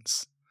everybody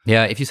wants.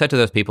 Yeah. If you said to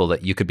those people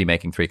that you could be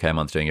making $3,000 a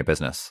month doing your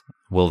business,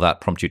 will that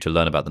prompt you to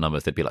learn about the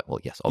numbers? They'd be like, "Well,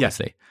 yes,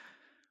 obviously." Yeah.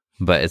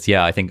 But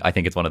I think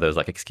it's one of those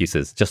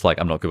excuses, just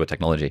I'm not good with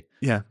technology.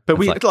 Yeah. But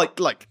we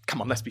come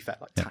on, let's be fair.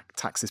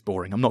 Tax is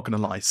boring. I'm not going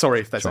to lie.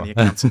 Sorry if there's any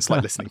accountants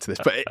listening to this,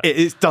 but it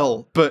is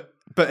dull. But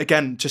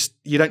again, just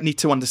you don't need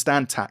to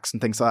understand tax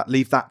and things like that.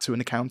 Leave that to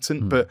an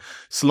accountant. But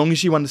so long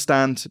as you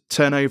understand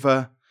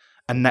turnover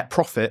and net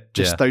profit,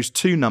 just those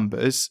 2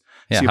 numbers.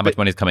 Yeah, so how much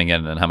money is coming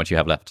in and how much you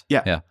have left.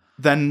 Yeah.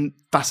 Then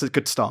that's a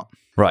good start.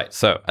 Right.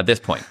 So at this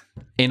point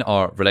in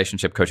our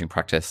relationship coaching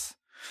practice,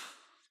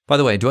 by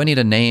the way, do I need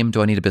a name?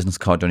 Do I need a business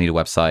card? Do I need a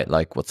website?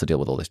 What's the deal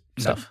with all this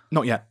stuff?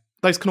 Not yet.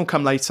 Those can all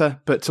come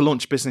later. But to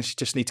launch a business, you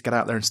just need to get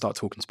out there and start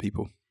talking to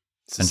people.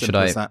 And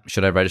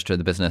should I register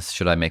the business?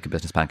 Should I make a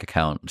business bank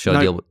account? Should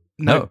I deal with...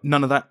 No,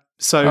 none of that.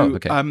 So,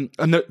 okay.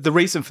 And the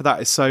reason for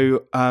that is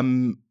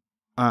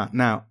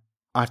now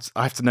I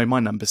have to know my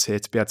numbers here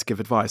to be able to give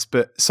advice.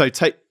 But so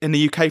take in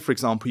the UK, for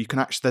example, you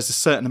can there's a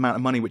certain amount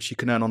of money which you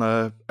can earn on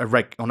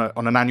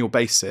on an annual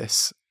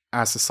basis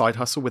as a side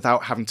hustle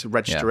without having to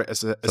register it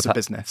as a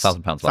business.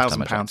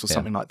 £1,000 or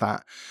something like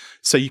that.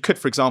 So you could,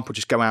 for example,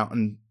 just go out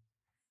and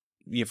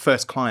your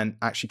first client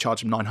actually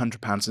charge them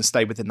 £900 and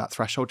stay within that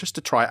threshold just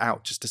to try it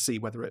out, just to see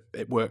whether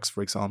it works,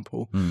 for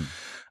example.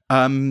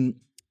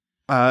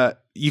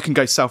 You can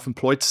go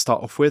self-employed to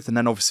start off with, and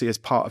then obviously as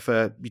part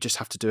of you just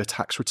have to do a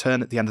tax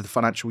return at the end of the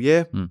financial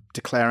year,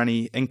 declare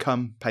any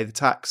income, pay the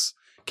tax.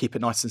 keep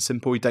it nice and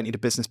simple. You don't need a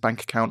business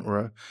bank account or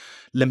a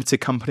limited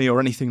company or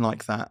anything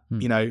like that.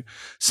 You know,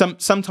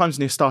 sometimes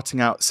when you're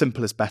starting out,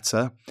 simple is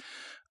better.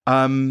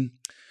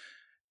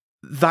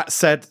 That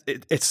said,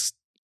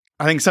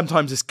 I think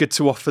sometimes it's good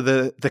to offer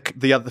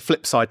the other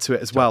flip side to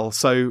it as well.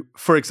 So,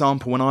 for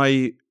example, when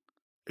I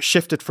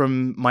shifted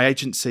from my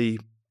agency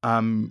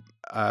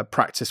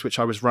practice, which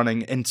I was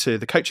running, into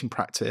the coaching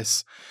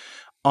practice,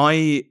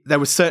 there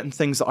were certain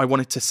things that I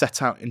wanted to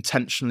set out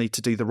intentionally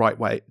to do the right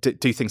way,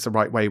 do things the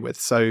right way with.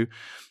 So,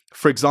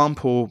 for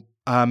example,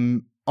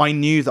 I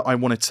knew that I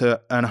wanted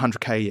to earn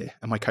 100K a year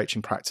in my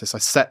coaching practice. I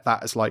set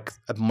that as like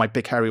my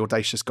big, hairy,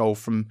 audacious goal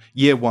from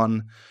year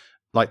one.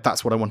 Like,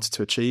 that's what I wanted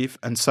to achieve.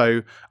 And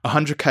so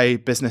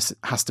 100K business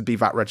has to be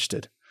VAT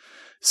registered.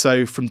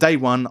 So from day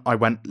one, I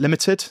went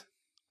limited,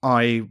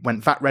 I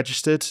went VAT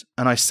registered,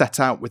 and I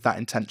set out with that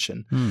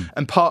intention.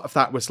 And part of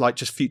that was like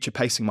just future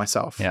pacing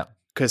myself. Yeah.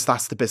 Because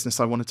that's the business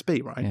I wanted to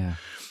be, right?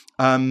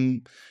 Yeah.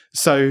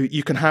 So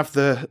you can have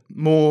the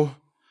more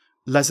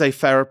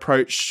laissez-faire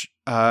approach,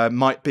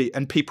 might be,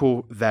 and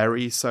people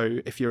vary. So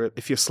if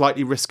you're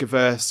slightly risk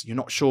averse, you're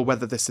not sure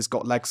whether this has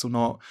got legs or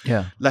not.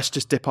 Yeah. Let's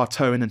just dip our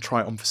toe in and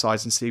try it on for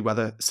size and see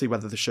whether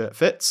the shirt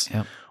fits.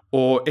 Yeah.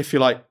 Or if you're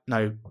like,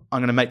 no,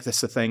 I'm going to make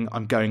this a thing.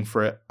 I'm going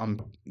for it.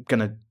 I'm going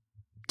to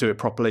do it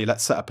properly.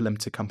 Let's set up a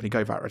limited company,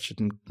 go VAT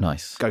registered, and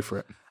Nice. go for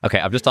it. Okay,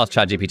 I've just asked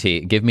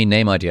ChatGPT, give me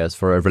name ideas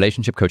for a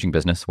relationship coaching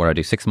business where I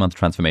do 6-month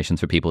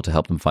transformations for people to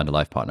help them find a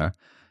life partner.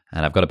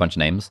 And I've got a bunch of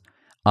names.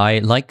 I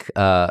like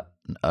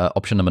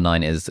option number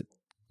 9 is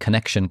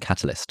Connection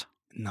Catalyst.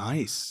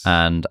 Nice.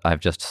 And I've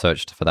just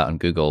searched for that on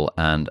Google,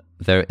 and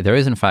there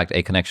is in fact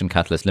a Connection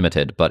Catalyst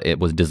Limited, but it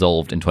was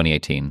dissolved in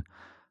 2018.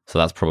 So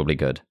that's probably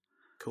good.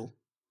 Cool.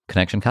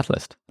 Connection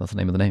Catalyst. That's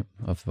the name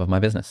of my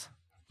business.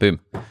 Boom.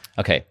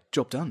 Okay.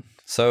 Job done.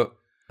 So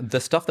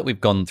the stuff that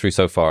we've gone through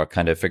so far,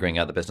 kind of figuring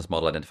out the business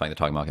model, identifying the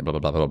target market, blah, blah,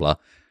 blah, blah, blah.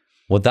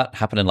 Would that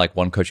happen in like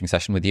one coaching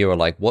session with you? Or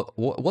like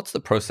what's the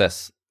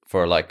process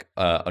for like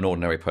an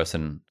ordinary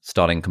person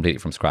starting completely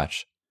from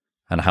scratch?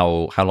 And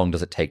how long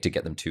does it take to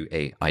get them to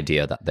a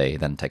idea that they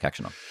then take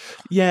action on?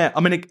 Yeah,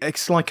 I mean,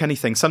 it's like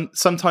anything.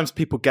 Sometimes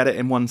people get it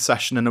in one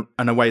session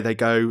and away they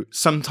go.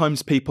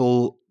 Sometimes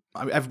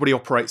everybody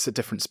operates at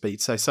different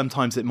speeds. So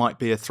sometimes it might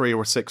be a 3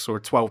 or a 6 or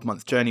a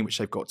 12-month journey which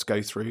they've got to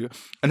go through.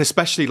 And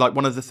especially like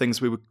one of the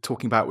things we were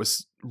talking about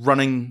was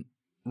running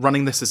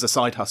this as a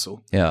side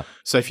hustle. Yeah.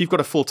 So if you've got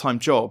a full-time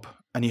job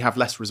and you have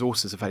less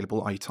resources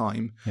available, i.e.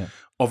 time,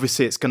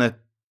 obviously it's going to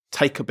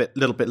take a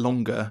little bit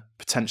longer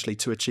potentially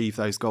to achieve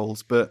those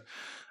goals. But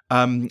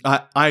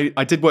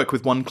I did work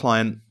with one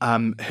client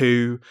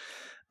who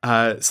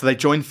so they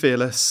joined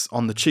Fearless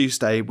on the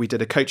Tuesday. We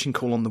did a coaching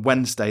call on the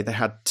Wednesday. They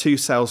had 2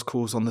 sales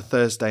calls on the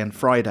Thursday and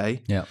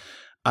Friday. Yeah.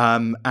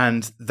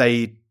 And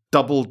they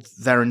doubled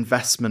their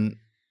investment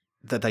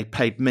that they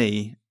paid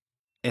me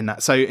in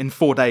that. So in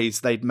 4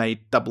 days, they'd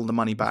made double the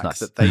money back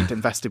that they'd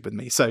invested with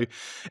me. So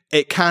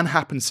it can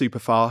happen super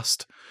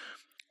fast.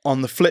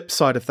 On the flip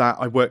side of that,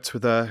 I worked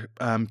with a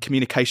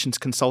communications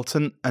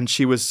consultant, and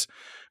she was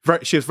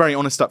very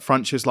honest up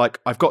front. She was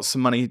like, I've got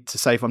some money to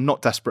save. I'm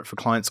not desperate for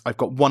clients. I've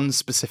got one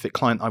specific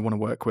client I want to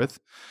work with.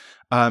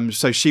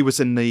 So she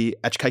was in the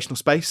educational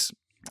space.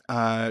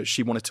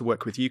 She wanted to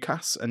work with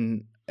UCAS,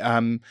 and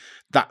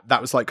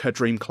that was like her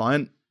dream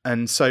client.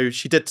 And so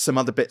she did some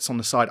other bits on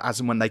the side as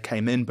and when they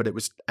came in, but it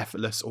was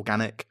effortless,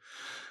 organic.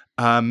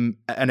 And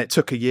it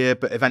took a year,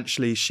 but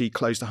eventually she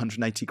closed a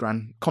 180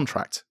 grand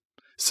contract.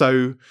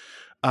 So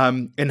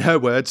in her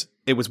words,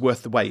 it was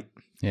worth the wait.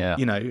 Yeah.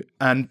 You know,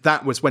 and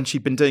that was when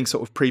she'd been doing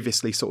sort of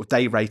previously sort of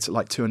day rate at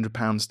like £200,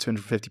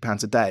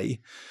 £250 a day,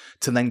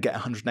 to then get a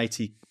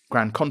 180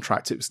 grand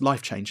contract. It was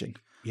life changing.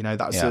 You know,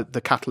 that was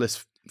the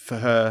catalyst for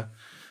her,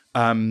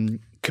 her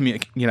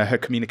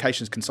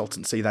communications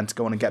consultancy, then to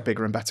go on and get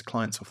bigger and better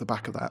clients off the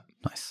back of that.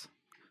 Nice.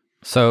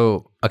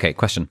 So, okay,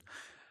 question.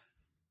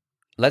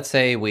 Let's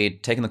say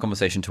we'd taken the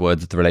conversation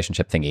towards the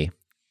relationship thingy.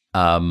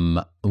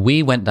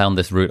 We went down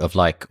this route of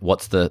like,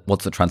 what's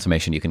the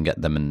transformation you can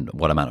get them in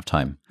what amount of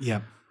time?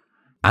 Yeah.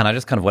 And I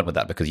just kind of went with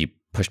that because you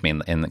pushed me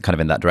in kind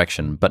of in that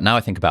direction. But now I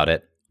think about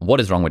it,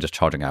 what is wrong with just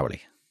charging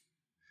hourly?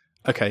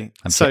 Okay,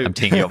 I'm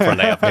teeing you up for a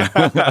layup here.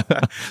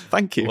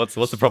 Thank you. What's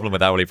the problem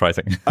with hourly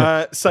pricing?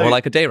 So, or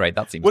like a day rate?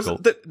 That seems cool.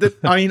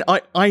 I mean,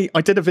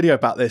 I did a video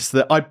about this,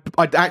 that I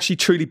actually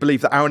truly believe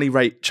that hourly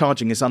rate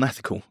charging is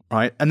unethical,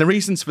 right? And the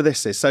reasons for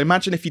this is, so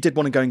imagine if you did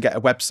want to go and get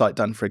a website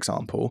done, for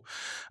example.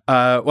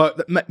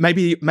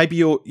 Maybe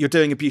you're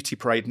doing a beauty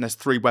parade and there's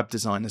 3 web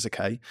designers,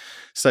 okay?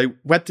 So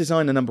web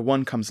designer number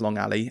 1 comes along,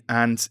 Ali,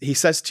 and he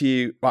says to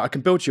you, well, I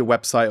can build you a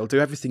website, I'll do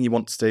everything you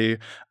want to do.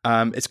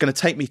 It's going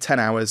to take me 10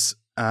 hours.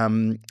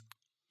 And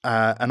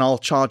I'll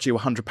charge you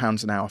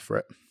 £100 an hour for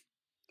it.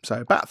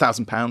 So about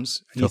 £1,000. And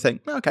Sure. you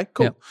think, okay,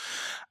 cool.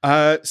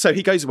 So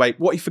he goes away.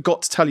 What he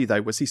forgot to tell you,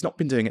 though, was he's not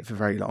been doing it for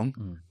very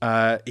long.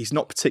 He's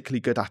not particularly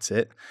good at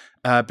it.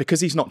 Because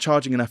he's not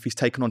charging enough, he's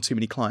taken on too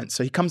many clients.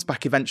 So he comes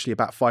back eventually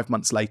about 5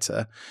 months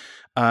later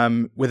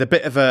with a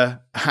bit of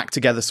a hack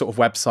together sort of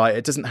website.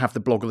 It doesn't have the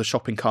blog or the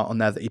shopping cart on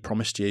there that he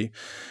promised you.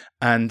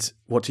 And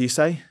what do you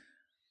say?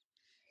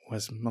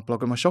 Where's my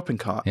blog and my shopping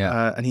cart?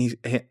 Yeah.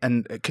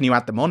 And can you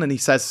add them on? And he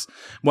says,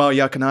 well,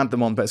 yeah, I can add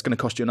them on, but it's going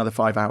to cost you another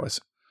 5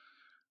 hours.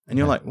 And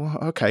you're like, well,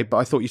 okay, but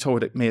I thought you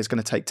told me it's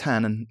going to take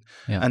 10.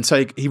 And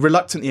so he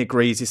reluctantly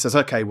agrees. He says,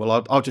 okay,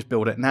 well, I'll just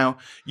build it. Now,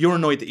 you're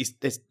annoyed that he's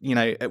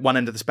at one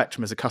end of the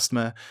spectrum as a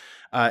customer.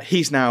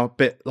 He's now a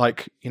bit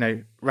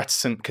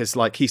reticent because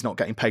he's not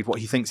getting paid what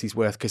he thinks he's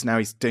worth because now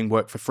he's doing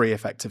work for free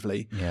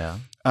effectively. Yeah.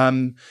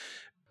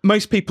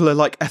 Most people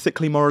are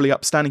ethically, morally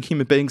upstanding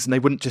human beings and they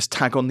wouldn't just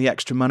tag on the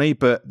extra money.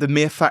 But the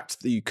mere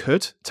fact that you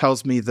could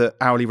tells me that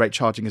hourly rate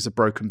charging is a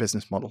broken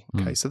business model.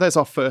 Okay, so there's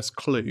our first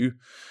clue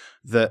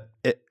that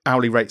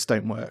hourly rates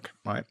don't work,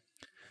 right?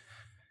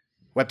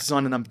 Web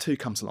designer number 2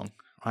 comes along,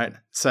 right?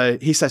 So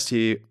he says to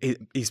you,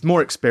 he's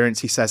more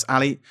experienced. He says,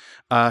 Ali,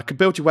 I could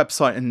build your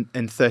website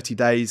in 30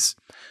 days.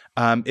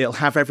 It'll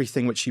have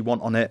everything which you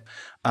want on it.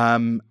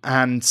 And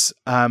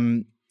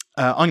I'm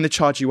going to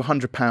charge you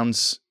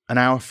 £100 an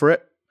hour for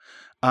it.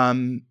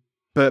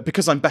 But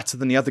because I'm better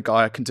than the other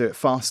guy, I can do it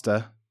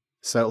faster.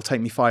 So it'll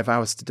take me 5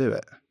 hours to do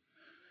it.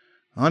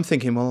 I'm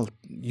thinking, well,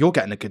 you're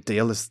getting a good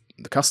deal as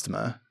the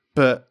customer,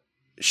 but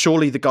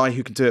surely the guy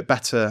who can do it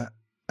better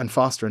and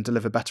faster and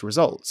deliver better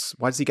results,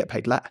 why does he get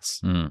paid less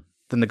than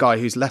the guy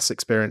who's less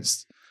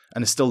experienced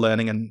and is still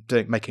learning and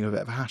making a bit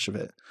of a hash of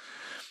it?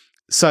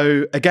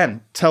 So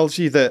again, tells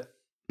you that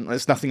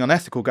there's nothing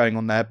unethical going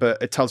on there,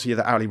 but it tells you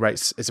that hourly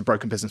rates is a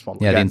broken business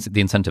model. Yeah,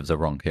 the incentives are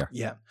wrong here.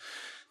 Yeah.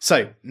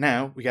 So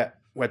now we get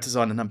web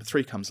designer number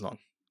 3 comes along.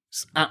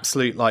 It's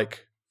absolute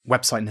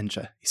website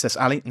ninja. He says,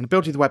 Ali, I'm going to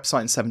build you the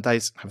website in 7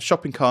 days, have a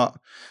shopping cart.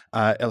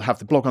 It'll have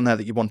the blog on there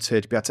that you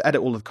wanted. You'll be able to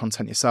edit all of the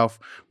content yourself.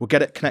 We'll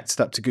get it connected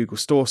up to Google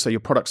Store. So your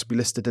products will be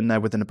listed in there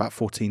within about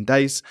 14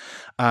 days.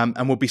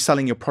 And we'll be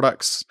selling your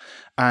products.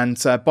 And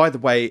by the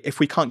way, if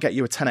we can't get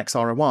you a 10x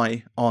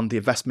ROI on the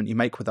investment you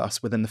make with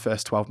us within the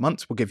first 12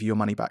 months, we'll give you your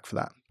money back for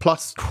that.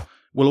 Plus,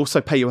 we'll also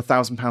pay you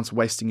 £1,000 for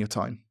wasting your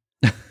time,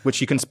 which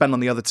you can spend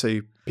on the other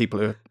 2 people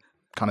who are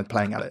kind of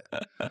playing at it.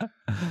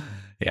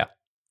 Yeah.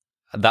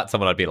 That's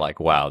someone I'd be like,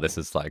 wow, this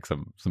is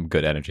some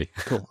good energy.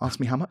 Cool. Ask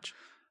me how much?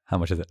 How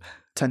much is it?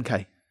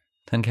 10K.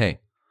 10K.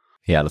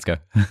 Yeah, let's go.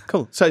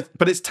 Cool. So,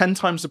 but it's 10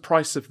 times the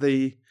price of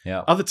the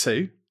other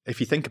 2, if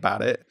you think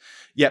about it.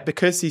 Yet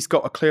because he's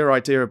got a clear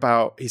idea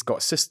about, he's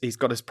got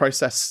his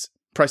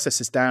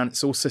processes down,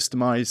 it's all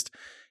systemized.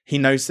 He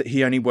knows that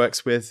he only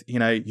works with,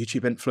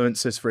 YouTube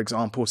influencers, for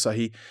example. So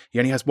he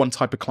only has one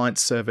type of client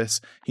service.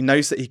 He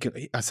knows that he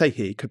can, I say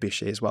he, could be a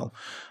she as well,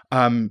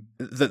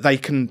 that they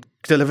can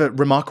deliver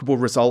remarkable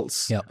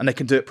results and they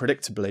can do it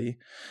predictably.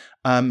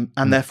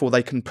 And therefore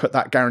they can put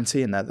that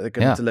guarantee in there that they're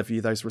going to deliver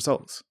you those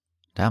results.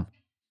 Damn.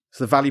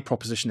 So the value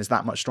proposition is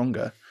that much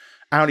stronger.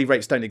 Hourly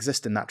rates don't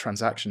exist in that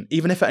transaction,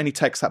 even if it only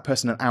takes that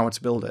person an hour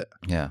to build it.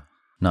 Yeah.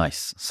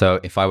 Nice. So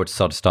if I were to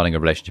start starting a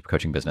relationship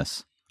coaching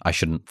business, I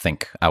shouldn't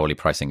think hourly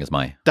pricing is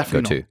my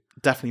go-to.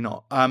 Definitely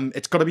not.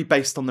 It's got to be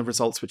based on the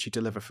results which you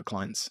deliver for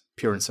clients,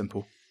 pure and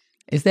simple.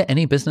 Is there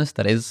any business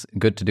that is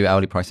good to do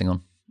hourly pricing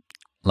on?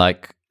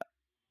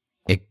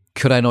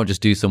 Could I not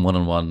just do some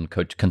one-on-one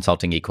coach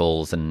consulting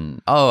equals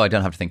and, I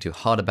don't have to think too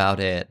hard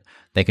about it.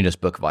 They can just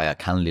book via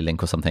Calendly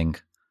link or something.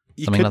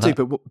 You could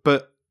do,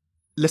 but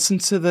listen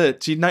to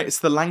do you notice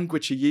the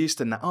language you used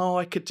in that? Oh,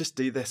 I could just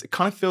do this. It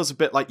kind of feels a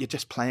bit like you're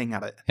just playing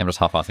at it. Yeah, I'm just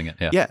half-assing it.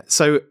 Yeah. Yeah.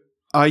 So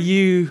are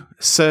you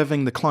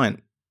serving the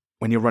client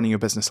when you're running your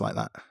business like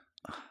that?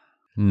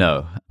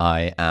 No,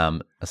 I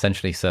am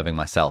essentially serving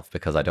myself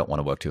because I don't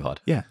want to work too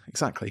hard. Yeah,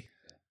 exactly.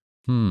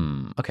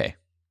 Okay.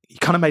 You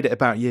kind of made it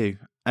about you.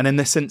 And in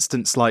this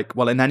instance,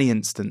 in any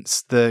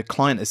instance, the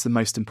client is the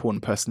most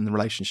important person in the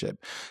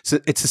relationship. So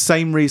it's the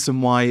same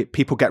reason why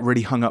people get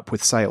really hung up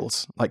with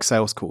sales, like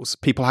sales calls.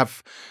 People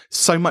have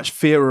so much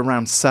fear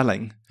around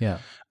selling. Yeah.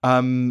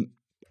 And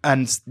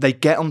they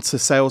get onto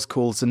sales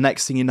calls, and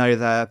next thing you know,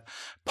 their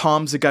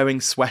palms are going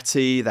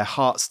sweaty, their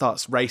heart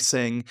starts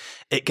racing.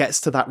 It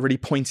gets to that really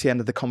pointy end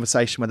of the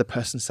conversation where the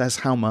person says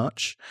how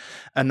much,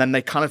 and then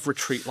they kind of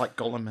retreat like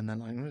Gollum, and they're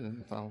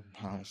like,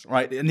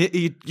 right? And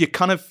you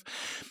kind of,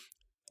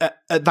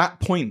 at that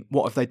point,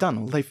 what have they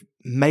done? Well, they've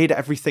made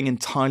everything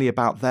entirely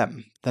about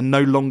them. They're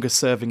no longer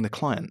serving the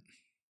client.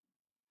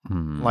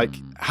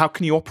 How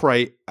can you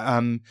operate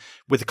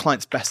with the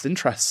client's best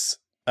interests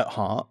at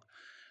heart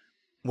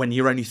when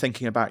you're only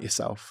thinking about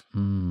yourself?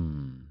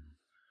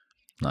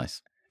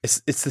 Nice.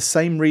 It's the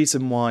same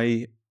reason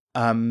why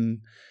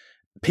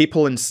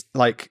people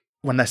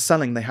when they're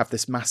selling, they have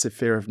this massive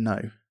fear of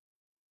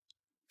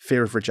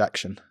fear of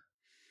rejection.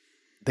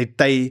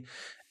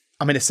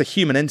 It's a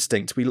human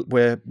instinct.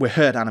 We're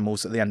herd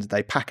animals at the end of the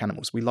day, pack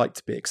animals. We like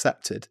to be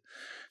accepted.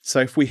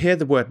 So if we hear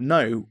the word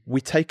no,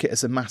 we take it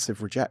as a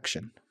massive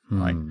rejection.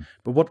 right?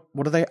 But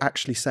what are they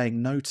actually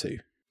saying no to?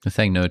 They're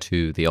saying no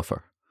to the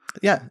offer.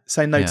 Yeah,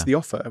 saying no to the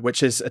offer,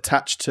 which is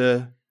attached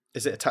to,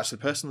 is it attached to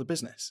the person or the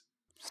business?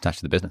 It's attached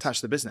to the business.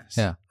 Attached to the business,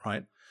 yeah.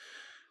 Right?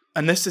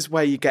 And this is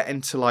where you get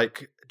into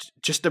like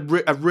just a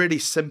really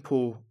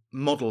simple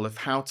model of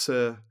how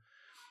to,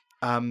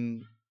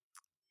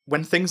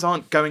 when things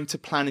aren't going to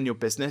plan in your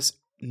business,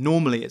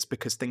 normally it's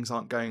because things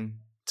aren't going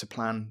to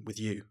plan with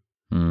you.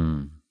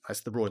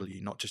 That's the royal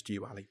you, not just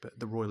you, Ali, but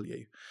the royal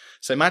you.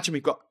 So imagine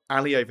we've got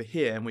Ali over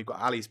here and we've got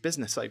Ali's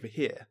business over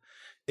here.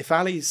 If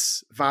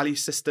Ali's value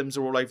systems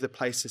are all over the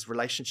place, his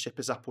relationship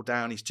is up or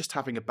down, he's just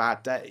having a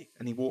bad day,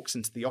 and he walks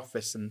into the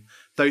office and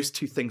those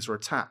two things are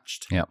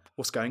attached. Yep.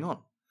 What's going on?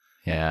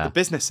 Yeah. The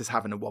business is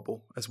having a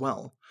wobble as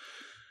well.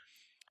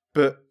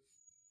 But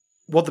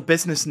what the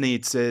business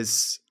needs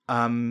is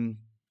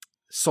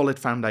solid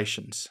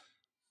foundations.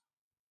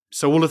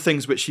 So all the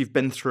things which you've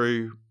been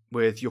through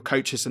with your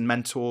coaches and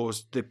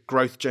mentors, the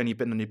growth journey you've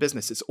been on your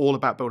business, it's all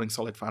about building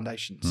solid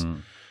foundations.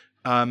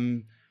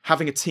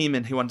 Having a team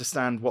in who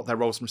understand what their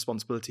roles and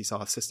responsibilities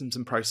are, systems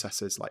and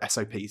processes like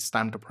SOPs,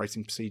 standard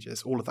operating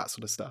procedures, all of that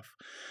sort of stuff.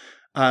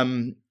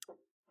 And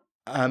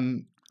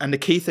the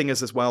key thing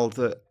is as well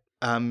that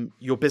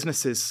your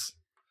business's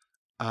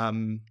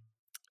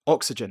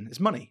oxygen is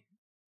money.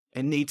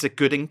 It needs a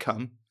good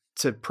income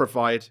to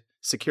provide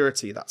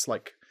security. That's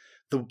like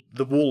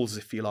the walls,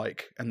 if you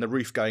like, and the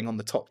roof going on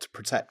the top to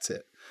protect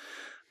it.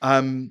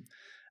 What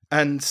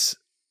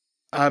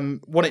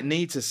it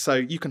needs is, so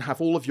you can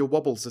have all of your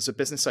wobbles as a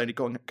business owner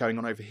going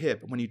on over here,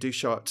 but when you do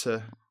show up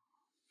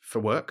for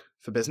work,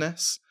 for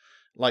business,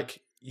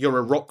 like you're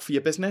a rock for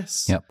your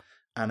business. Yep.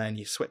 And then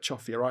you switch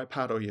off your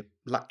iPad or your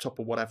laptop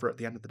or whatever at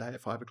the end of the day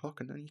at 5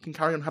 o'clock, and then you can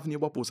carry on having your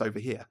wobbles over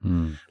here.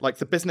 Like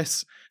the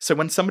business. So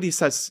when somebody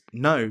says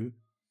no,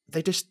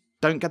 they just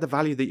don't get the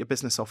value that your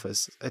business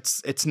offers.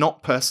 It's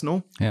not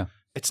personal. Yeah.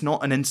 It's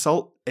not an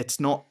insult. It's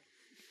not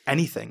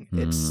anything.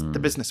 It's the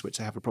business which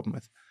they have a problem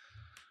with.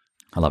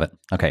 I love it.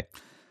 Okay.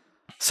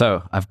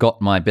 So I've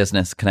got my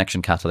business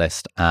connection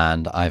catalyst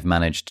and I've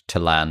managed to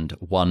land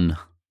one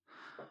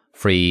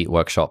free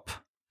workshop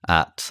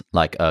at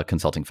like a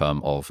consulting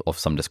firm of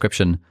some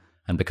description.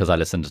 And because I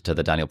listened to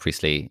the Daniel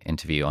Priestley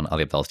interview on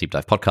Ali Abdal's Deep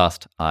Dive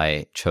podcast,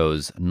 I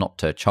chose not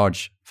to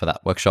charge for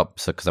that workshop.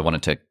 So because I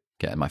wanted to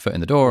get my foot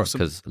in the door,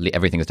 because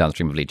everything is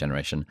downstream of lead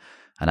generation.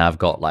 And I've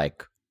got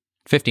like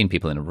 15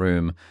 people in a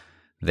room.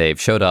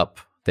 They've showed up.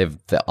 Their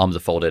arms are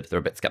folded. They're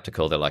a bit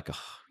skeptical. They're like,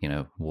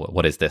 oh,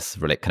 what is this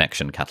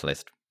connection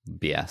catalyst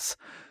BS?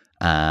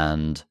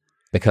 And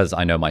because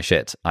I know my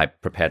shit, I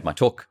prepared my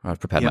talk. I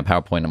prepared my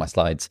PowerPoint and my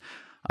slides.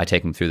 I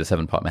take them through the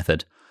 7-part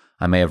method.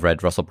 I may have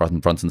read Russell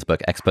Brunson's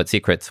book, Expert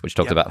Secrets, which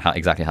talks about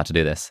exactly how to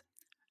do this.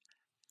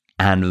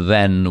 And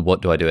then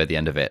what do I do at the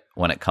end of it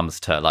when it comes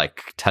to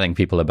like telling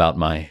people about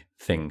my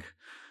thing?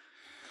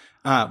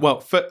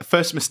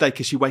 First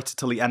mistake is you wait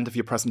until the end of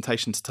your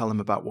presentation to tell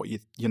them about what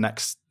the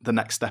next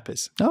step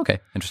is. Oh, okay,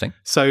 interesting.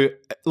 So,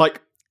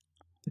 like,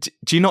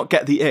 do you not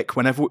get the ick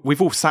whenever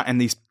we've all sat in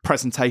these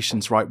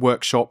presentations, right?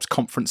 Workshops,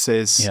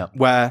 conferences,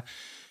 where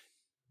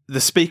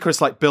the speaker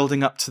is like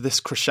building up to this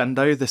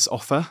crescendo, this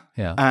offer,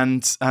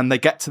 and they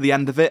get to the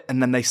end of it,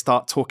 and then they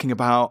start talking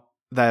about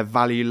their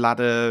value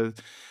ladder.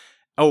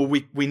 Oh,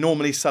 we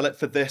normally sell it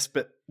for this,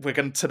 but we're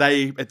going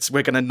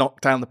to knock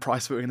down the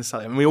price, but we're going to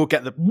sell it. And we all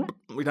get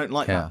we don't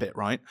like that bit,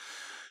 right?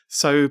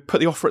 So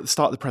put the offer at the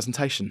start of the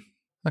presentation.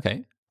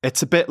 Okay.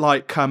 It's a bit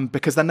like,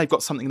 because then they've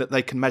got something that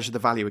they can measure the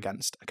value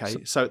against.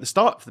 Okay. So at the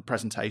start of the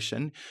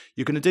presentation,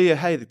 you're going to do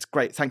hey, that's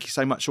great. Thank you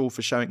so much all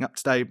for showing up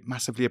today.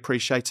 Massively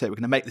appreciate it. We're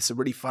going to make this a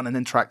really fun and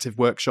interactive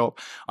workshop.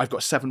 I've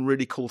got 7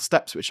 really cool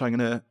steps, which I'm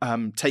going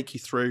to take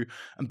you through.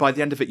 And by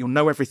the end of it, you'll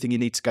know everything you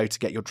need to go to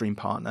get your dream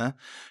partner.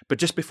 But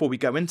just before we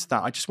go into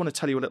that, I just want to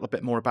tell you a little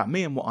bit more about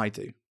me and what I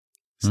do.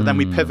 So then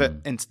we pivot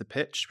into the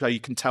pitch. So you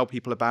can tell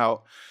people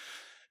about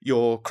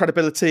your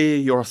credibility,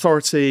 your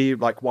authority,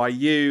 like why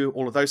you,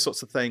 all of those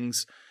sorts of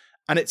things.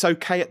 And it's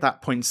okay at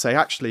that point to say,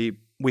 actually,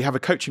 we have a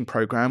coaching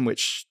program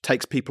which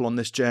takes people on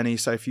this journey.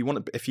 So if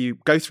you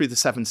go through the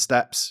 7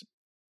 steps,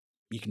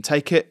 you can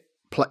take it,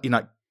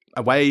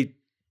 away,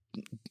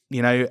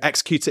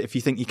 execute it if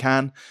you think you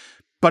can.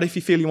 But if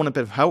you feel you want a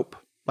bit of help,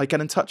 like get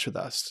in touch with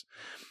us.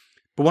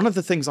 But one of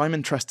the things I'm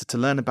interested to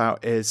learn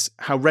about is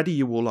how ready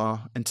you all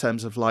are in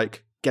terms of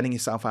like getting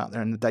yourself out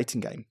there in the dating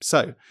game.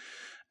 So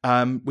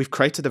we've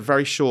created a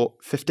very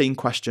short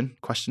 15-question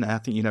questionnaire. I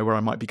think you know where I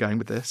might be going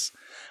with this.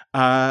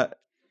 On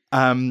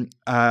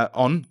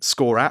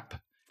Score app.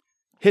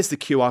 Here's the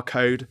QR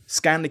code.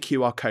 Scan the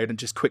QR code and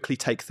just quickly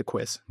take the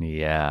quiz.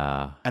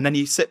 Yeah. And then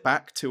you sit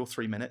back 2 or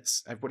 3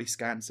 minutes. Everybody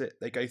scans it.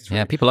 They go through.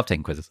 Yeah, people love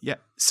taking quizzes. Yeah.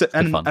 So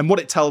and what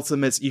it tells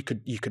them is you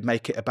could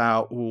make it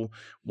about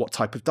what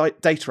type of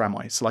data am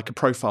I? So like a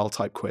profile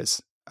type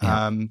quiz.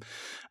 Yeah.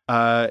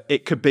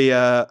 It could be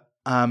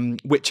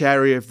which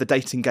area of the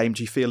dating game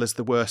do you feel is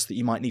the worst that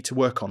you might need to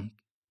work on,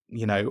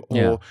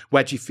 or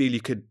where do you feel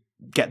you could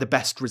get the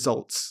best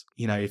results,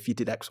 if you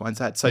did X, Y, and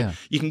Z. So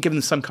you can give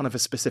them some kind of a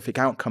specific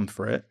outcome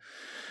for it.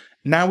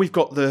 Now you've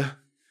got the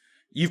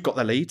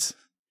leads.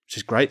 which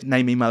is great.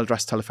 Name, email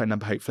address, telephone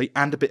number, hopefully,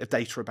 and a bit of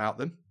data about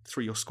them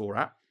through your Score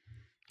app.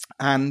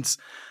 And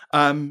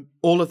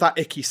all of that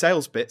icky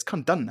sales bit's kind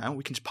of done now.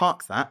 We can just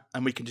park that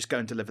and we can just go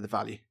and deliver the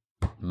value.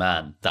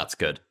 Man, that's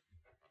good.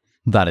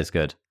 That is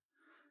good.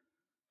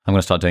 I'm going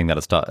to start doing that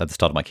at the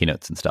start of my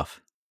keynotes and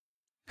stuff.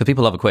 Because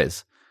people love a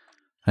quiz.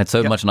 And it's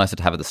so much nicer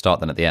to have at the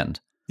start than at the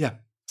end. Yeah.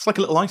 It's like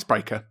a little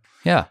icebreaker.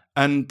 Yeah.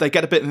 And they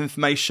get a bit of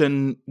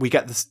information. We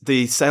get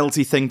the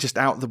salesy thing just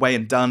out of the way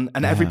and done.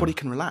 And everybody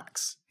can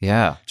relax.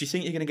 Yeah. Do you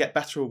think you're going to get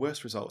better or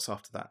worse results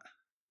after that?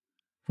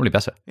 Probably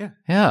better. Yeah.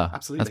 Yeah.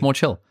 Absolutely. That's more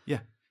chill. Yeah.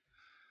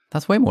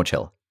 That's way more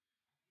chill.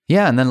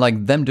 Yeah, and then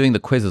like them doing the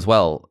quiz as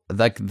well.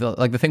 Like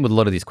the thing with a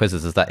lot of these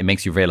quizzes is that it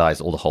makes you realize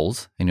all the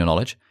holes in your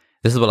knowledge.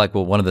 This is what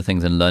one of the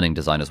things in learning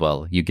design as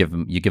well. You give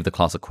the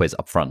class a quiz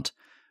up front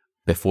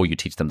before you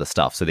teach them the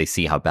stuff, so they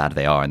see how bad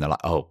they are, and they're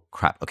like, "Oh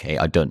crap, okay,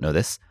 I don't know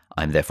this.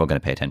 I'm therefore going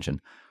to pay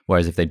attention."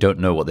 Whereas if they don't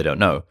know what they don't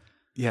know,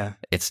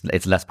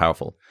 it's less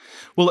powerful.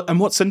 Well, and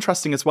what's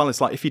interesting as well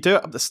is like if you do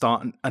it at the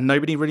start and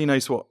nobody really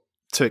knows what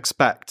to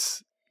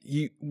expect,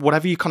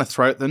 whatever you kind of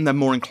throw at them, they're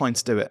more inclined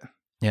to do it.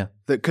 Yeah,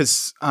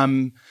 because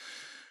I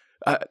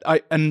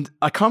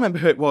can't remember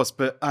who it was,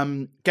 but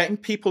getting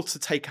people to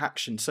take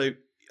action. So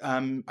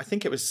I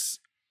think it was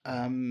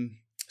Simon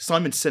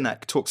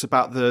Sinek talks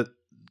about the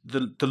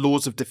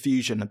laws of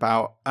diffusion,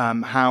 about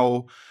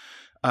how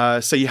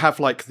so you have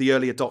like the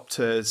early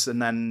adopters,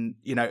 and then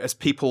as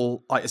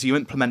people as you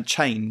implement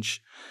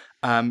change.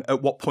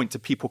 At what point do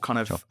people kind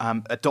of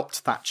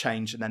adopt that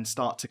change and then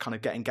start to kind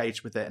of get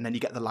engaged with it? And then you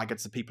get the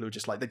laggards, the people who are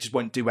just like, they just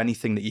won't do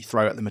anything that you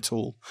throw at them at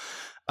all.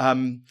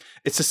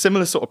 It's a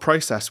similar sort of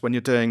process when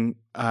you're doing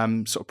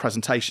sort of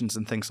presentations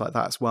and things like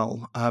that as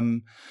well.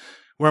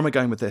 Where am I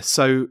going with this?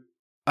 So,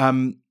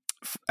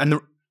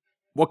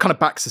 what kind of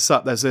backs this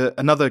up? There's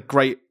another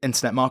great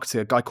internet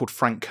marketer, a guy called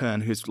Frank Kern,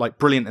 who's like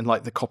brilliant in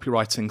like the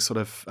copywriting sort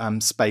of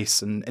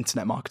space and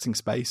internet marketing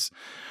space.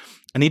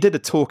 And he did a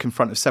talk in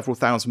front of several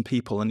thousand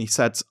people, and he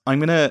said, I'm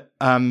gonna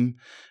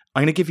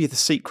give you the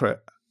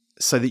secret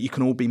so that you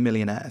can all be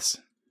millionaires,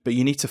 but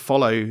you need to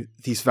follow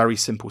these very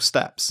simple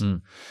steps."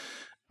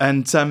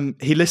 And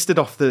he listed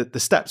off the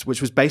steps,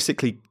 which was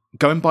basically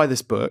go and buy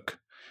this book,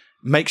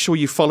 make sure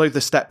you follow the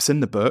steps in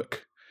the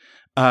book,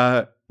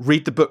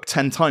 read the book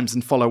 10 times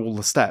and follow all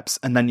the steps,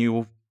 and then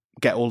you'll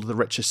get all of the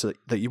riches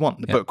that you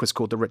want. The book was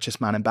called The Richest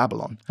Man in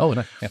Babylon. Oh,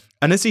 no. Yeah.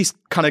 And as he's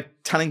kind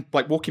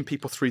of walking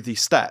people through these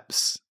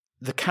steps,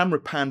 the camera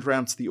panned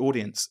around to the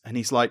audience, and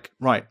he's like,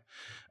 right,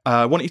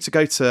 I want you to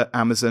go to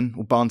Amazon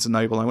or Barnes &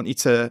 Noble. I want you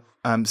to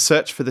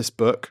search for this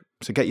book.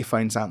 So get your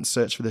phones out and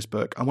search for this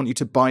book. I want you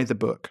to buy the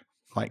book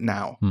like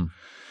now.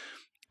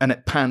 And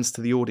it pans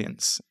to the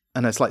audience,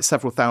 and there's like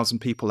several thousand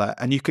people there.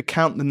 And you could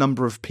count the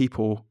number of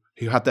people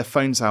who had their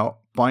phones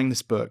out buying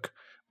this book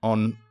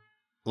on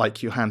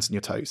like your hands and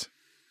your toes.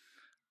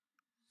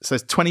 So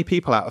there's 20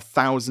 people out of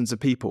thousands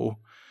of people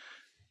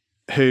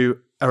who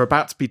are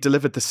about to be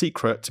delivered the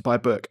secret to buy a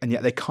book, and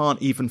yet they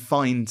can't even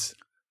find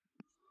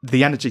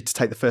the energy to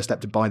take the first step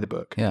to buy the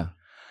book. Yeah.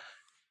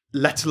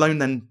 Let alone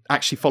then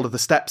actually follow the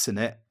steps in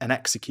it and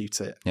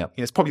execute it. Yeah.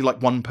 It's probably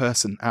like one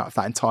person out of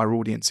that entire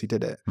audience who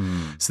did it.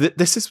 So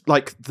this is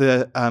like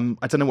the,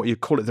 I don't know what you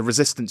call it, the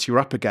resistance you're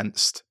up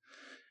against.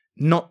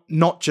 Not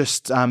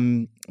just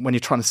when you're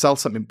trying to sell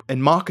something.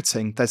 In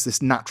marketing, there's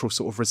this natural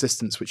sort of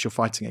resistance which you're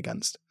fighting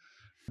against.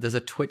 There's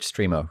a Twitch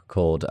streamer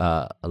called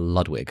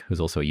Ludwig,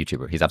 who's also a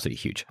YouTuber. He's absolutely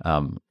huge.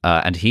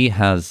 And he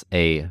has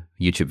a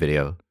YouTube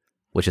video,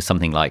 which is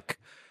something like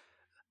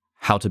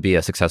how to be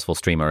a successful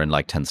streamer in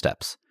like 10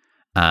 steps.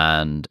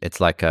 And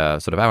it's like a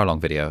sort of hour-long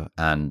video.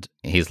 And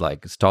he's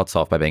like, starts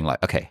off by being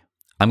like, okay,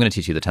 I'm going to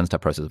teach you the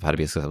 10-step process of how to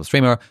be a successful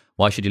streamer.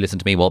 Why should you listen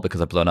to me? Well,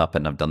 because I've blown up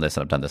and I've done this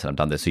and I've done this and I've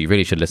done this. So you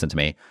really should listen to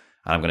me.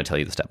 And I'm going to tell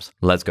you the steps.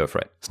 Let's go for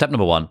it. Step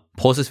number 1,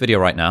 pause this video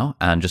right now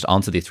and just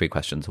answer these 3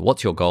 questions.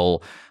 What's your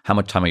goal? How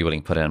much time are you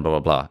willing to put in? Blah, blah,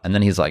 blah. And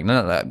then he's like,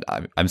 no,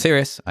 I'm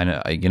serious. I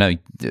know,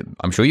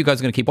 I'm sure you guys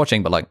are going to keep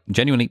watching, but like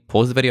genuinely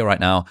pause the video right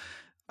now.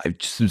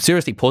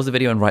 Seriously pause the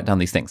video and write down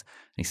these things.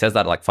 And he says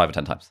that like 5 or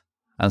 10 times.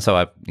 And so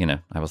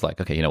I was like,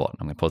 okay, you know what?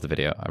 I'm going to pause the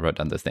video. I wrote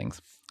down those things.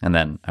 And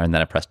then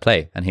I pressed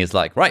play. And he's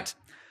like, right,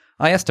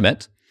 I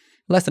estimate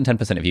less than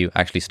 10% of you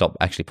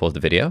actually pause the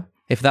video.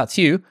 If that's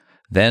you,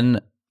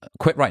 then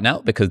quit right now,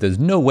 because there's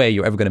no way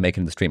you're ever going to make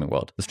it in the streaming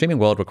world. The streaming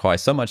world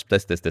requires so much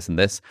this, and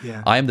this.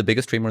 Yeah. I am the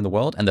biggest streamer in the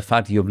world, and the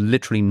fact that you have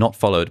literally not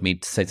followed me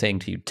saying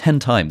to you 10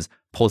 times,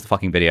 pause the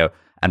fucking video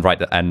and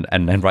write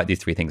and write these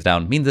 3 things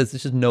down means there's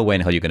just no way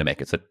in hell you're going to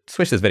make it. So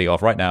switch this video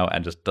off right now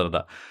and just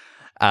da-da-da.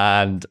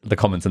 And the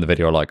comments in the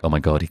video are like, oh my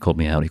God, he called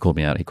me out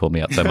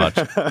so much.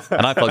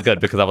 And I felt good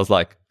because I was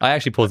like, I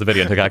actually paused the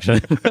video and took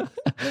action.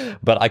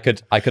 But I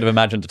could have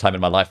imagined a time in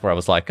my life where I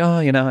was like, oh,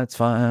 it's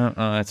fine.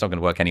 It's not going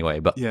to work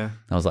anyway. But I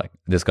was like,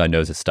 this guy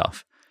knows his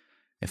stuff.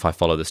 If I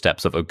follow the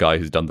steps of a guy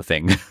who's done the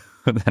thing,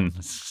 then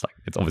it's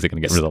obviously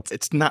going to get results.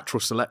 It's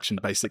natural selection,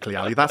 basically,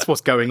 Ali. That's what's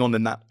going on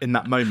in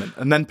that moment.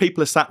 And then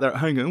people are sat there at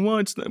home going,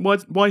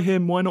 why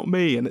him? Why not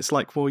me? And it's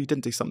like, well, you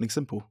didn't do something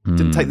simple. You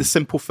didn't take the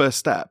simple first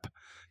step.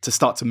 to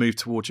start to move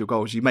towards your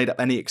goals. You made up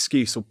any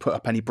excuse or put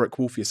up any brick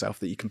wall for yourself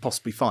that you can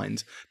possibly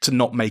find to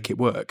not make it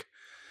work.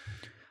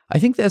 I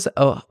think there's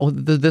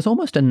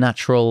almost a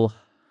natural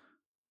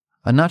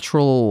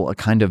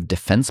kind of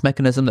defense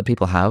mechanism that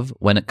people have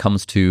when it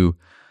comes to,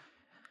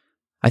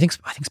 I think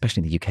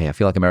especially in the UK, I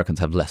feel like Americans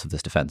have less of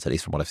this defense, at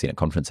least from what I've seen at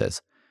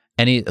conferences.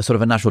 Any sort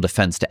of a natural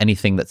defense to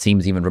anything that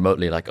seems even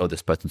remotely like, oh,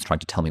 this person's trying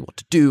to tell me what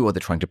to do, or they're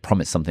trying to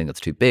promise something that's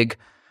too big.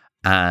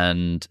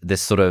 And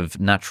this sort of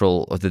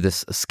natural, or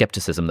this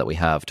skepticism that we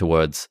have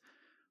towards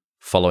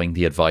following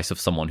the advice of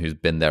someone who's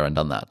been there and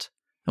done that.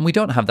 And we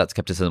don't have that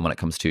skepticism when it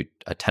comes to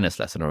a tennis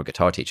lesson or a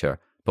guitar teacher,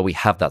 but we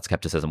have that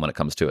skepticism when it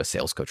comes to a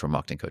sales coach or a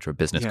marketing coach or a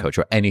business coach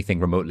or anything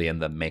remotely in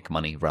the make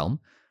money realm.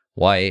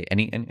 Why?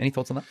 Any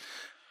thoughts on that?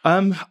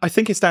 I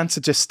think it's down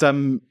to just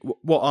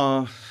what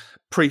our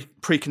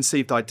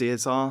preconceived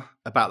ideas are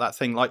about that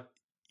thing. Like,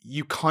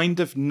 you kind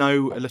of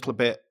know a little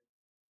bit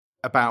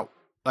about,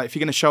 like, if you're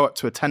going to show up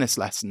to a tennis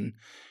lesson,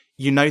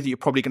 you know that you're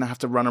probably going to have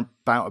to run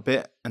about a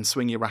bit and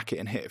swing your racket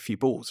and hit a few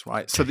balls,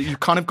 right? So that you've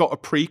kind of got a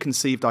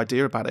preconceived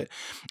idea about it.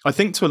 I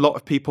think to a lot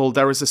of people,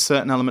 there is a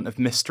certain element of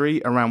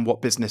mystery around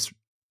what business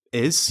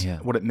is,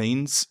 what it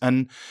means.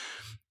 And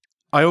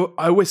I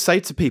always say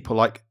to people,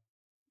 like,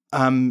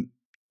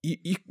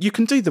 you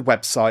can do the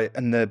website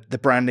and the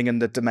branding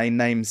and the domain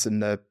names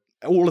and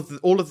all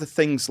of the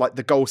things like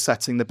the goal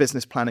setting, the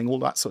business planning, all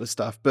that sort of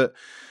stuff. But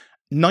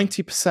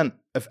 90%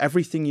 of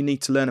everything you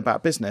need to learn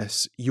about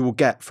business, you will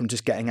get from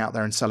just getting out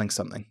there and selling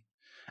something.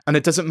 And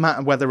it doesn't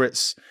matter whether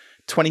it's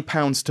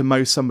 £20 to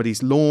mow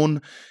somebody's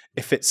lawn,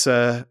 if it's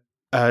a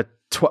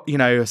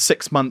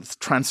 6-month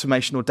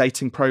transformational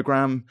dating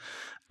program.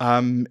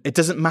 It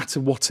doesn't matter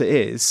what it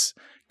is.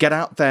 Get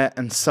out there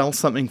and sell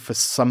something for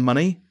some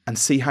money and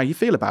see how you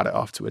feel about it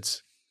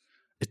afterwards.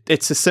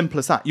 It's as simple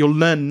as that. You'll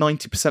learn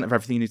 90% of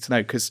everything you need to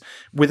know, because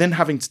within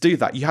having to do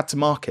that, you had to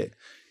market,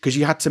 because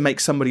you had to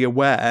make somebody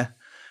aware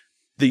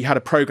that you had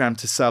a program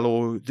to sell,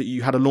 or that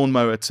you had a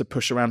lawnmower to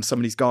push around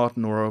somebody's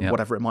garden, or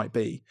whatever it might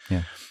be.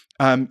 Yeah.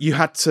 You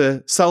had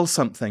to sell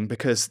something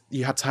because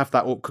you had to have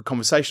that awkward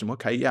conversation.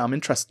 Okay, yeah, I'm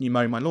interested in you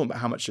mowing my lawn, but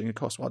how much is it going to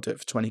cost? Well, I'll do it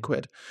for 20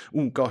 quid.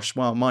 Oh gosh,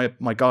 well,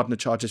 my gardener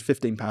charges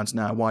 £15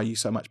 now. Why are you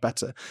so much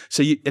better?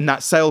 So in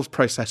that sales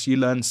process, you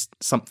learn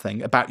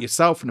something about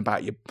yourself and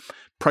about your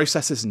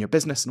processes and your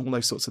business and all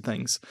those sorts of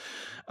things.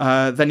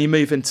 Then you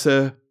move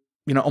into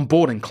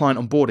onboarding, client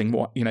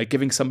onboarding,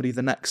 giving somebody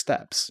the next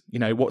steps.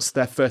 What's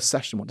their first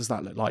session? What does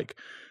that look like?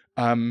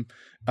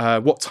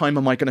 What time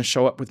am I going to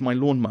show up with my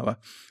lawnmower?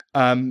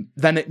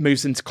 Then it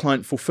moves into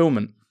client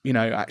fulfillment,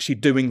 actually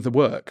doing the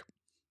work.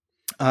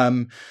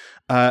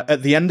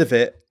 At the end of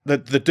it, the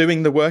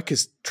doing the work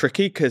is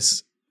tricky,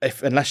 because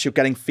unless you're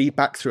getting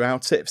feedback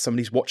throughout it, if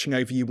somebody's watching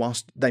over you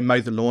whilst they mow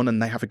the lawn and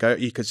they have a go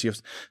at you because your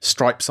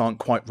stripes aren't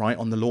quite right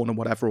on the lawn or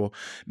whatever, or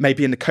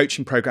maybe in the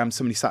coaching program,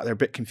 somebody sat there a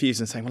bit confused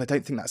and saying, well, I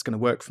don't think that's going to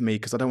work for me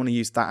because I don't want to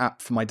use that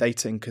app for my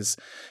dating because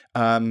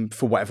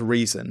for whatever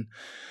reason.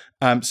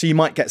 So you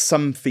might get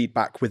some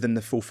feedback within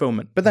the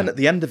fulfillment. But then at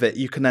the end of it,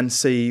 you can then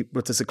see,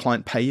 well, does the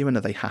client pay you and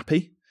are they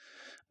happy?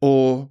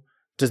 Or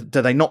do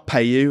they not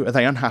pay you? Are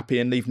they unhappy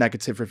and leave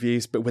negative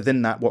reviews? But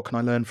within that, what can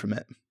I learn from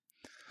it?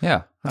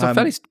 Yeah, it's a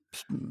fairly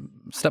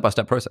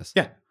step-by-step process.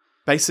 Yeah,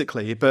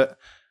 basically. But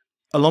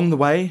along the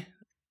way,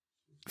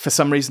 for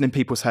some reason in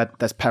people's head,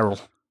 there's peril.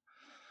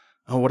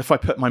 Oh, what if I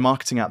put my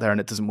marketing out there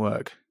and it doesn't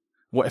work?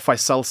 What if I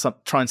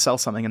try and sell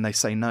something and they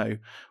say no?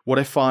 What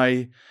if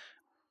I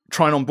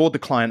try and onboard the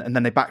client and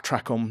then they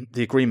backtrack on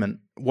the agreement?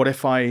 What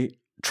if I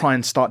try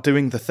and start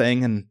doing the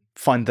thing and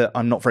find that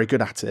I'm not very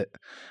good at it?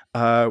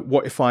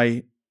 What if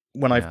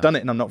when I've done it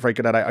and I'm not very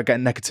good at it, I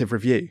get a negative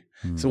review?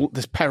 So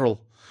there's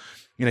peril.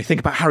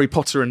 Think about Harry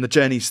Potter and the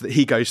journeys that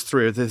he goes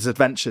through, there's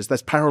adventures,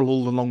 there's peril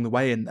all along the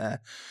way in there.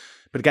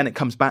 But again, it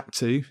comes back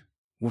to,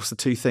 what's the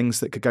two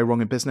things that could go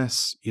wrong in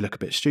business? You look a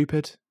bit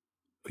stupid,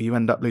 or you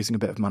end up losing a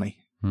bit of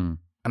money. And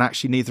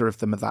actually, neither of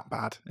them are that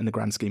bad in the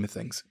grand scheme of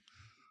things.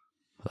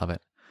 Love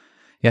it.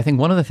 Yeah, I think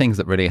one of the things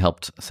that really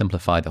helped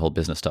simplify the whole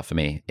business stuff for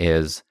me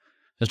is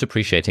just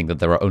appreciating that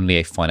there are only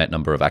a finite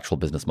number of actual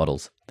business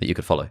models that you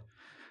could follow.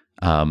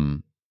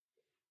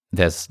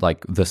 There's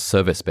like the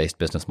service-based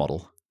business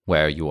model,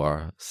 where you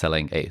are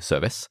selling a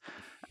service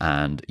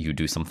and you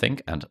do something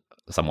and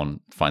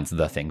someone finds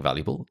the thing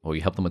valuable, or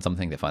you help them with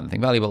something, they find the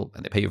thing valuable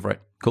and they pay you for it.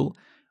 Cool.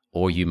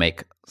 Or you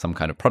make some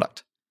kind of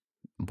product,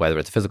 whether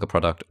it's a physical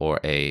product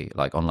or a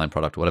like online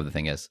product, whatever the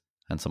thing is,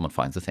 and someone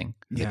finds the thing,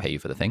 they pay you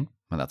for the thing,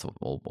 and that's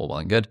all well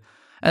and good.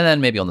 And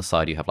then maybe on the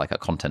side, you have like a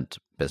content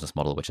business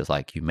model, which is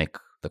like you make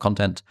the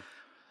content,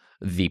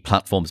 the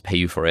platforms pay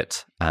you for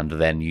it, and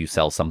then you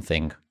sell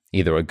something,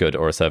 either a good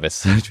or a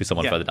service to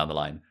someone further down the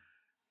line.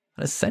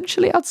 And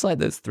essentially outside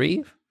those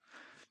three,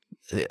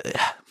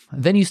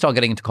 then you start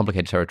getting into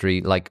complicated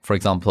territory, like, for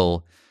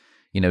example,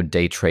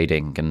 day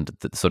trading and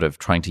sort of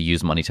trying to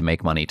use money to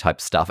make money type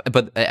stuff.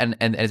 But and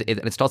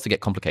it starts to get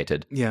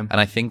complicated. Yeah.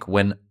 And I think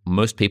when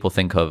most people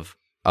think of,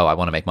 oh, I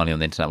want to make money on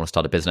the internet, I want to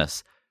start a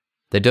business,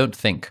 they don't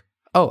think,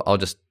 oh, I'll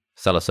just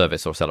sell a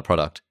service or sell a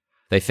product.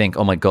 They think,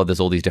 oh my God, there's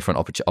all these different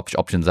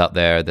options out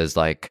there. There's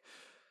like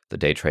the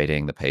day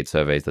trading, the paid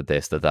surveys, the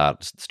this, the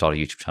that, start a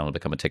YouTube channel,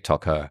 become a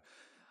TikToker.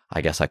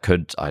 I guess I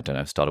could, I don't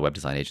know, start a web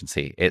design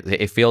agency.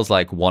 It feels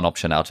like one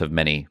option out of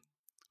many.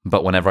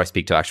 But whenever I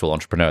speak to actual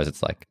entrepreneurs,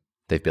 it's like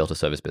they've built a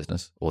service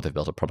business or they've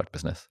built a product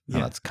business.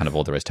 And that's kind of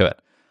all there is to it.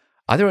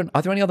 Are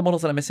there any other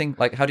models that I'm missing?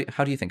 Like, how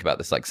do you think about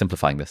this? Like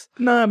simplifying this?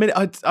 No, I mean,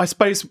 I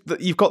suppose that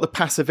you've got the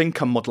passive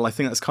income model. I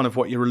think that's kind of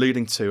what you're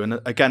alluding to.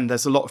 And again,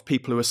 there's a lot of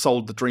people who are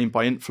sold the dream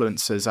by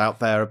influencers out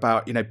there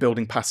about,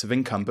 building passive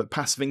income. But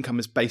passive income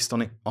is based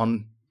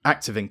on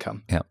active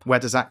income. Yeah. Where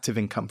does active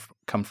income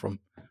come from?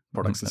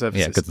 Products and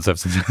services. Yeah, goods and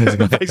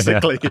services.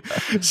 Basically.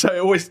 So it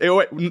always,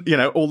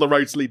 all the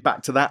roads lead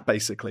back to that,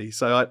 basically.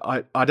 So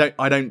I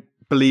don't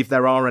believe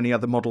there are any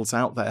other models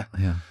out there.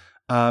 Yeah.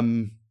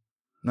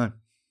 No.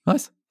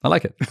 Nice. I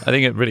like it. I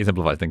think it really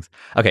simplifies things.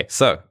 Okay,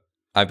 so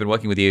I've been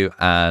working with you,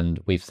 and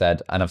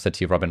I've said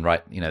to you, Robin,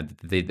 right?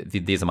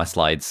 These are my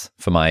slides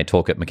for my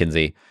talk at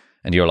McKinsey,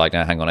 and you're like,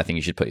 no, hang on, I think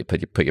you should put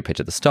your pitch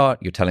at the start.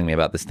 You're telling me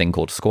about this thing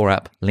called Score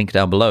App, link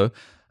down below,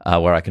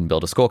 where I can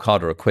build a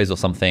scorecard or a quiz or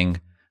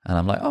something, and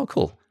I'm like, oh,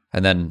 cool.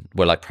 And then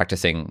we're like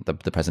practicing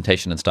the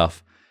presentation and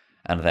stuff,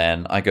 and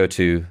then I go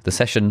to the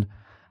session,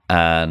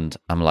 and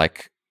I'm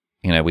like,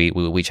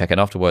 we check in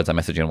afterwards. I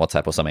message you on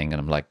WhatsApp or something, and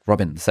I'm like,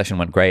 Robin, the session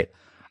went great.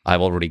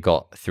 I've already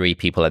got 3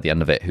 people at the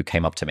end of it who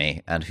came up to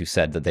me and who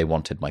said that they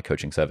wanted my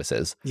coaching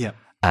services. Yeah.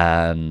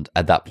 And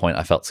at that point,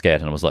 I felt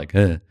scared and I was like,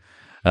 so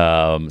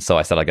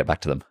I said I'd get back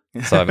to them.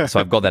 So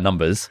I've got their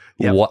numbers.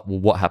 Yep.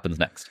 What happens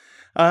next?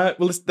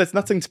 Well, there's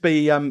nothing to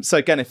be. So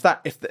again,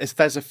 if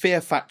there's a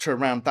fear factor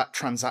around that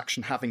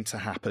transaction having to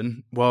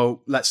happen,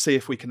 well, let's see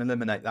if we can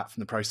eliminate that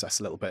from the process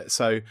a little bit.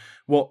 So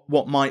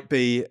what might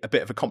be a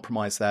bit of a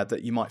compromise there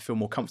that you might feel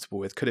more comfortable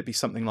with? Could it be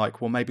something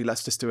like, well, maybe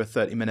let's just do a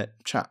 30-minute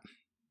chat,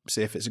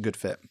 see if it's a good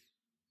fit?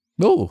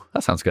 Oh,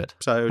 that sounds good.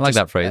 So I like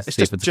that phrase.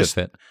 See if it's a good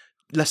fit.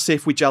 Let's see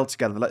if we gel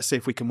together. Let's see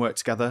if we can work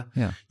together.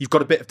 Yeah. You've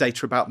got a bit of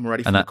data about them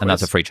already. And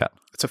that's a free chat.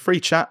 It's a free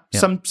chat.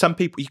 Yeah. Some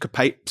people you could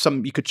pay,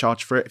 some you could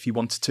charge for it if you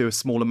wanted to, a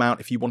small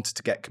amount if you wanted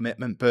to get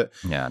commitment. But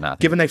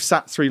given they've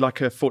sat through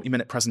like a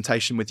 40-minute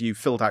presentation with you,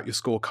 filled out your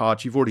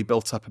scorecard, you've already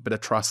built up a bit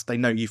of trust. They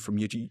know you from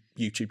your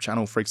YouTube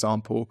channel, for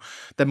example.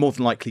 They're more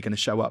than likely going to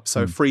show up.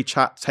 So a free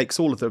chat takes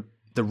all of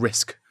the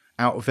risk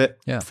out of it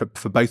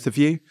for both of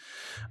you.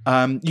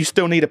 You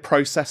still need a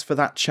process for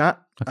that chat.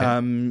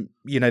 Okay.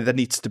 There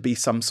needs to be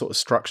some sort of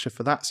structure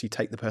for that. So you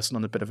take the person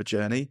on a bit of a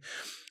journey.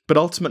 But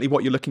ultimately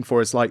what you're looking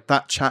for is like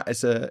that chat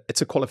it's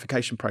a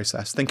qualification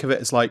process. Think of it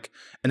as like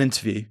an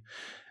interview.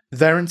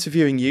 They're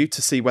interviewing you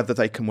to see whether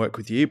they can work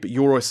with you, but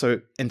you're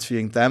also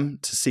interviewing them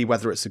to see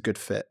whether it's a good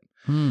fit.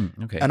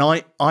 Okay. And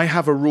I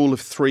have a rule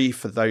of 3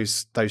 for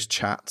those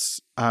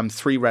chats,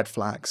 3 red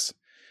flags.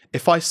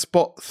 If I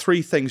spot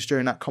 3 things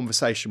during that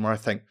conversation where I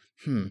think,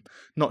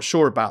 not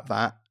sure about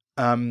that,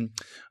 and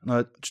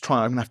I'm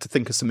going to have to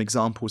think of some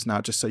examples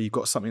now just so you've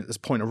got something that's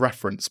point of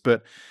reference.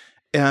 But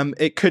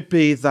it could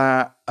be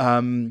that,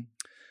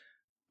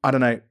 I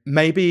don't know,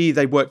 maybe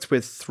they worked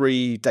with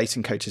 3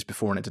 dating coaches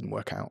before and it didn't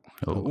work out.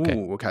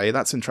 Okay,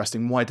 that's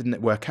interesting. Why didn't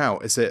it work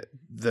out? Is it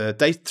the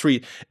date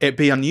 3? It'd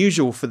be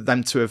unusual for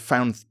them to have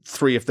found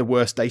 3 of the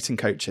worst dating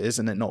coaches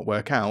and it not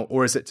work out.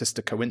 Or is it just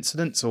a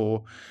coincidence,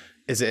 or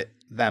is it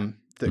them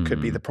that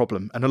could be the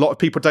problem? And a lot of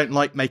people don't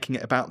like making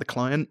it about the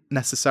client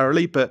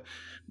necessarily, but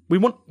we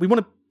want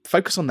to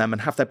focus on them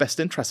and have their best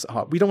interests at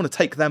heart. We don't want to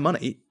take their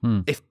money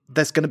if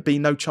there's going to be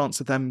no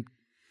chance of them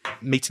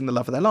meeting the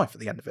love of their life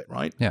at the end of it,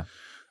 right? Yeah.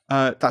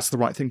 That's the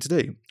right thing to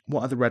do.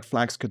 What other red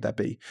flags could there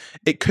be?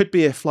 It could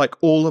be if like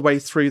all the way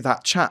through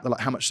that chat, they're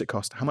like, how much does it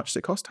cost? How much does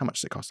it cost? How much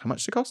does it cost? How much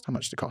does it cost? How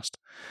much does it cost?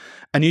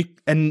 And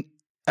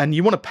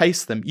you want to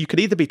pace them. You could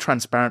either be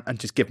transparent and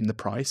just give them the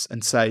price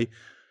and say,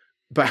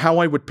 but how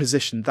I would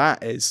position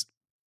that is,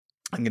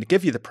 I'm going to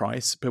give you the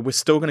price, but we're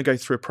still going to go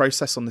through a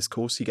process on this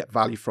course so you get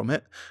value from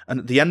it. And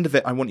at the end of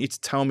it, I want you to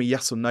tell me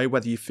yes or no,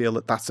 whether you feel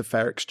that that's a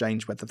fair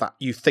exchange, whether that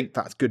you think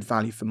that's good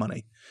value for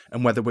money,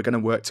 and whether we're going to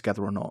work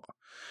together or not.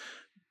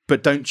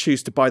 But don't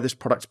choose to buy this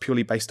product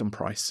purely based on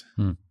price.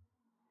 And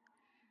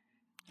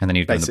then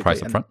you give them the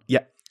price up front?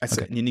 Yeah. That's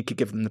it. And you need to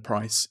give them the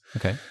price.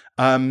 Okay.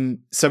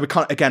 So we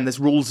can't, again, there's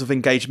rules of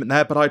engagement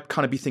there, but I'd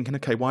kind of be thinking,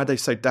 okay, why are they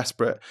so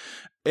desperate?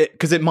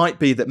 Because it might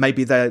be that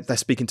maybe they're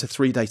speaking to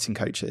 3 dating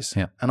coaches.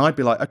 Yeah. And I'd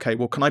be like, okay,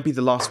 well, can I be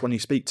the last one you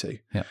speak to?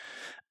 Yeah.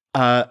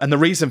 And the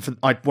reason for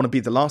I'd want to be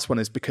the last one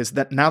is because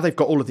now they've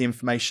got all of the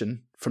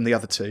information from the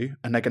other 2,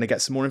 and they're going to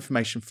get some more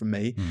information from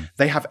me.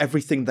 They have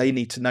everything they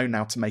need to know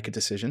now to make a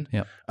decision.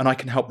 Yeah. And I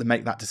can help them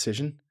make that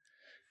decision,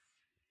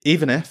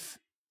 even if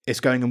it's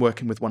going and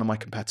working with one of my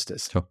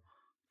competitors. Sure.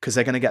 Because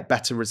they're going to get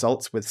better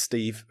results with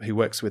Steve, who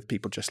works with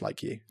people just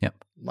like you. Yeah.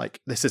 Like,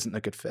 this isn't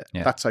a good fit.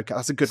 Yeah. That's okay.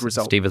 That's a good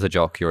result. Steve is a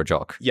jock. You're a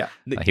jock. Yeah.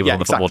 He was on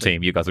the football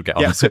team. You guys would get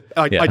on. Yeah. So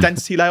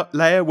identity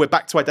layer. We're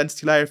back to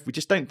identity layer. If we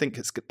just don't think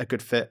it's a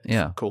good fit.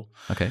 Yeah. Cool.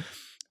 Okay.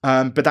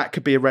 But that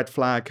could be a red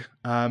flag.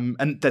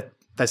 And that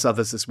there's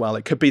others as well.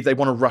 It could be they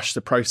want to rush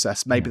the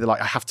process. Maybe they're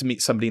like, I have to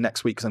meet somebody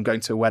next week because I'm going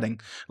to a wedding.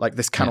 Like,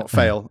 this cannot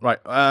fail, right?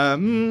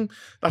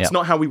 That's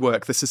not how we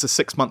work. This is a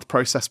 6-month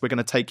process we're going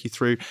to take you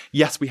through.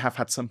 Yes, we have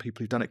had some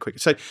people who've done it quicker.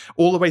 So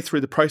all the way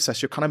through the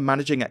process, you're kind of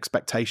managing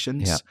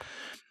expectations. Yeah.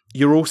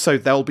 You're also,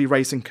 they'll be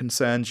raising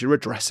concerns. You're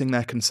addressing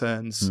their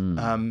concerns.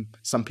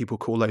 Some people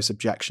call those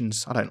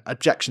objections.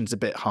 Objections a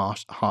bit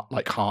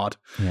hard.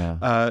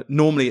 Yeah.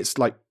 Normally it's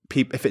like,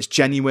 if it's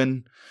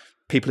genuine,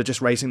 people are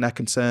just raising their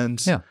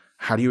concerns. Yeah.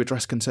 How do you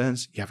address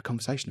concerns? You have a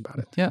conversation about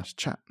it. Yeah. Just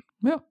chat.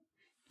 Yeah.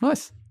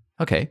 Nice.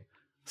 Okay.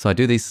 So I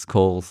do these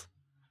calls.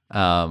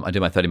 I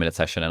do my 30-minute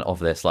session, and of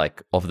this,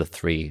 like, of the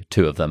 3,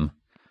 2 of them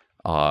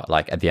are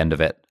like at the end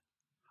of it.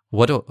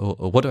 What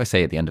do I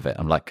say at the end of it?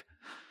 I'm like,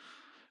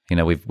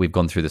 we've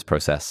gone through this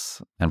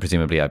process, and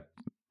presumably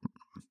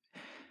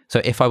so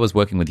if I was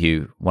working with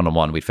you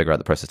one-on-one, we'd figure out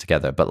the process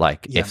together. But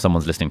like, if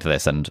someone's listening to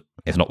this and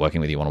is not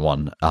working with you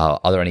one-on-one, are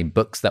there any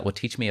books that would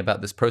teach me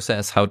about this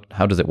process? How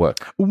does it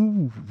work?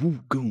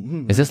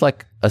 Is this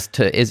like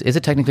is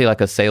it technically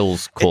like a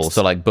sales call?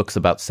 So like, books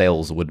about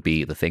sales would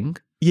be the thing?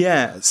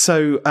 Yeah.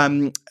 So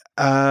I'm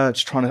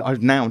trying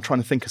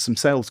to think of some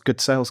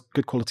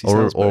good quality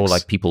sales books. Or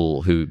like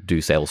people who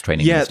do sales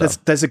training. Yeah,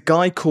 there's a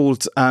guy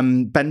called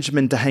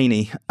Benjamin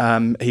Dehaney.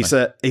 He's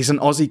an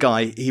Aussie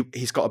guy.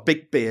 He's got a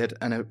big beard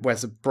and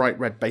wears a bright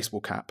red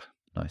baseball cap.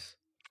 Nice.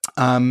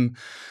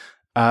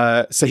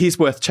 So he's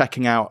worth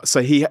checking out.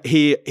 So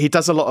he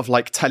does a lot of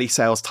like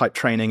telesales type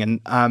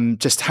training, and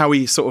just how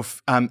he sort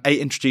of A,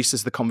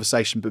 introduces the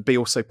conversation, but B,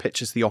 also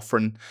pitches the offer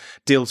and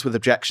deals with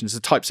objections, the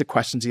types of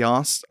questions he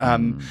asks. I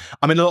mean,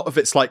 a lot of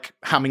it's like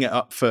hamming it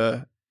up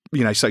for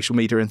social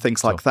media and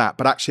things like that,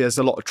 but actually there's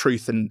a lot of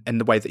truth in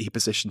the way that he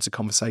positions the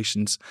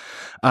conversations.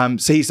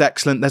 So he's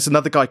excellent. There's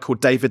another guy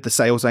called David the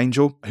Sales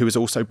Angel, who is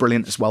also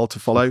brilliant as well to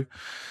follow.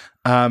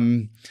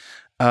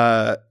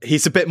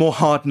 He's a bit more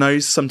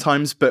hard-nosed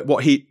sometimes, but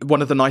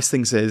one of the nice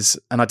things is,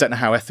 and I don't know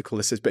how ethical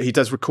this is, but he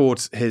does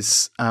record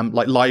his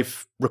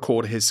live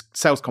record his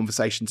sales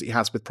conversations that he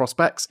has with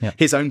prospects,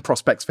 his own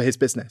prospects for his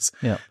business.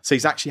 Yeah. So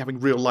he's actually having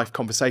real life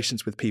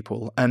conversations with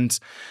people, and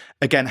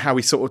again, how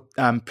he sort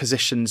of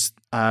positions,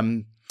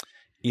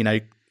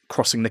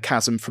 crossing the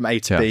chasm from A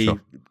to B, sure.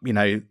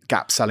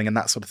 Gap selling and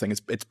that sort of thing.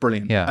 It's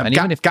brilliant. Yeah,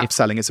 and Gap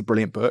selling is a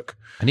brilliant book.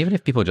 And even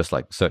if people just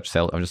like search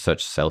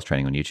sales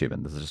training on YouTube,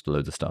 and there's just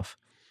loads of stuff.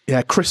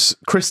 Yeah, Chris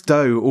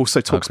Do also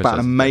talks about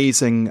an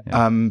amazing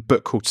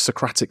book called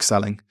Socratic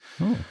Selling,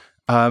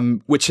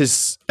 which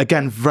is,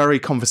 again, very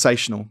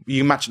conversational.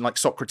 You imagine like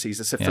Socrates,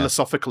 it's a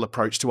philosophical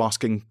approach to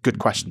asking good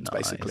questions,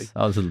 basically.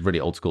 Oh, it's a really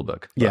old school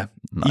book. Yeah.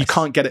 Nice. You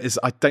can't get it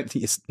I don't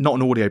think it's not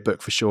an audio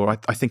book for sure.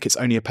 I think it's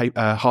only a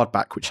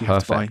hardback, which you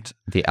have to buy.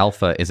 The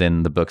alpha is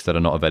in the books that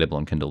are not available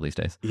on Kindle these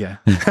days. Yeah.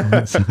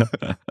 This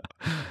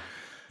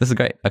is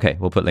great. Okay,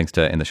 we'll put links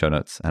in the show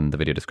notes and the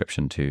video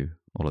description to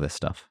all of this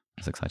stuff.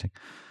 It's exciting.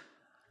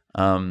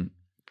 And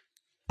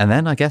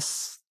then I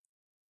guess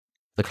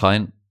the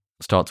client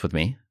starts with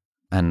me,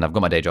 and I've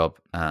got my day job,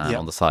 and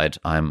on the side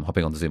I'm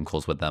hopping on the Zoom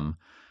calls with them,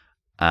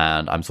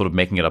 and I'm sort of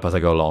making it up as I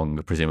go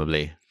along,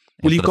 presumably.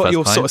 Well, you've got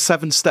your sort of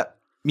 7-step,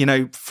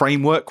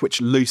 framework,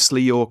 which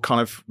loosely you're kind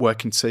of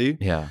working to.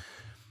 Yeah.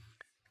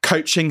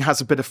 Coaching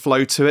has a bit of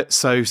flow to it,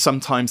 so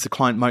sometimes the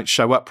client might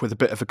show up with a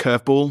bit of a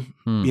curveball,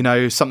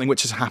 something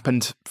which has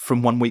happened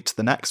from one week to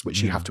the next,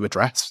 which you have to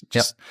address,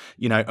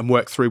 and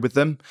work through with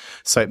them.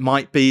 So it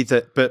might be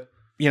that, but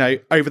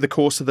over the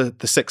course of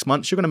the 6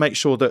 months, you're going to make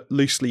sure that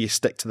loosely you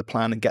stick to the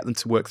plan and get them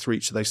to work through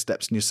each of those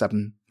steps in your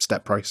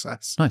 7-step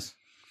process. Nice.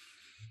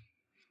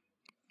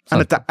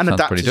 And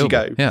adapt as you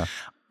go. Yeah.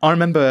 I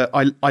remember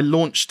I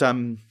launched.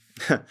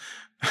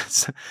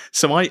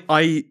 So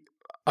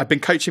I've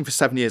been coaching for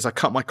 7 years. I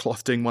cut my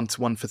cloth doing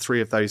one-to-one for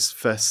 3 of those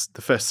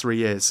the first 3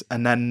 years.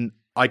 And then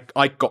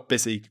I got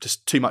busy,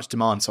 just too much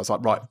demand. So I was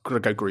like, right, got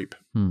to go group.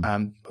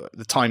 At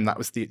the time, that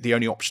was the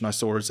only option I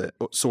saw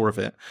of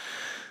it.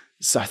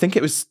 So I think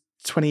it was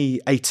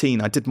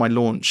 2018. I did my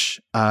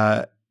launch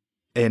I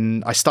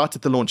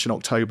started the launch in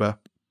October.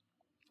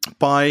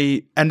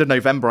 By end of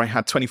November, I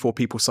had 24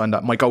 people signed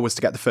up. My goal was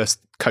to get the first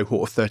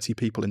cohort of 30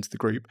 people into the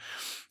group.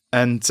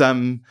 And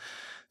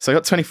so I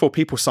got 24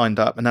 people signed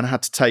up, and then I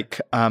had to take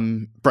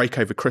break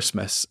over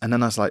Christmas. And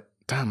then I was like,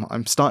 damn,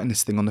 I'm starting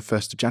this thing on the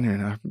 1st of January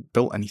and I haven't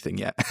built anything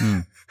yet.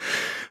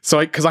 So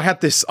because I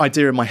had this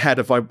idea in my head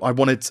of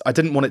I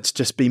didn't want it to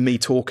just be me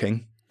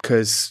talking,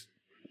 because,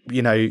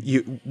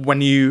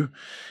 when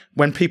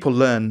people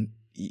learn,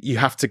 you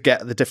have to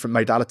get the different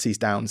modalities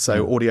down.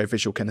 So audio,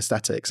 visual,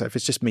 kinesthetic. So if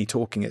it's just me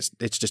talking,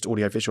 it's just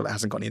audio, visual. It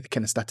hasn't got any of the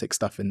kinesthetic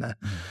stuff in there.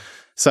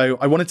 So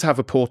I wanted to have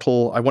a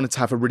portal. I wanted to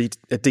have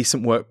a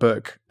decent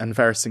workbook and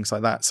various things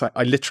like that. So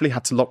I literally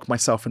had to lock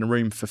myself in a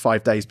room for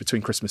 5 days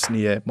between Christmas and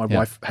New Year. My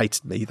wife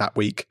hated me that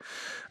week,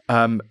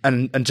 and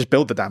just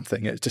build the damn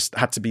thing. It just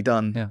had to be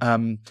done. Yeah.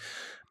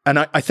 And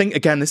I think,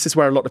 again, this is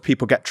where a lot of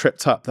people get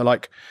tripped up. They're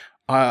like,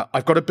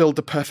 I've got to build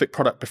the perfect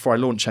product before I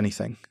launch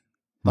anything.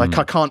 Like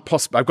I can't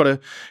possibly, I've got to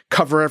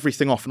cover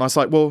everything off. And I was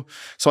like, well,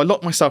 so I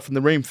locked myself in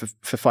the room for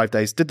 5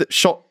 days,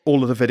 shot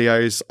all of the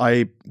videos.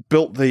 I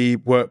built the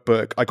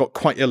workbook. I got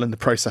quite ill in the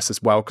process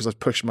as well, because I was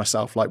pushing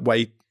myself like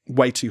way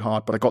too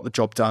hard, but I got the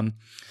job done.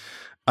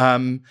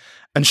 And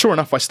sure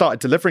enough, I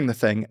started delivering the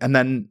thing. And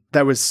then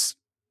there was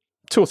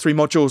 2 or 3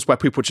 modules where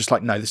people were just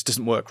like, no, this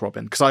doesn't work,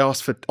 Robin. Because I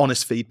asked for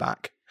honest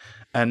feedback.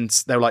 And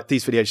they were like,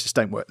 these videos just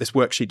don't work. This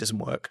worksheet doesn't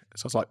work.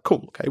 So I was like,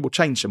 cool, okay, we'll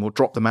change them. We'll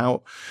drop them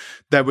out.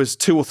 There was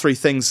 2 or 3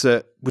 things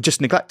that were just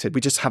neglected.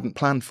 We just hadn't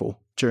planned for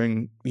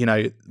during,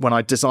 when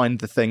I designed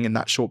the thing in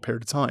that short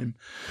period of time.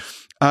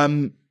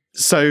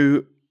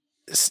 So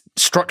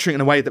structuring it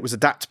in a way that was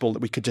adaptable,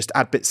 that we could just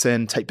add bits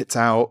in, take bits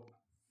out,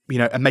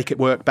 and make it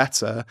work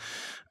better,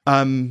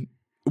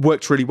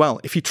 worked really well.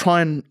 If you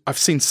try and, I've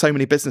seen so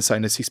many business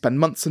owners who spend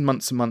months and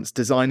months and months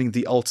designing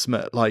the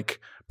ultimate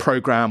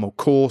program or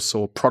course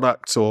or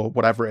product or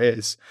whatever it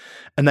is,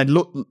 and then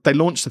they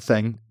launch the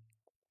thing,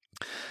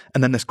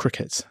 and then there's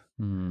crickets,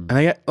 and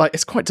they get,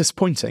 it's quite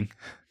disappointing.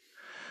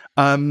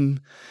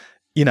 Eric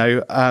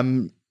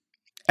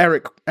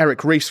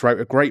Ries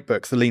wrote a great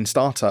book, The Lean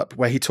Startup,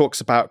 where he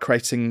talks about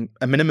creating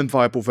a minimum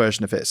viable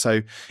version of it.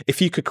 So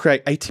if you could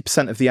create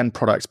 80% of the end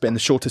product, but in the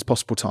shortest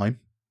possible time,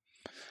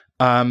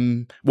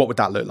 what would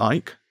that look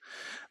like?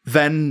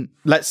 Then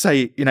let's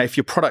say, if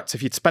your product,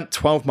 if you'd spent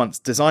 12 months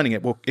designing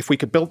it, well, if we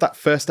could build that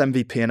first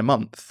MVP in a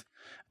month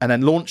and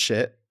then launch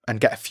it and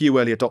get a few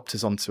early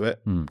adopters onto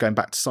it, going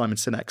back to Simon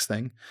Sinek's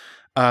thing,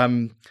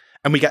 and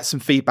we get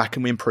some feedback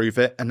and we improve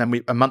it, and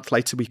then a month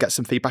later we get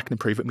some feedback and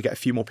improve it, and we get a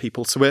few more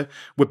people. So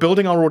we're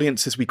building our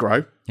audience as we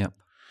grow. Yep.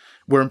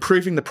 We're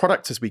improving the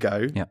product as we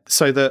go,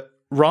 so that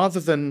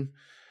rather than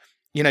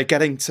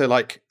getting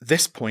to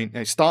this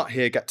point, start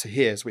here, get to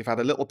here. So we've had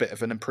a little bit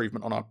of an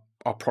improvement on our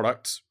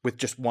product with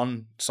just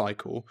one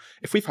cycle.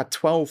 If we've had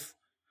 12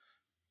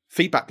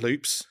 feedback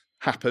loops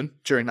happen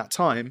during that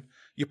time,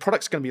 your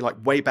product's going to be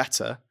way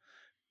better.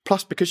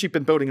 Plus, because you've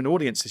been building an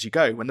audience as you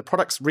go, when the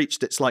product's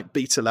reached its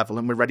beta level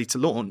and we're ready to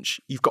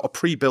launch, you've got a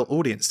pre-built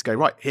audience to go,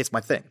 right, here's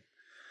my thing.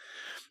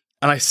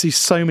 And I see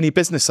so many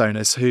business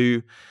owners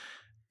who,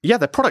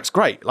 their product's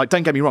great.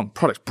 Don't get me wrong,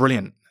 product's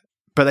brilliant.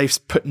 But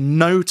they've put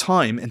no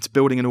time into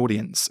building an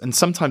audience. And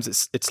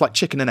sometimes it's like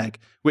chicken and egg.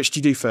 Which do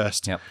you do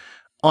first? Yep.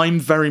 I'm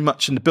very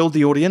much in the build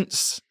the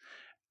audience,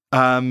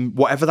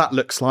 whatever that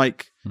looks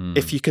like.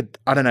 If you could,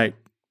 I don't know,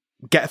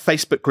 get a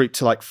Facebook group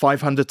to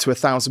 500 to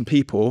 1,000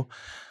 people,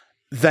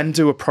 then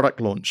do a product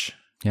launch.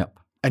 Yep.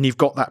 And you've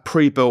got that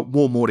pre-built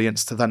warm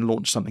audience to then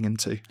launch something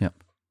into. Yep.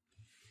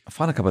 I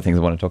find a couple of things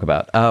I want to talk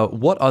about.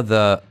 What are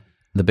the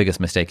biggest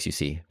mistakes you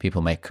see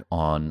people make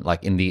on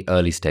in the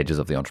early stages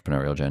of the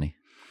entrepreneurial journey?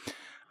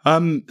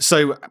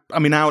 So,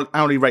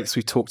 hourly rates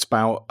we talked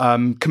about,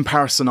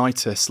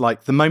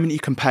 comparisonitis, the moment you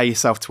compare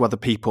yourself to other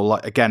people,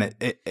 again,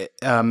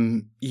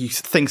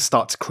 things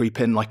start to creep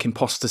in,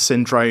 imposter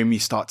syndrome, you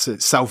start to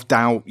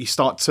self-doubt, you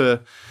start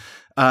to,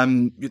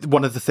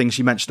 one of the things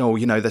you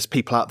mentioned, there's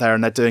people out there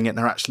and they're doing it and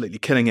they're absolutely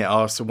killing it.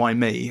 So why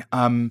me?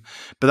 But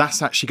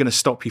that's actually going to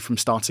stop you from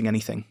starting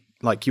anything.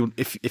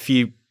 If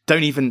you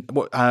don't even,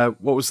 what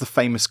was the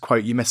famous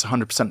quote? You miss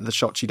 100% of the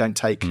shots you don't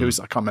take. I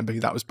can't remember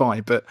who that was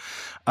by, but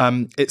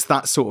it's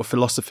that sort of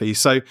philosophy.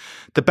 So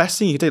the best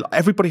thing you can do,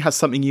 everybody has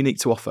something unique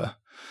to offer.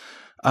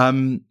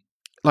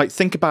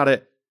 Think about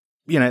it.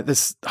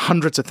 There's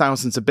hundreds of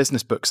thousands of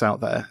business books out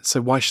there.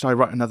 So why should I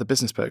write another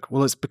business book?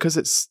 Well, it's because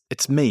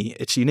it's me.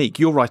 It's unique.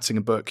 You're writing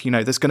a book.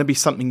 There's going to be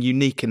something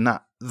unique in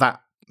that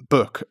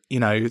book.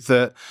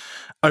 That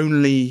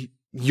only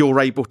you're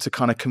able to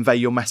kind of convey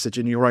your message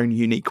in your own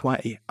unique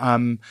way.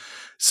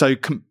 So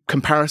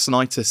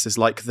comparisonitis is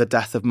the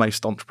death of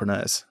most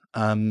entrepreneurs.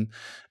 And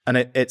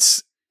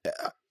it's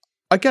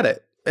I get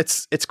it.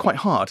 It's quite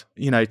hard,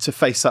 to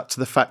face up to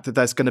the fact that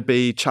there's going to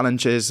be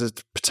challenges,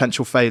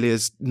 potential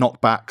failures,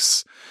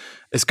 knockbacks.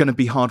 It's going to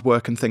be hard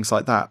work and things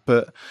like that.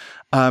 But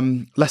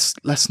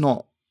let's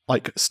not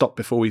stop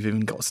before we've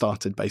even got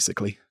started,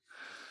 basically.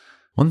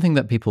 One thing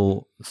that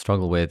people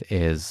struggle with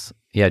is,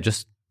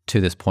 just to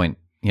this point,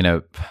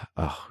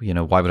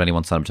 why would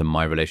anyone sign up to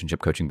my relationship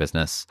coaching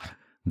business?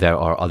 There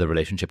are other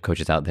relationship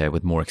coaches out there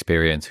with more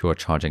experience who are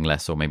charging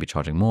less or maybe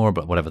charging more,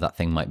 but whatever that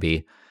thing might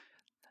be.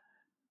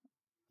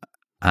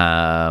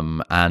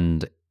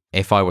 And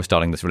if I were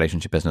starting this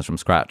relationship business from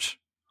scratch,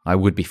 I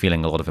would be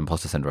feeling a lot of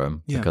imposter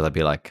syndrome because I'd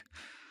be like,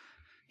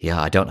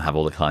 I don't have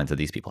all the clients that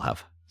these people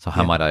have. So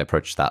how might I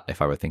approach that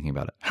if I were thinking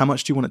about it? How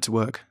much do you want it to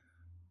work?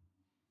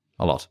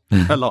 A lot.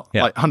 A lot.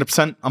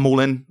 100%. I'm all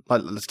in.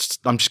 I'm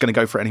just going to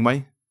go for it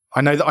anyway.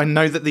 I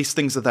know that these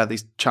things are there.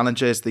 These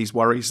challenges, these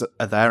worries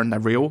are there and they're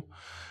real.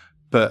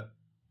 But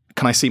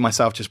can I see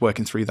myself just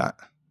working through that?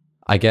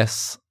 I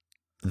guess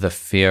the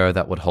fear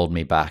that would hold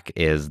me back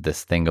is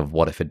this thing of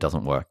what if it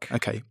doesn't work?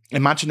 Okay.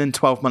 Imagine in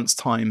 12 months'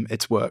 time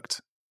it's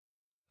worked.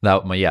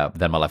 Then my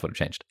life would have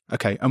changed.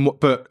 Okay.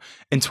 But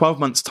in 12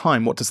 months'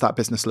 time, what does that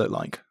business look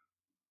like?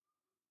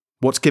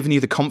 What's given you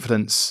the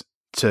confidence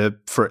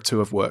for it to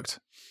have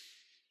worked?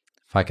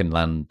 If I can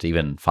land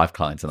even 5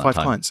 clients in that 5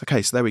 time. clients.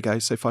 Okay, so there we go.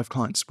 So 5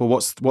 clients. Well,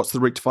 what's the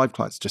route to 5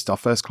 clients? Just our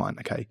first client.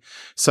 Okay.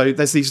 So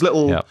there's these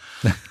little,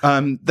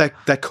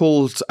 they're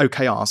called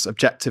OKRs,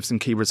 objectives and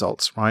key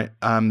results, right?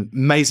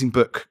 Amazing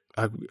book.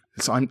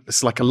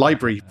 It's like a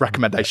library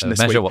recommendation this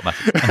Measure week. what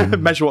matters.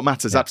 Measure what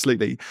matters,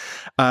 absolutely.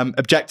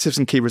 Objectives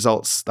and key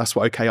results, that's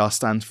what OKR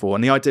stands for.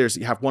 And the idea is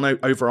that you have one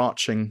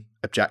overarching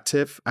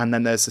objective, and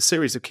then there's a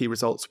series of key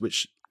results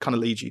which kind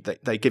of lead you.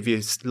 They give you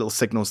little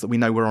signals that we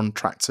know we're on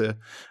track to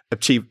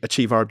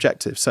achieve our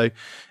objective. So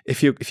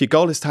if your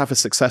goal is to have a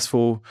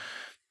successful,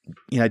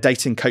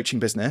 dating coaching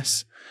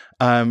business,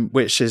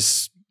 which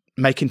is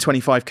making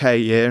 25K a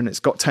year and it's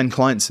got 10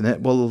 clients in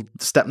it, well,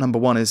 step number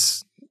 1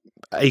 is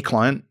a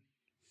client.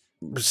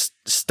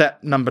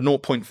 Step number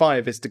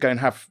 0.5 is to go and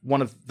have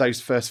one of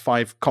those first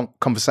 5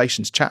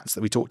 conversations, chats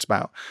that we talked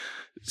about.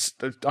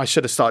 I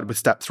should have started with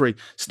step 3.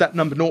 Step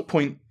number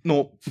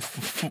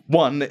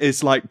 0.01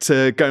 is like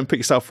to go and put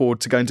yourself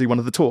forward to go and do one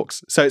of the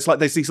talks. So it's like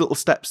there's these little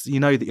steps that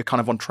that you're kind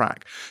of on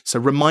track. So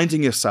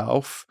reminding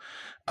yourself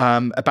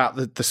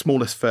about the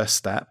smallest first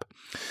step.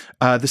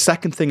 The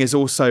second thing is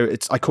also,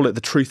 I call it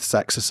the truths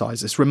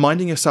exercise. It's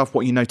reminding yourself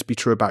what you know to be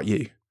true about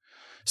you.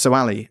 So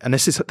Ali, and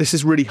this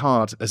is really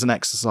hard as an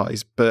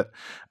exercise, but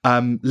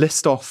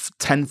list off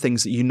 10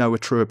 things that you know are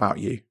true about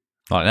you.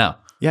 Right now?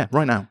 Yeah,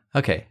 right now.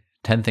 Okay.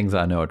 10 things that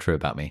I know are true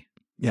about me.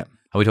 Yeah.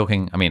 Are we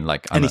talking,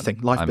 like...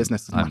 Anything,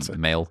 business, doesn't matter. I'm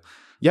male.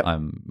 Yep.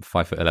 I'm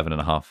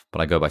 5'11.5",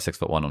 but I go by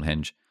 6'1" on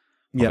Hinge,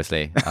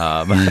 obviously.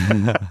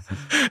 Yep.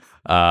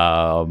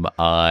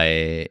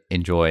 I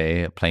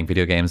enjoy playing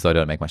video games, though I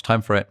don't make much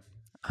time for it.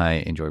 I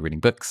enjoy reading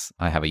books.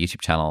 I have a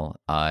YouTube channel.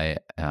 I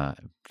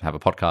have a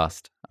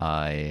podcast.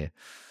 I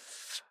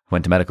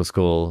went to medical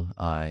school.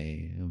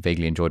 I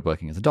vaguely enjoyed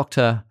working as a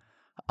doctor.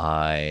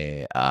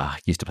 I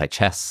used to play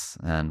chess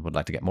and would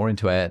like to get more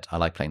into it. I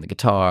like playing the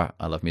guitar.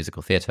 I love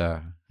musical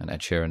theatre and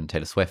Ed Sheeran and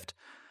Taylor Swift.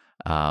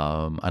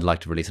 I'd like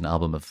to release an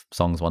album of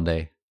songs one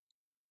day.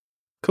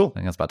 Cool. I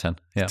think that's about 10.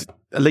 Yeah.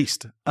 At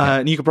least.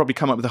 And you could probably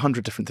come up with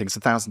 100 different things,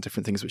 1,000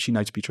 different things which you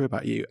know to be true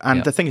about you.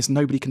 And the thing is,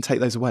 nobody can take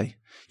those away.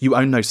 You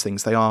own those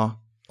things. They are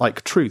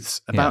like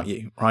truths about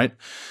you, right?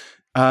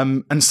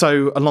 And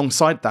so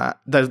alongside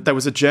that, there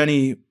was a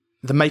journey.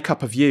 The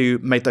makeup of you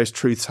made those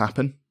truths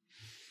happen.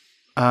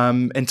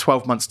 In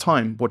 12 months'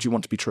 time, what do you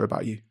want to be true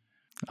about you?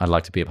 I'd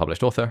like to be a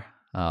published author.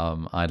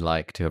 I'd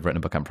like to have written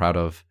a book I'm proud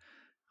of.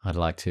 I'd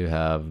like to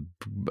have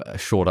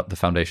shored up the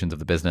foundations of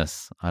the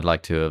business. I'd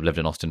like to have lived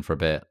in Austin for a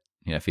bit,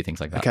 a few things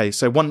like that. Okay,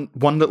 so one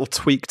little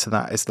tweak to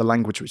that is the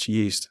language which you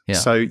used. Yeah.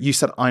 So you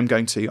said, I'm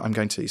going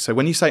to. So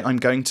when you say I'm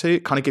going to,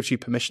 it kind of gives you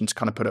permission to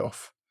kind of put it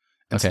off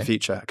into the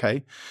future,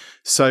 okay?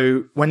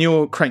 So when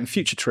you're creating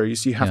future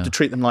truths, you have to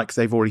treat them like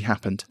they've already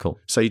happened. Cool.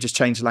 So you just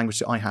change the language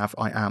to I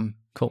am.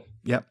 Cool.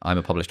 Yep. I'm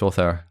a published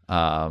author.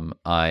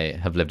 I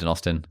have lived in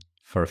Austin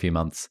for a few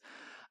months.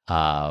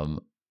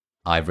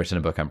 I've written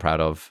a book I'm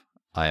proud of.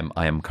 I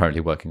am currently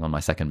working on my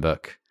second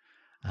book.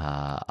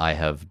 I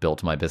have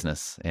built my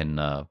business in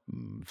a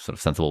sort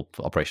of sensible,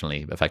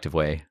 operationally effective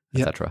way,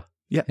 etc.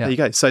 Yeah, there you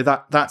go. So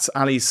that's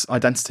Ali's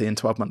identity in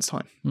 12 months'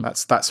 time.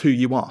 That's who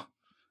you are.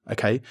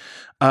 Okay.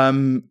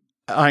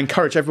 I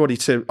encourage everybody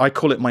I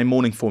call it my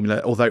morning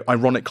formula, although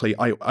ironically,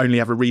 I only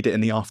ever read it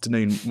in the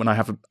afternoon when I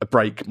have a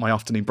break, my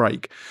afternoon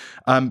break.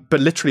 But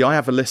literally, I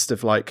have a list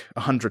of like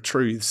 100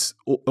 truths,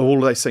 all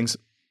of those things,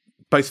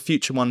 both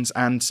future ones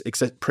and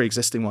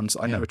pre-existing ones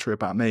I know are true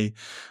about me.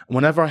 And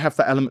whenever I have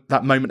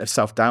that moment of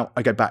self-doubt,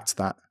 I go back to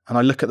that and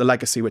I look at the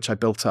legacy which I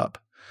built up,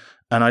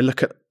 and I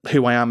look at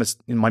who I am as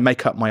in my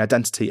makeup, my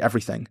identity,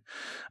 everything,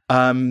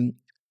 and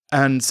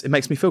it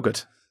makes me feel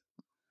good.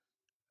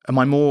 Am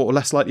I more or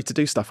less likely to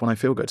do stuff when I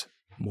feel good?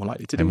 More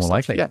likely to do more stuff.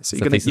 likely. Yeah, so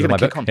you're going to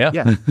kick on.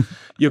 Yeah.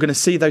 You're going to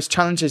see those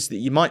challenges that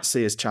you might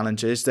see as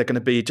challenges. They're going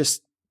to be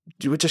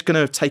you're just going to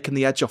have taken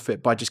the edge off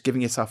it by just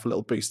giving yourself a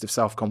little boost of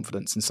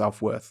self-confidence and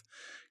self-worth,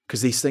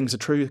 because these things are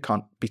true,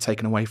 can't be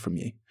taken away from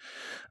you.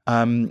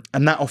 And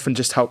that often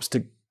just helps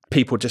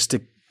people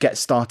to get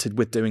started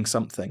with doing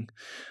something.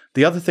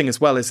 The other thing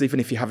as well is, even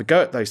if you have a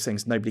go at those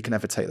things, nobody can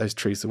ever take those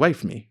truths away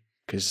from you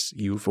because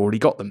you've already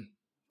got them.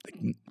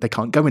 They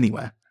can't go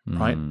anywhere,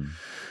 right?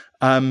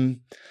 And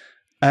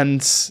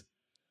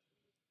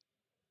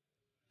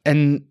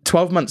in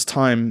 12 months'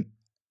 time,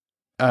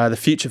 the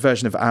future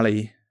version of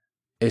Ali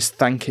is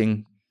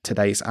thanking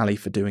today's Ali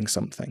for doing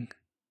something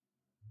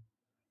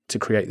to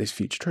create these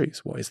future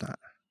truths. What is that?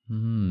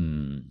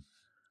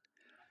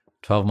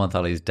 12-month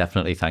Ali is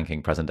definitely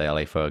thanking present day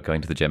Ali for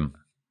going to the gym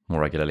more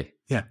regularly.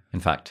 Yeah. In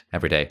fact,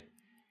 every day.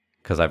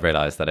 Because I've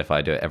realized that if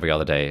I do it every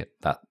other day,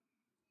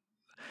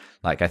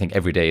 I think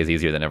every day is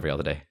easier than every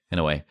other day, in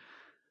a way.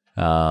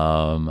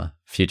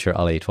 Future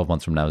Ali, 12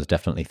 months from now, is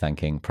definitely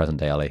thanking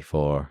present day Ali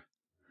for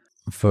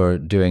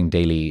doing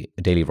daily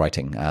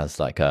writing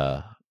as like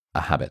a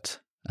habit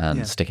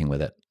and sticking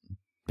with it,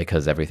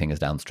 because everything is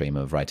downstream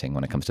of writing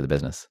when it comes to the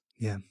business.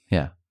 Yeah.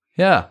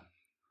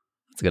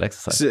 It's a good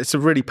exercise. It's a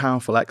really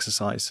powerful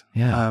exercise.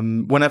 Yeah.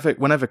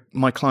 Whenever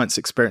my clients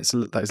experience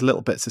those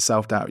little bits of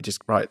self-doubt, we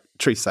just write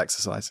truths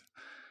exercise.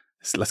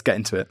 So let's get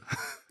into it.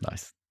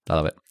 Nice. I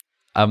love it.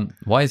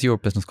 Why is your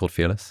business called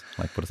Fearless?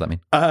 Like, what does that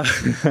mean?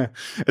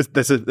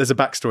 There's a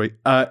backstory.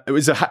 It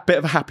was a bit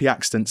of a happy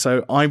accident.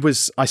 So I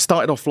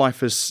started off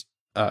life as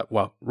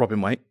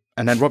Robin Waite,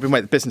 and then Robin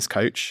Waite, the business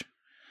coach.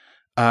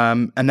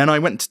 And then I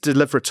went to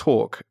deliver a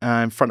talk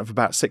in front of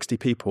about 60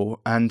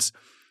 people, and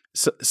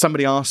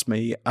somebody asked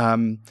me,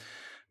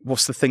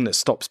 what's the thing that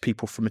stops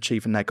people from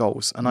achieving their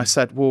goals? And I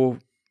said, well,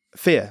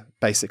 fear,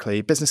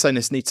 basically. Business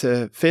owners need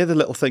to fear the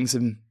little things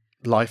in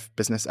life,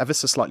 business, ever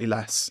so slightly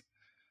less,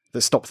 that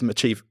stop them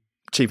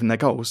achieving their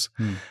goals.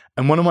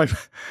 And one of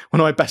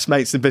my best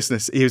mates in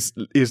business, he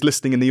was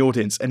listening in the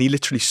audience, and he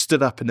literally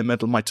stood up in the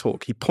middle of my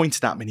talk. He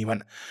pointed at me and he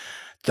went,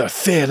 "The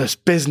fearless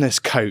business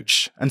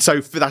coach." And so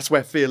that's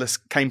where fearless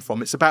came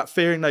from. It's about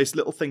fearing those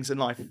little things in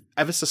life,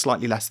 ever so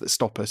slightly less, that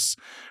stop us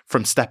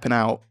from stepping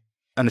out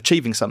and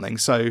achieving something.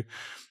 So,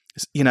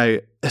 you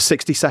know, a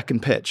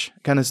 60-second pitch.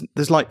 Again,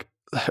 there's like,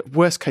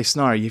 worst case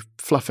scenario, you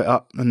fluff it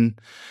up and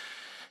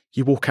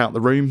you walk out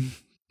the room.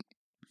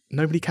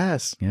 Nobody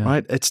cares,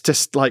 right? It's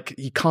just like,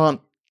 you can't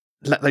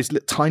let those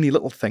tiny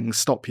little things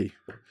stop you.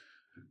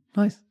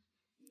 Nice.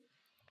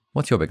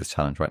 What's your biggest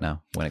challenge right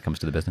now when it comes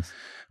to the business?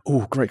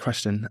 Oh, great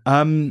question.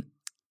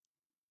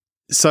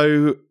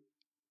 So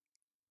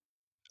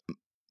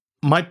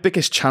my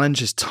biggest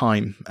challenge is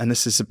time. And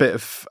this is a bit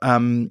of,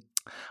 I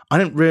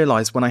didn't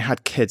realize when I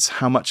had kids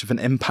how much of an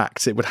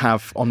impact it would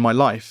have on my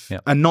life. Yeah.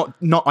 And not,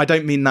 I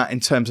don't mean that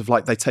in terms of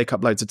like they take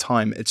up loads of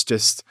time. It's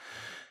just,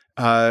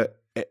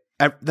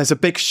 there's a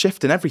big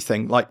shift in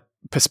everything, like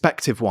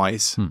perspective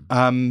wise.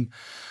 And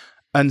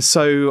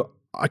so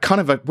I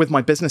kind of, with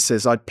my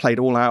businesses, I'd played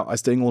all out. I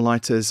was doing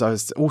all-nighters. I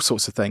was all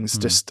sorts of things,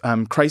 just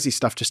crazy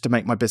stuff just to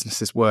make my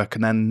businesses work.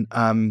 And then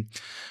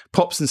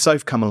Pops and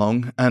Soph come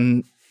along,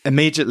 and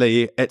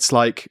immediately it's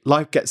like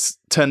life gets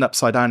turned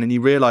upside down, and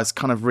you realize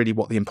kind of really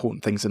what the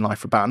important things in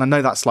life are about. And I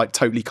know that's like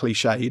totally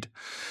cliched,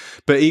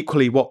 but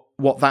equally what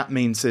that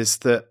means is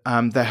that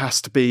there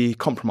has to be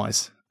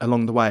compromise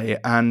along the way.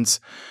 And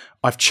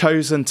I've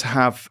chosen to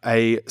have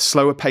a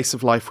slower pace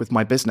of life with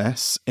my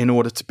business in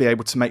order to be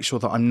able to make sure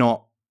that I'm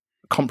not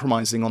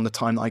compromising on the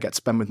time that I get to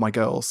spend with my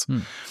girls.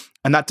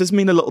 And that does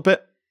mean a little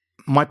bit,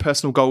 my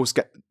personal goals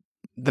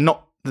they're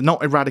not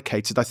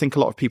eradicated. I think a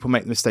lot of people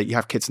make the mistake, you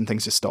have kids and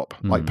things just stop,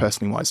 like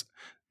personally wise.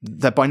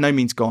 They're by no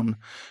means gone,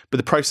 but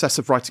the process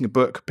of writing a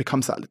book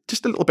becomes that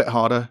just a little bit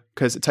harder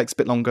because it takes a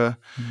bit longer.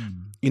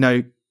 You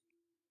know,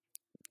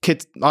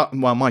 kids,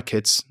 well, my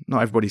kids,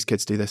 not everybody's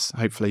kids do this,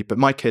 hopefully, but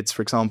my kids,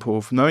 for example,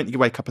 from the moment you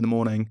wake up in the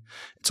morning,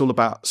 it's all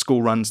about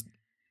school runs.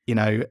 You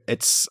know,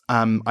 it's,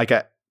 I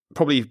get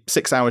probably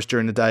 6 hours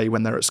during the day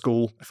when they're at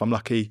school, if I'm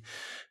lucky,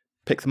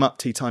 pick them up,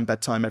 tea time,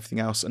 bedtime,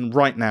 everything else. And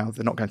right now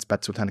they're not going to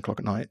bed till 10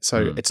 o'clock at night.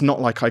 So it's not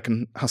like I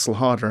can hustle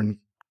harder and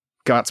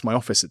go out to my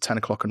office at 10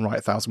 o'clock and write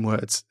 1,000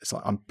 words. It's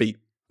like I'm beat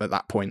at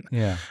that point.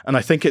 Yeah. And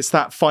I think it's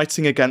that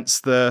fighting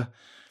against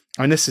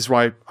this is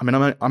why,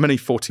 I'm only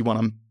 41.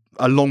 I'm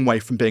a long way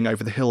from being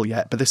over the hill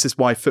yet, but this is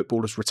why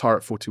footballers retire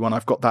at 41.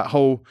 I've got that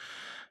whole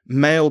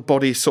male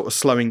body sort of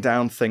slowing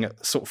down thing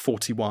at sort of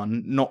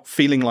 41, not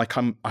feeling like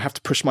I have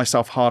to push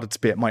myself harder to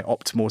be at my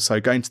optimal.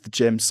 So going to the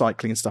gym,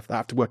 cycling and stuff, that I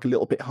have to work a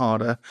little bit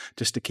harder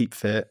just to keep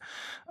fit.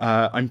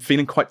 I'm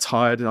feeling quite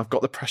tired, and I've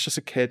got the pressures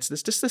of kids.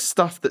 There's just this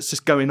stuff that's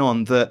just going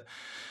on that,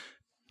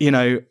 you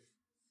know,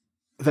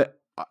 that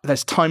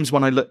there's times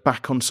when I look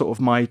back on sort of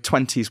my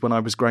 20s when I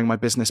was growing my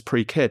business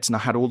pre-kids and I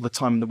had all the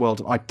time in the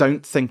world. I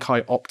don't think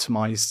I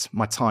optimized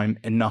my time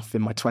enough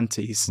in my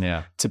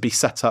 20s to be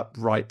set up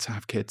right to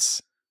have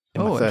kids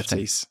in my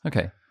 30s.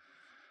 Okay.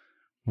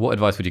 What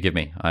advice would you give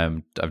me?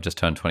 I've just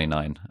turned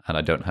 29 and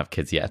I don't have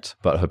kids yet,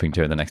 but hoping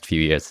to in the next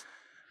few years.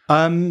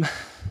 God,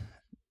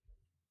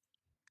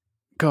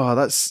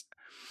 it's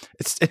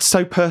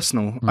so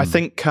personal. I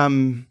think I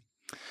mean,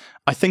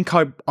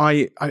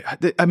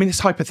 it's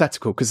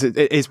hypothetical because it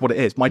is what it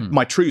is.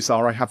 My truths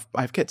are I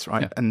have kids,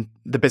 right? Yeah. And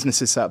the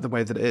business is set up the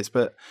way that it is.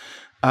 But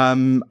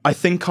I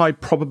think I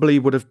probably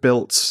would have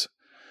built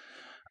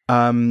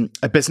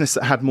a business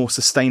that had more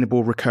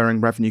sustainable recurring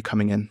revenue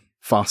coming in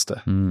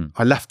faster.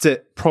 I left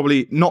it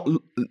probably not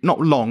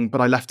long, but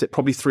I left it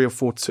probably 3 or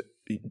 4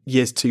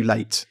 years too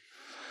late.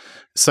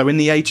 So in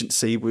the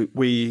agency,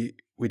 we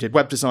did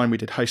web design, we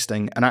did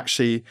hosting, and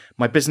actually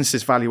my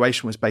business's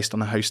valuation was based on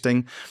the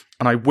hosting.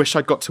 And I wish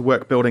I'd got to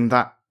work building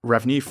that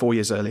revenue 4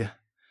 years earlier.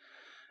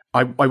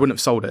 I wouldn't have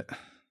sold it.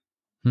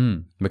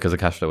 Because the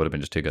cash flow would have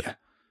been just too good. Yeah.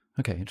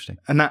 Okay, interesting.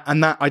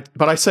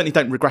 But I certainly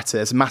don't regret it.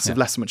 It's a massive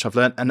lesson which I've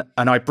learned,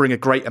 and I bring a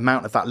great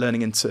amount of that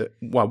learning into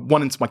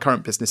one into my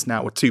current business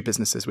now, or 2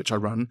 businesses which I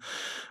run.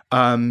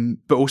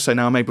 But also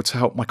now I'm able to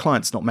help my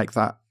clients not make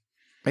that.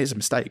 It's a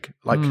mistake.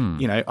 Like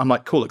you know, I'm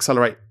like, cool,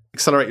 accelerate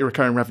your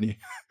recurring revenue,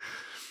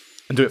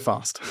 and do it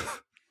fast.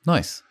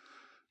 Nice.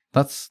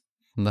 That's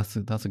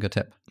a good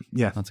tip.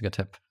 Yeah, that's a good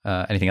tip.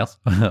 Anything else?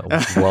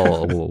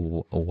 while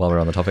we're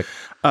on the topic.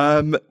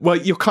 Well,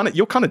 you're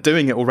kind of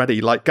doing it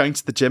already. Like going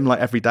to the gym like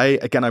every day.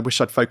 Again, I wish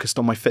I'd focused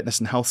on my fitness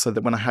and health so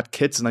that when I had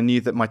kids and I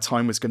knew that my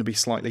time was going to be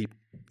slightly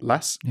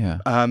less. Yeah.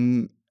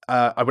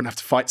 I wouldn't have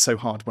to fight so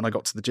hard when I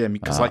got to the gym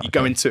because like you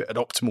go into it at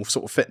optimal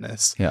sort of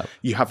fitness. Yeah.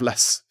 You have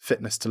less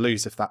fitness to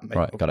lose if that makes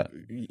Right, got it.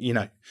 You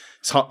know,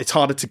 it's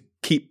harder to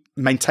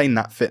maintain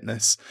that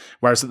fitness.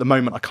 Whereas at the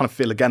moment I kind of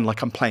feel again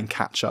like I'm playing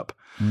catch up.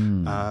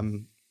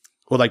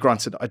 Although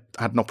granted, I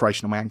had an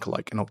operation on my ankle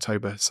like in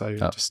October, so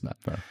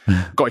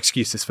got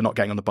excuses for not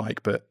getting on the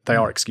bike, but they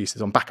are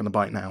excuses. I'm back on the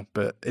bike now,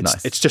 but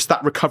it's just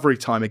that recovery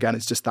time again.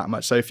 It's just that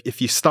much. So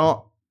if you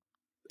start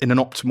in an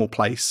optimal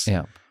place,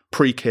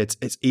 pre-kids,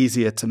 it's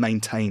easier to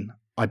maintain,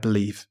 I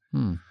believe.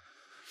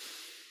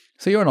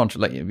 So you're an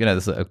entrepreneur. You know,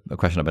 this is a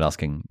question I've been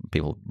asking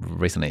people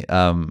recently.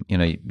 You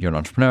know, you're an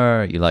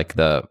entrepreneur. You like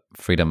the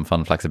freedom,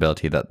 fun,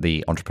 flexibility that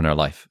the entrepreneur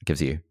life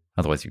gives you.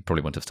 Otherwise, you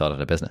probably wouldn't have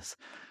started a business.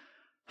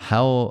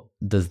 How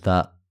does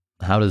that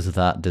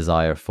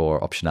desire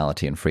for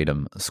optionality and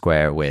freedom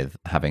square with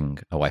having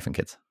a wife and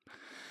kids?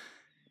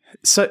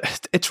 So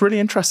it's really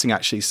interesting,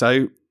 actually.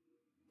 So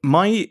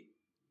my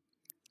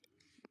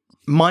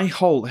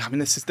whole, I mean,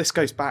 this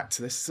goes back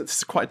to this. This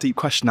is quite a deep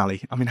question,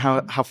 Ali. I mean,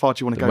 how far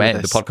do you want to go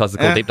with this? The podcast is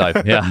called Deep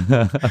Dive.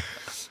 Yeah.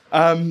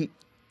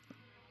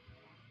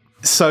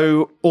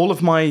 So all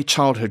of my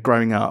childhood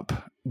growing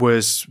up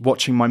was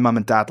watching my mum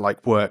and dad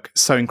like work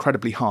so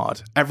incredibly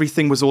hard.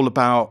 Everything was all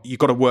about you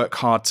got to work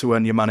hard to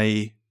earn your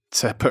money,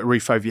 to put a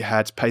roof over your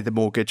head, pay the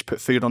mortgage,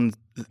 put food on.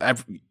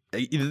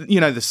 You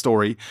know the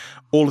story.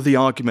 All of the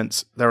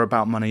arguments they're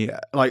about money.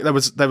 Like there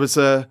was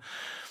a.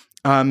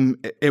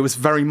 It was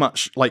very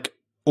much like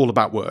all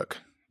about work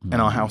in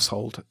our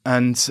household,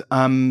 and so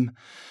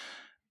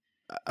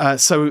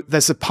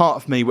there's a part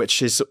of me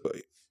which is.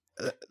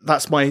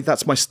 That's my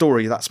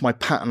story. That's my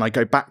pattern I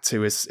go back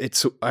to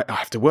I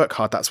have to work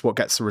hard. That's what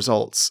gets the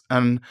results.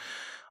 And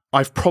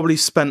I've probably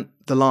spent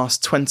the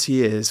last 20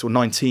 years or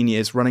 19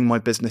 years running my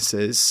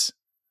businesses,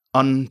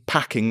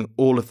 unpacking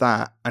all of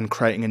that and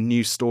creating a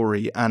new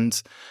story.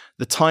 And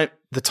the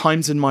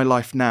times in my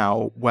life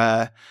now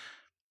where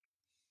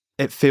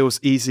it feels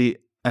easy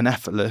and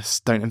effortless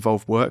don't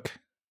involve work.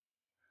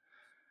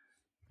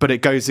 But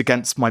it goes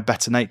against my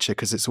better nature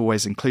because it's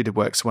always included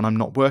work. So when I'm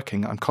not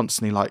working, I'm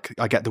constantly like,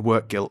 I get the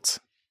work guilt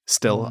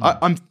still.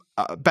 I'm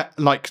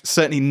like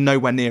certainly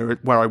nowhere near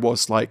where I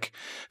was like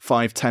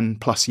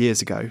 5-10 plus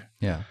years ago.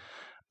 Yeah.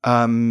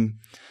 You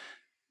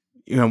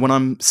know, when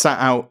I'm sat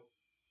out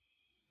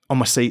on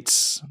my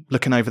seats,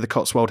 looking over the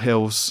Cotswold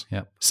Hills,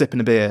 sipping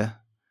a beer,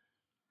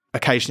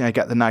 occasionally I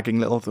get the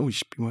nagging little, oh, you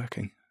should be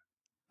working.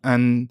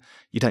 And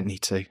you don't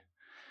need to.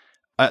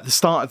 At the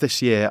start of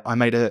this year, I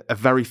made a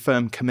very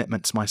firm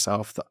commitment to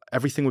myself that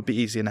everything would be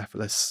easy and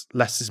effortless.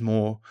 Less is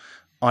more.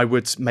 I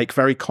would make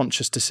very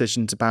conscious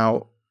decisions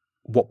about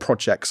what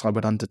projects I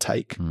would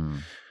undertake,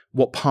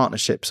 what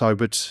partnerships I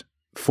would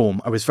form.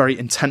 I was very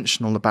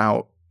intentional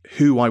about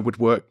who I would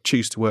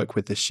choose to work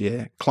with this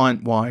year,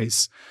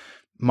 client-wise,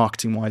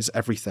 marketing-wise,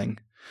 everything,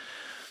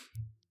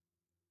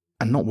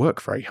 and not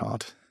work very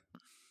hard.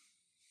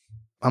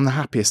 I'm the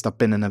happiest I've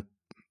been in a.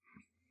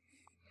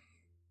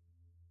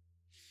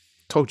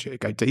 Told you to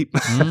go deep.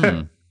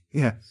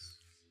 Yeah.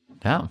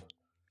 Damn.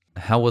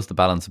 How was the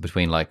balance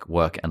between like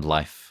work and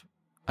life,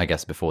 I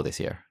guess, before this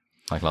year,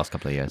 like last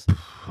couple of years?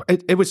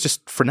 It was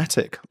just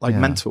frenetic, like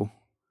mental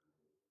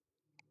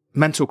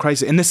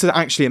crazy. And this is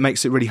actually, it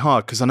makes it really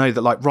hard because I know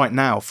that like right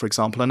now, for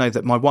example, I know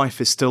that my wife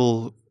is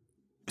still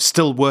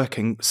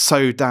working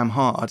so damn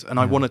hard. And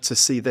I wanted to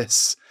see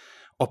this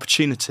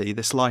opportunity,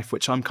 this life,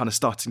 which I'm kind of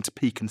starting to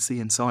peek and see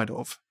inside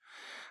of.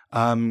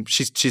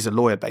 She's a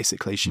lawyer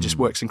basically. She just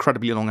works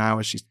incredibly long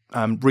hours. She's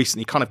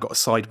recently kind of got a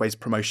sideways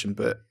promotion,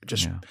 but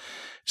just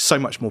so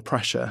much more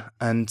pressure.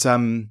 And I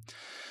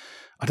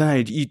don't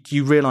know.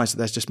 You realise that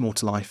there's just more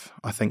to life,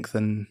 I think,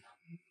 than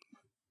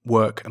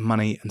work and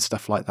money and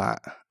stuff like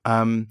that.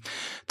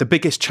 The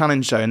biggest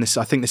challenge, though, and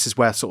I think this is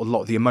where sort of a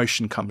lot of the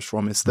emotion comes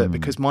from, is that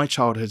because my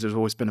childhood has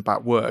always been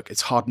about work,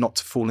 it's hard not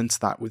to fall into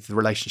that with the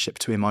relationship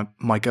between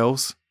my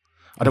girls.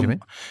 What do you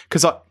mean?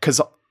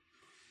 Because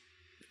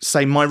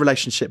say my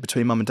relationship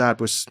between mum and dad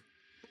was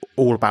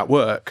all about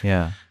work.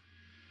 Yeah.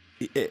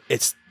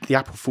 It's the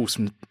apple falls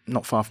from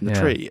not far from the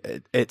tree.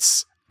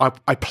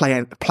 I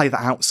play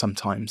that out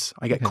sometimes.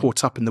 I get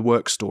caught up in the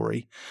work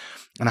story,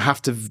 and I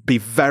have to be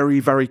very,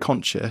 very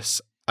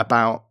conscious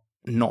about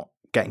not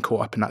getting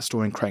caught up in that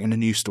story and creating a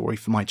new story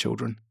for my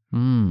children.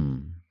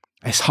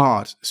 It's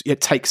hard. It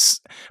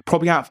takes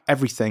probably out of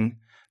everything.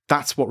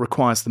 That's what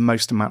requires the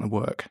most amount of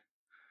work.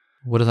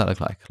 What does that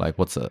look like? Like,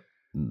 what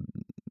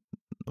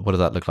does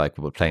that look like?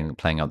 We're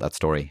playing out that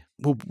story.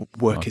 Well,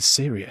 work is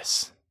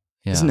serious,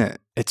 isn't it?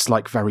 It's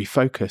like very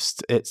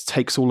focused. It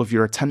takes all of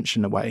your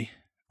attention away,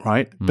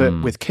 right?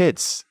 But with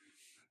kids,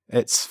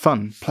 it's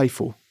fun,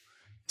 playful.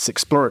 It's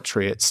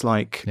exploratory. It's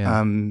like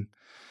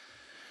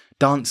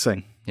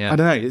dancing. Yeah. I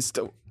don't know. It's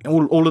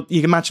all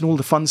you can imagine all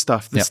the fun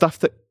stuff, the stuff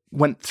that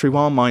went through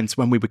our minds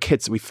when we were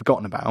kids that we've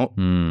forgotten about,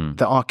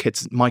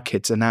 that my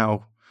kids are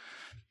now,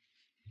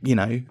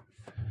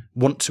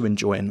 want to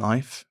enjoy in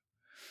life.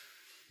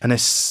 And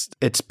it's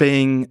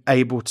being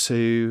able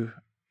to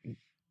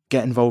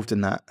get involved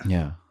in that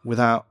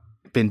without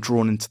being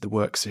drawn into the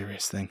work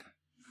serious thing.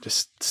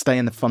 just stay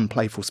in the fun,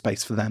 playful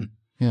space for them.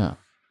 Yeah.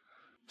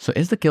 So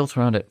is the guilt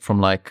around it from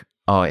like,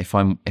 oh, if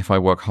I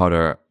work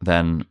harder,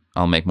 then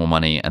I'll make more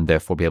money and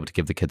therefore be able to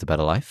give the kids a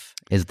better life?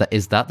 Is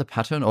that the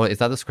pattern, or is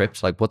that the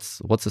script? Like, what's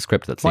the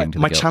script that's leading to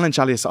the my guilt? challenge,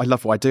 Ali, is I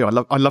love what I do.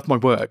 I love my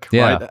work.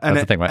 Yeah, right? And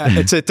that's the thing, right?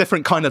 It's a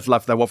different kind of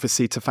love, though,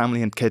 obviously, to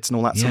family and kids and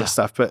all that sort of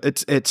stuff. But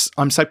it's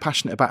I'm so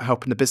passionate about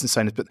helping the business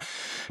owners. But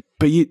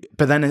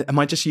then am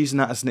I just using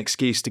that as an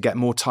excuse to get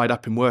more tied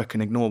up in work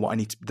and ignore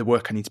the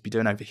work I need to be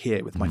doing over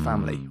here with my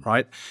family?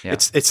 Right? Yeah.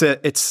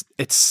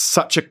 It's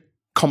such a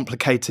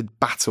complicated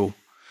battle.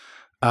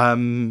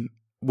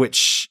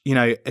 Which,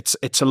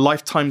 it's a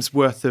lifetime's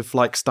worth of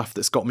like stuff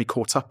that's got me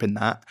caught up in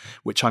that,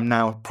 which I'm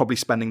now probably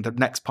spending the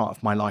next part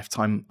of my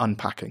lifetime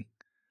unpacking.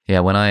 Yeah,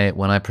 when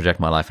I project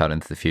my life out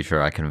into the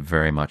future, I can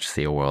very much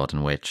see a world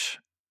in which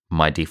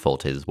my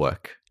default is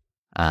work.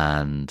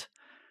 And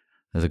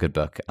there's a good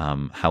book,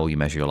 How Will You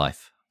Measure Your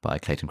Life by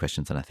Clayton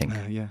Christensen, I think,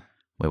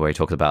 where he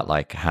talks about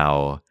like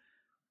how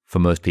for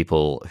most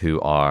people who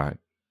are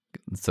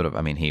sort of,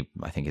 I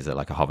think he's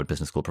like a Harvard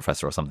Business School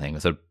professor or something,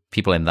 so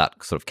people in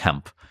that sort of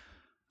camp,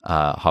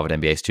 Harvard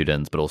MBA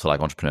students, but also like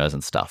entrepreneurs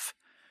and stuff.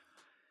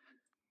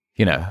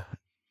 When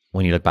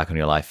you look back on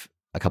your life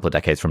a couple of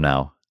decades from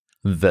now,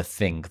 the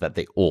thing that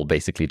they all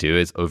basically do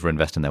is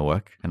overinvest in their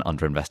work and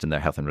underinvest in their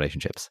health and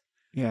relationships.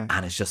 Yeah.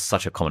 And it's just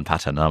such a common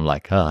pattern. And I'm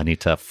like, I need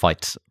to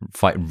fight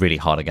really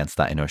hard against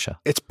that inertia.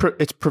 It's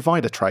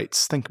provider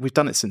traits. We've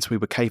done it since we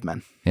were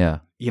cavemen. Yeah.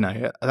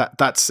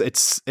 It's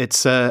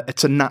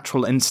a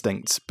natural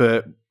instinct,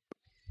 but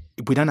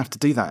we don't have to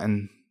do that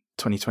in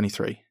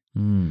 2023.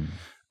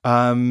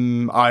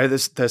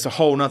 There's a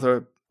whole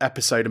nother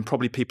episode, and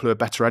probably people who are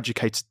better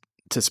educated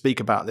to speak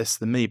about this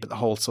than me, but the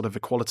whole sort of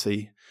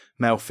equality,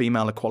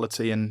 male-female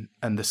equality, and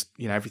this,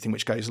 everything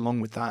which goes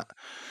along with that.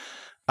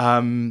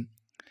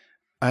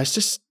 It's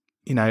just,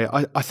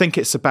 I think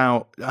it's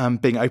about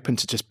being open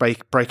to just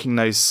breaking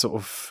those sort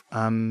of,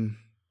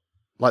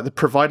 like the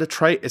provider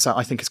trait is,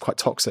 I think, is quite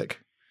toxic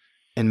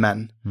in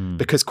men,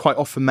 because quite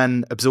often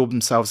men absorb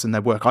themselves in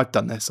their work. I've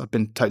done this. I've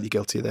been totally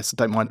guilty of this. I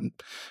don't mind,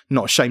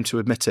 not ashamed to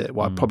admit it.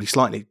 Well, probably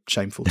slightly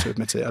shameful to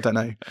admit it. I don't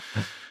know.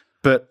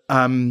 But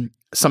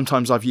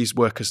sometimes I've used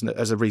work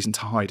as a reason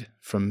to hide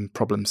from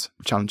problems,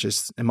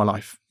 challenges in my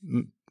life,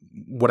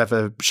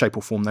 whatever shape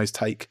or form those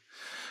take.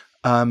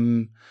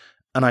 And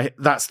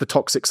that's the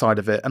toxic side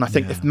of it. And I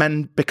think if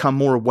men become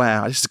more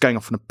aware, this is going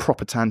off on a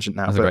proper tangent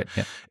now, but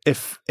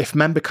if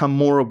men become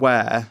more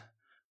aware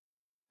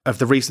of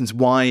the reasons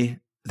why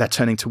they're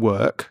turning to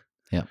work,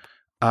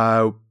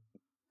 and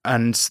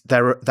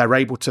they're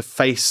able to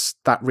face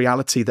that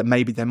reality that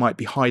maybe they might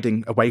be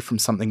hiding away from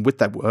something with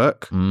their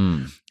work,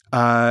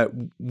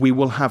 we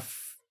will have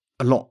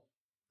a lot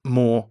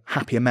more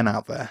happier men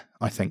out there,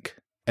 I think,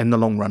 in the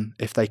long run,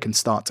 if they can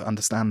start to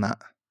understand that.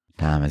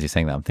 Damn, as you're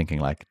saying that, I'm thinking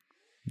like,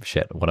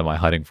 shit, what am I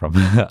hiding from?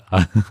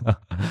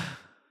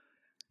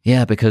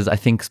 Yeah, because I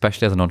think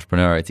especially as an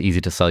entrepreneur, it's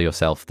easy to sell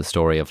yourself the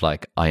story of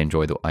like, I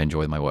enjoy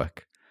my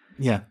work.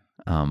 Yeah.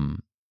 I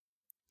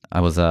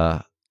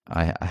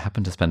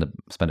happened to spend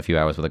a few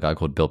hours with a guy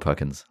called Bill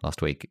Perkins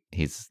last week.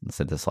 He's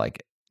said this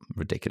like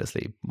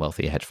ridiculously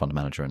wealthy hedge fund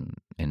manager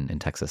in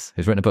Texas,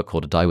 who's written a book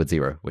called Die with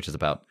Zero, which is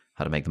about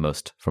how to make the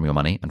most from your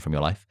money and from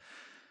your life.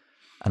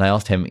 And I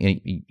asked him,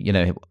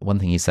 one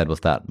thing he said was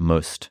that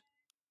most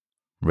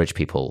rich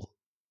people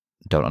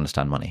don't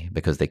understand money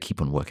because they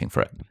keep on working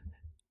for it,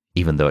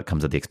 even though it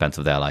comes at the expense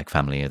of their like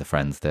family or their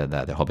friends,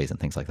 their hobbies and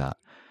things like that.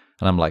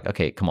 And I'm like,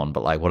 okay, come on,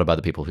 but like, what about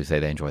the people who say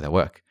they enjoy their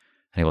work?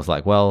 And he was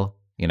like, well,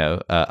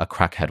 a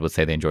crackhead would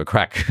say they enjoy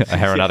crack. A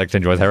heroin addict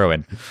enjoys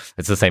heroin.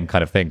 It's the same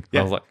kind of thing.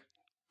 Yeah. I was like,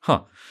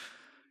 huh,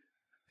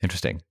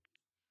 interesting.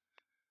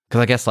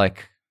 Because I guess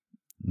like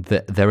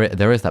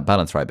there is that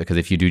balance, right? Because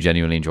if you do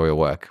genuinely enjoy your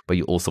work, but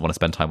you also want to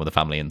spend time with the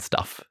family and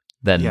stuff,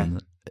 then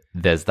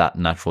there's that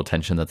natural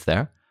tension that's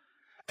there.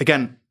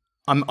 Again,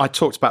 I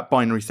talked about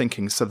binary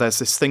thinking. So there's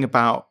this thing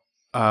about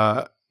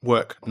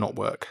work, not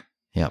work.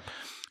 Yep.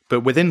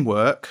 But within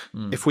work,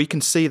 if we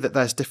can see that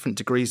there's different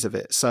degrees of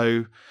it.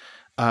 So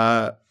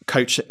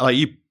coach, like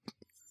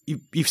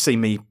you've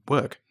seen me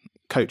work,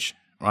 coach,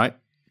 right?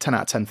 10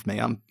 out of 10 for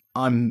me.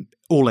 I'm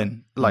all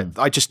in. Like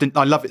I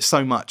love it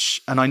so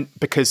much, and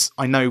because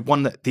I know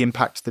that the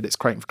impact that it's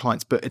creating for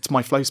clients, but it's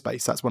my flow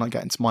space. That's when I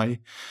get into my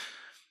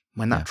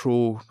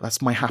natural.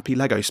 That's my happy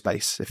Lego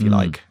space, if you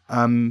like.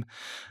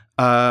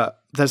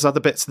 There's other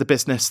bits of the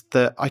business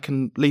that I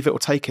can leave it or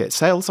take it.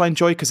 Sales I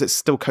enjoy because it's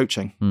still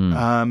coaching.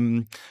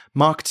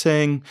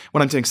 Marketing,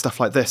 when I'm doing stuff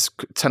like this,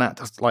 10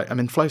 out, like I'm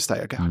in flow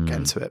state, I get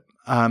into it.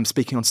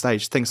 Speaking on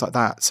stage, things like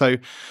that. So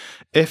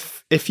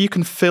if you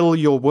can fill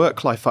your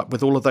work life up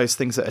with all of those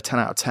things that are 10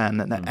 out of 10,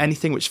 and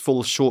anything which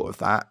falls short of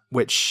that,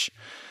 which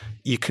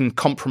you can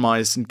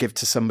compromise and give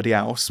to somebody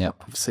else,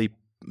 obviously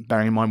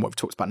bearing in mind what we've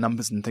talked about,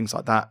 numbers and things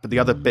like that, but the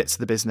other bits of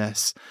the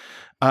business,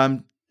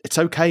 it's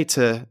okay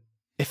to,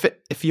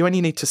 if you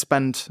only need to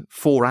spend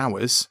 4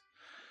 hours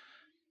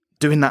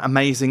doing that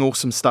amazing,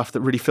 awesome stuff that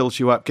really fills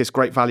you up, gives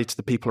great value to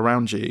the people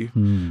around you,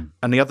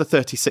 and the other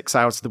 36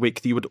 hours of the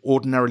week that you would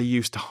ordinarily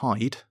use to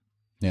hide,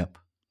 Yep.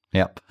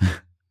 Yep.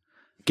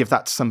 Give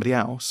that to somebody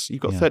else.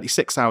 You've got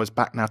 36 hours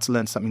back now to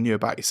learn something new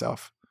about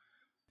yourself.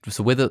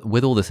 So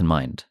with all this in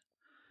mind,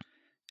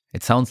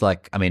 it sounds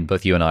like, I mean,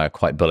 both you and I are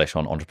quite bullish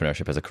on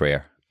entrepreneurship as a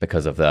career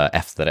because of the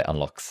F's that it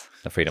unlocks: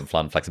 the freedom,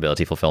 fun,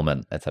 flexibility,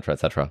 fulfillment, et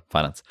cetera,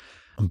 finance.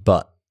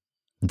 But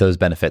those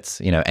benefits,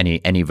 you know,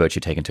 any virtue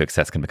taken to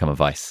excess can become a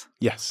vice.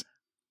 Yes.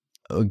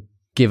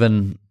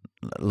 Given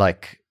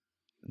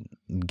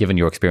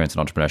your experience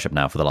in entrepreneurship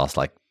now for the last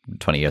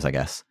 20 years, I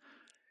guess,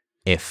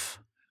 if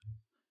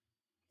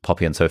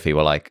Poppy and Sophie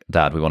were like,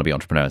 Dad, we want to be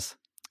entrepreneurs,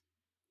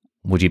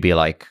 would you be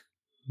like,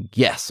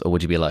 yes? Or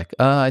would you be like,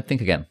 I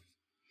think again?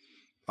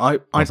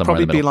 I'd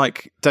probably be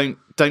like, don't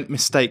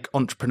mistake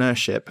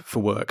entrepreneurship for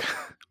work,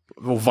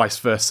 or vice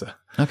versa.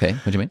 Okay,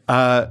 what do you mean?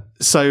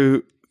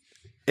 So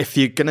if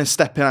you're going to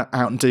step out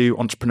and do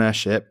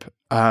entrepreneurship,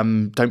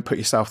 don't put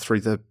yourself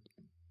through the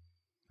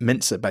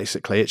mincer,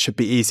 basically. It should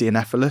be easy and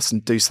effortless,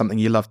 and do something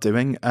you love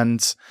doing,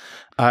 and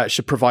it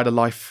should provide a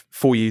life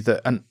for you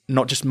that, and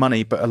not just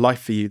money, but a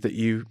life for you that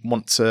you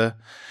want to.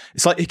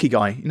 It's like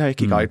ikigai,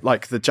 ikigai,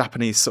 like the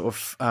Japanese sort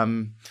of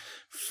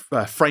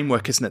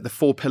framework, isn't it? The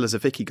 4 pillars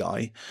of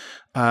ikigai.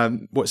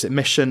 What's it?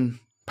 Mission,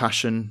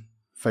 passion,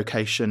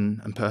 vocation,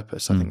 and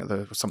purpose. I think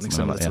something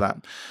similar to that.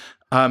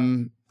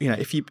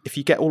 If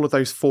you get all of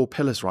those 4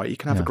 pillars right, you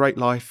can have a great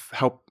life,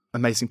 help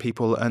amazing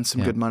people, earn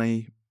some good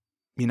money.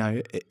 You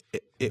know,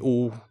 it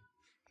all,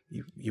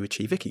 you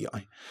achieve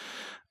ikigai,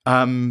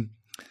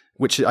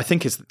 which I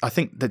think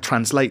that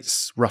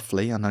translates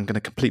roughly, and I'm going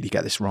to completely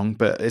get this wrong,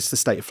 but it's the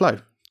state of flow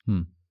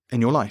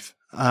in your life.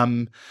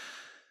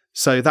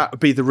 So that would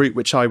be the route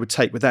which I would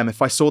take with them.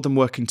 If I saw them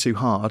working too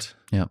hard,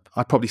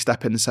 I'd probably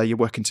step in and say, you're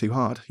working too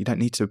hard. You don't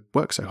need to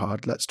work so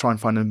hard. Let's try and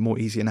find a more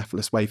easy and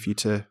effortless way for you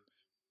to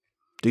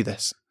do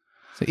this.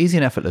 So easy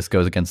and effortless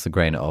goes against the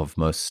grain of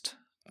most.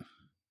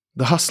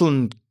 The hustle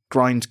and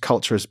grind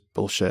culture is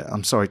bullshit.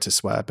 I'm sorry to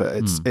swear, but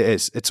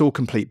it's all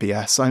complete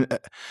BS.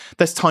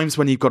 There's times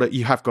when you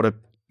have got to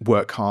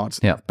work hard,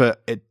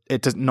 but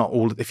it does not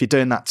all. If you're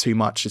doing that too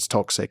much, it's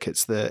toxic.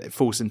 It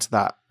falls into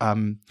that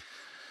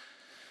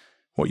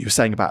what you were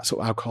saying about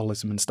sort of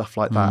alcoholism and stuff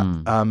like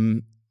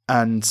that.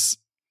 And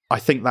I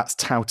think that's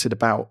touted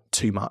about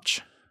too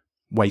much,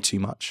 way too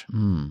much.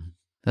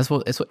 That's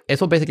what it's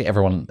what basically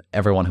everyone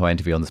who I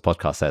interview on this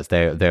podcast says.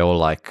 They're all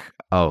like,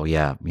 oh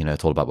yeah,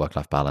 it's all about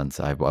work-life balance.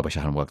 I wish I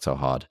hadn't worked so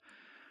hard.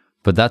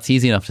 But that's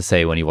easy enough to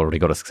say when you've already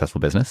got a successful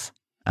business.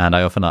 And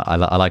I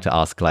like to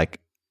ask,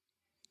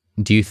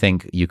 do you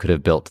think you could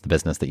have built the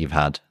business that you've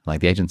had,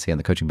 like the agency and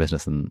the coaching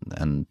business and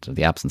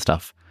the apps and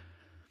stuff?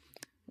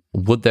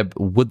 Would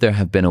there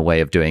have been a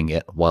way of doing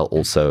it while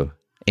also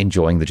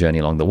enjoying the journey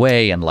along the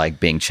way and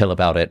being chill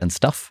about it and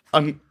stuff?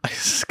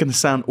 It's going to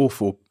sound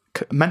awful.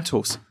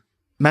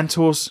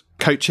 Mentors,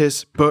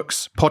 coaches,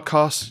 books,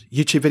 podcasts,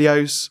 YouTube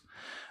videos,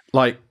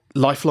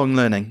 lifelong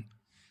learning.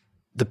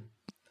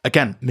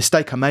 Again,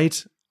 mistake I made.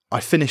 I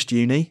finished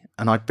uni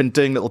and I'd been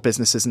doing little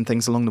businesses and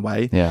things along the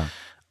way. Yeah.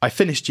 I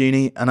finished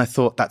uni and I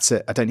thought, that's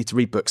it. I don't need to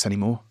read books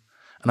anymore.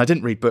 And I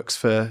didn't read books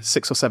for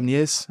 6 or 7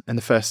 years in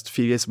the first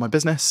few years of my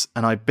business.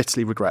 And I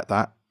bitterly regret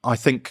that. I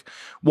think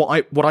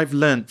what I've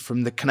learned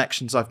from the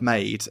connections I've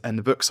made and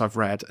the books I've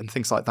read and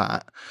things like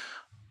that,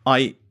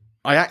 I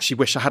actually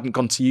wish I hadn't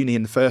gone to uni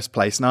in the first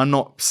place. Now,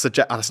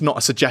 that's not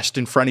a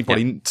suggestion for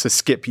anybody to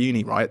skip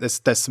uni, right?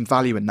 There's some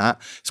value in that.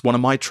 It's one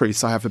of my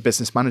truths. I have a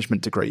business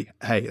management degree.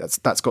 Hey,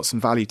 that's got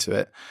some value to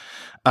it.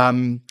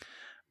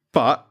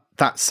 But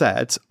that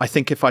said, I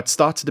think if I'd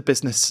started a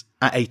business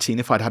at 18,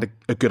 if I'd had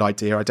a good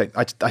idea, I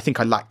think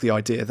I lacked the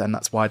idea then.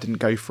 That's why I didn't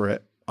go for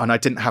it. And I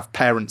didn't have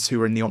parents who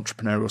were in the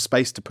entrepreneurial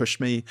space to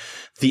push me.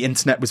 The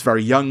internet was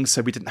very young,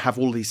 so we didn't have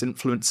all these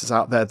influencers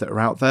out there that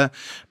are out there.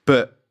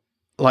 But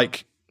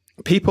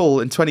people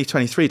in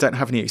 2023 don't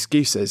have any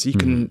excuses. You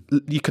can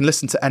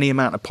listen to any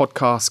amount of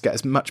podcasts, get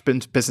as much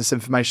business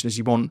information as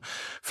you want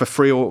for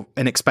free or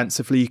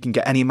inexpensively. You can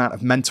get any amount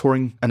of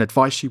mentoring and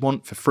advice you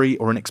want for free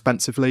or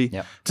inexpensively.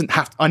 Yeah.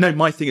 I know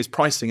my thing is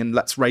pricing, and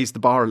let's raise the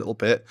bar a little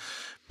bit,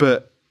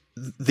 but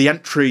the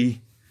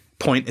entry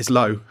point is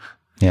low.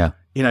 Yeah.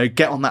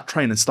 Get on that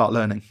train and start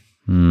learning.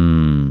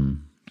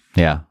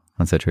 Yeah,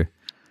 that's so true.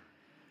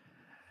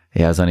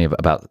 Yeah, it was only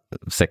about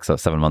 6 or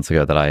 7 months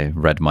ago that I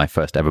read my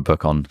first ever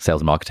book on sales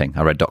and marketing.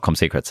 I read .com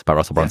Secrets by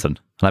Russell Brunson.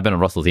 And I've been on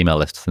Russell's email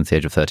list since the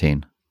age of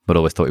 13, but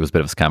always thought he was a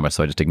bit of a scammer,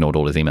 so I just ignored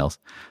all his emails.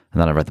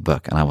 And then I read the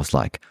book and I was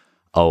like,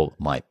 oh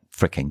my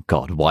freaking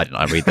God, why didn't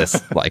I read this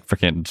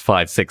freaking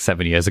 5, 6,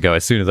 7 years ago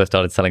as soon as I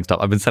started selling stuff?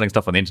 I've been selling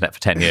stuff on the internet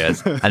for 10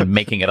 years and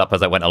making it up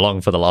as I went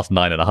along for the last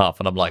 9.5.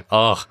 And I'm like,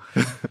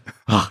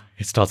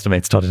 it started to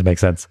make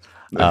sense.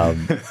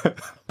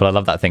 But I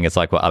love that thing. It's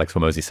like what Alex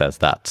Hormozi says,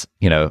 that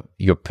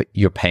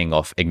you're paying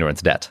off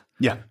ignorance debt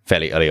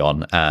fairly early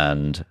on,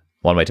 and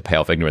one way to pay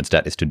off ignorance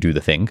debt is to do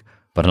the thing,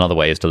 but another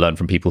way is to learn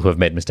from people who have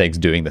made mistakes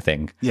doing the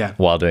thing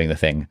while doing the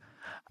thing,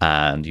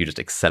 and you just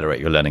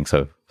accelerate your learning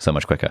so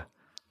much quicker.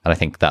 And I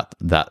think that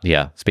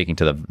speaking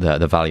to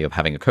the value of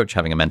having a coach,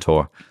 having a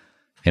mentor,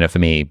 for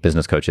me,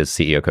 business coaches,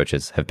 CEO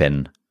coaches have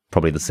been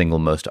probably the single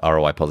most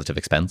ROI positive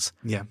expense,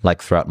 Yeah.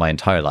 like throughout my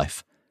entire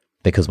life.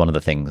 Because one of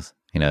the things,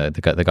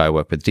 the guy I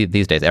work with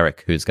these days,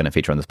 Eric, who's going to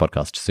feature on this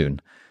podcast soon,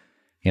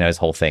 his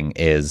whole thing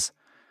is,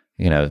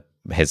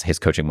 his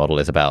coaching model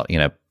is about,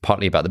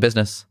 partly about the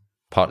business,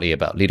 partly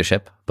about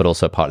leadership, but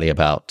also partly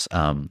about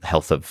the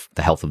health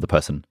of the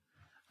person.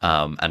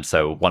 And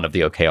so one of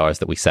the OKRs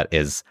that we set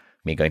is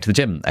me going to the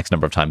gym X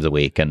number of times a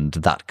week and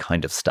that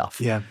kind of stuff.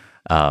 Yeah.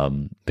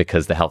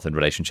 Because the health and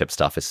relationship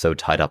stuff is so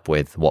tied up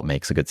with what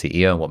makes a good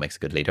CEO and what makes a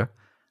good leader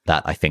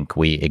that I think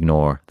we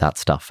ignore that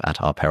stuff at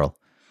our peril.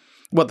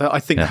 Well, I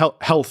think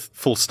health,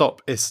 full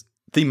stop, is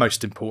the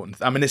most important.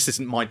 I mean, this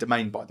isn't my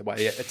domain, by the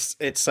way.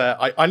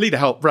 I lead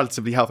a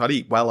relatively healthy. I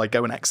eat well. I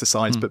go and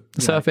exercise, but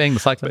surfing,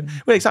 cycling.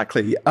 Well,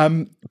 exactly.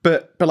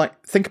 But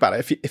like, think about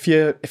it. If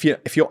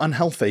you're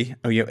unhealthy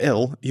or you're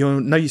ill, you're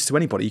no use to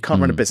anybody. You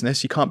can't run a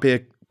business. You can't be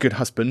a good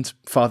husband,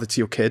 father to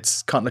your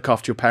kids. Can't look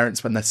after your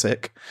parents when they're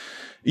sick.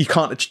 You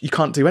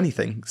can't do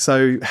anything.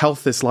 So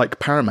health is like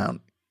paramount.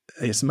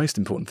 It's the most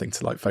important thing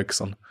to like focus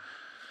on.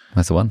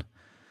 That's the one.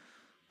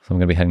 So I'm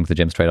going to be heading to the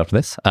gym straight after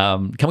this.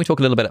 Can we talk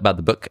a little bit about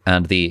the book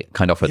and the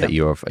kind offer that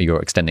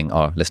you're extending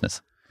our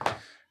listeners?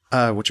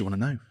 What do you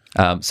want to know?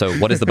 So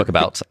what is the book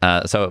about?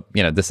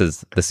 This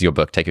is your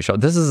book, Take Your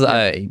Shot. This is,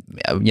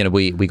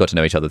 we got to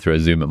know each other through a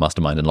Zoom at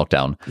Mastermind in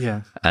lockdown.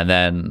 Yeah. And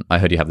then I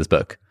heard you have this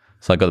book.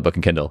 So I got the book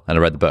in Kindle and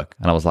I read the book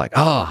and I was like,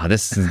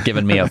 this has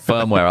given me a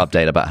firmware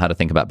update about how to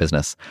think about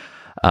business.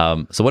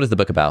 So what is the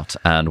book about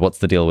and what's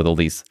the deal with all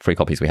these free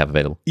copies we have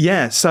available?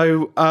 Yeah,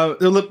 so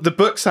the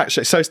book's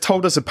actually, so it's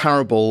told as a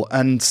parable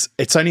and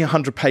it's only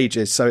 100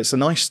 pages. So it's a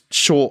nice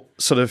short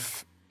sort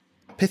of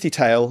pithy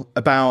tale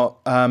about,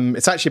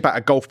 it's actually about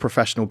a golf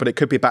professional, but it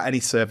could be about any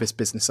service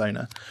business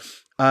owner.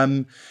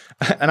 And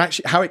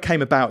actually how it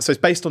came about, so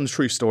it's based on the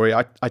true story.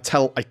 I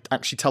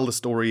actually tell the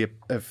story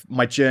of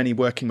my journey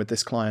working with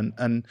this client.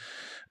 And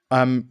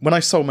when I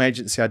sold my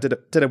agency, I did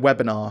a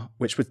webinar,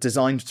 which was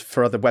designed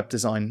for other web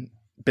design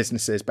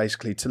businesses,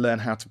 basically to learn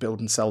how to build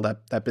and sell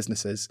their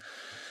businesses.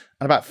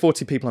 And about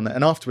 40 people on there.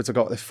 And afterwards, I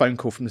got this phone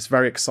call from this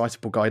very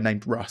excitable guy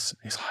named Russ.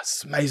 He's like,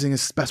 it's amazing.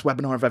 It's the best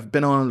webinar I've ever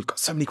been on. I've got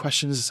so many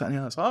questions. And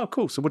I was like, oh,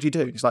 cool. So what do you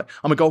do? He's like,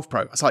 I'm a golf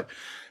pro. I was like,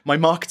 my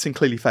marketing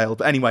clearly failed.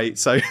 But anyway,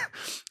 so,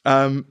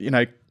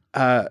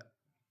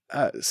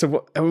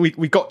 so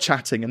we got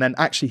chatting. And then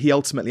actually, he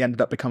ultimately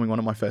ended up becoming one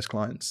of my first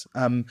clients.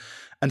 And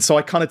so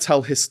I kind of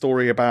tell his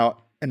story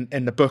about,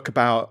 in the book,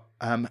 about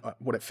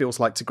what it feels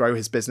like to grow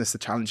his business, the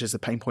challenges, the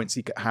pain points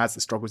he has,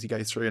 the struggles he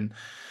goes through. And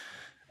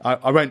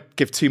I won't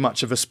give too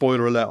much of a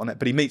spoiler alert on it,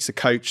 but he meets a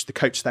coach. The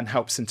coach then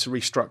helps him to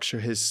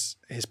restructure his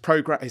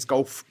program, his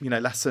golf,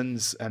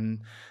 lessons, and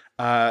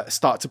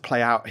start to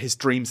play out his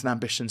dreams and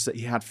ambitions that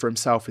he had for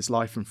himself, his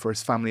life, and for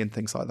his family and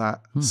things like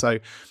that. So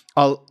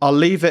I'll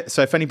leave it.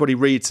 So if anybody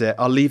reads it,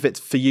 I'll leave it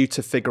for you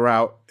to figure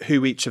out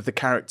who each of the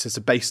characters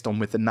are based on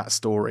within that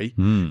story,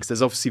 because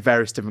there's obviously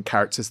various different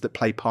characters that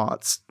play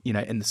parts,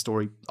 in the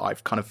story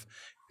I've kind of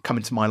come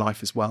into my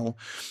life as well.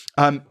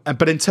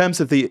 But in terms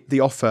of the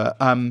offer,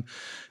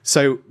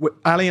 so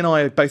Ali and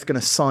I are both going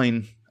to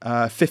sign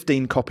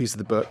 15 copies of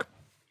the book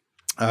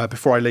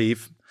before I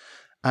leave.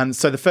 And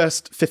so the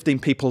first 15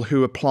 people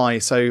who apply,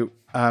 so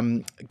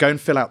go and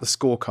fill out the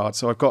scorecard.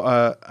 So I've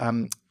got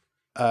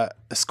a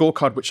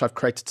scorecard which I've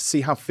created to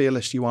see how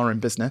fearless you are in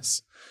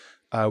business,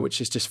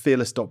 which is just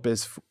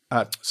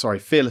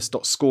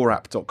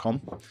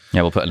fearless.scoreapp.com.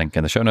 Yeah, we'll put a link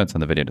in the show notes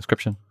and the video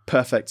description.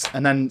 Perfect.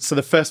 And then, so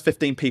the first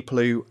 15 people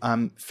who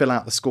fill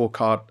out the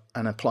scorecard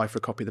and apply for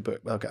a copy of the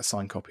book, they'll get a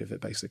signed copy of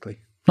it, basically.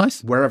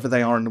 Nice. Wherever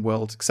they are in the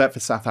world, except for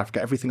South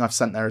Africa, everything I've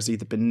sent there has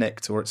either been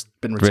nicked or it's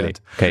been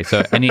returned. Really? Okay,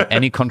 so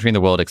any country in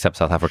the world except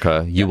South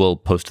Africa, you will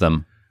post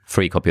them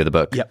free copy of the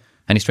book. Yep.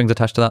 Any strings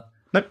attached to that?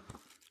 Nope.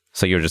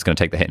 So you're just going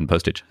to take the hit in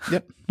postage?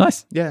 Yep.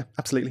 Nice. Yeah,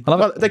 absolutely. I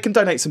love it. They can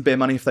donate some beer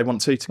money if they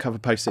want to cover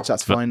postage.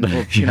 That's fine.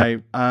 Or,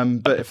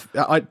 but if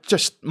I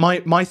just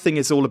my thing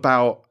is all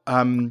about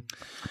not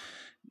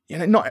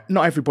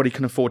everybody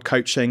can afford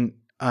coaching.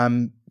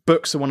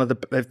 Books are one of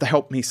they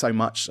help me so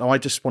much. So I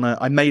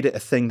made it a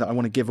thing that I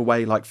want to give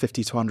away like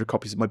 50 to 100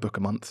 copies of my book a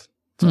month.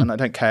 And I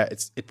don't care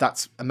if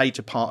that's a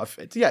major part of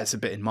it. Yeah, it's a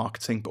bit in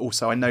marketing, but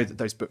also I know that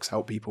those books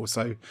help people.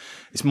 So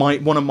it's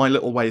one of my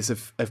little ways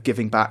of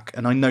giving back.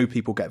 And I know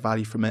people get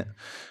value from it.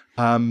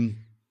 I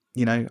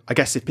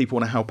guess if people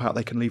want to help out,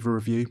 they can leave a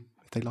review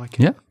if they like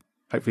it. Yeah.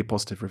 Hopefully a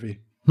positive review.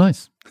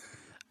 Nice.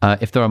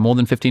 If there are more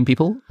than 15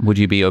 people, would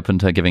you be open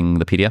to giving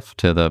the PDF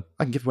to the...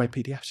 I can give away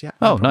PDFs, yeah.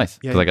 Oh, nice.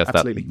 Yeah, Because I guess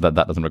absolutely. that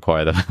doesn't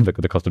require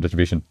the cost of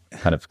distribution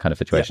kind of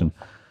situation.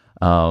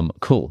 Yeah.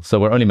 Cool.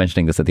 So we're only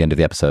mentioning this at the end of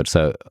the episode.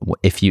 So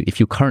if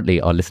you currently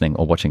are listening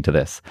or watching to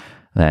this,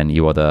 then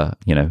you are the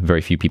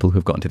very few people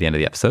who've gotten to the end of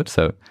the episode.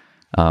 So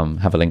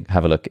have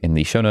a look in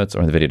the show notes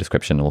or in the video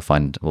description. We'll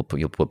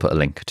put a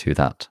link to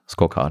that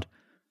scorecard,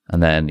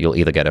 and then you'll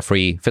either get a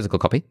free physical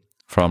copy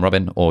from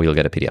Robin or you'll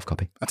get a PDF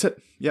copy. That's it.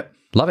 Yep.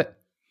 Love it.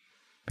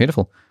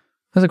 Beautiful.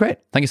 Those are great.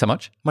 Thank you so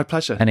much. My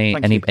pleasure.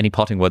 Any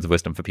parting words of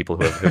wisdom for people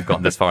who've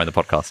gotten this far in the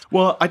podcast?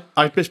 Well,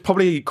 there's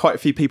probably quite a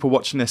few people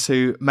watching this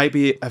who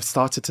maybe have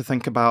started to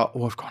think about,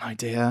 I've got an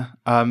idea.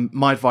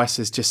 My advice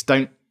is just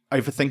don't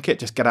overthink it.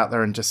 Just get out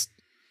there and just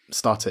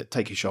start it.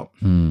 Take your shot.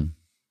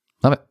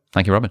 Love it.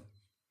 Thank you, Robin.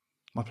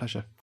 My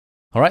pleasure.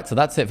 All right, so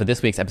that's it for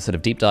this week's episode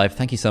of Deep Dive.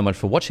 Thank you so much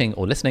for watching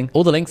or listening.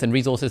 All the links and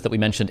resources that we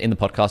mentioned in the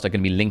podcast are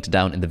going to be linked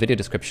down in the video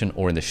description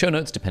or in the show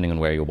notes, depending on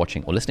where you're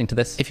watching or listening to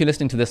this. If you're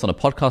listening to this on a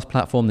podcast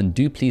platform, then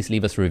do please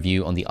leave us a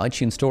review on the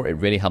iTunes store. It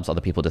really helps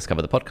other people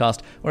discover the podcast.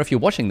 Or if you're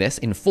watching this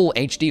in full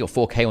HD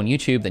or 4K on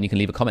YouTube, then you can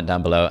leave a comment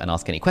down below and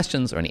ask any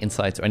questions or any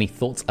insights or any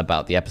thoughts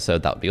about the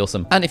episode. That would be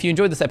awesome. And if you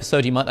enjoyed this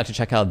episode, you might like to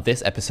check out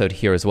this episode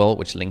here as well,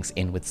 which links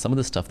in with some of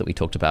the stuff that we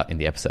talked about in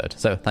the episode.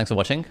 So thanks for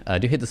watching.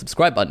 Do hit the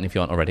subscribe button if you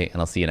aren't already, and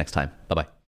I'll see you next time. Bye-bye.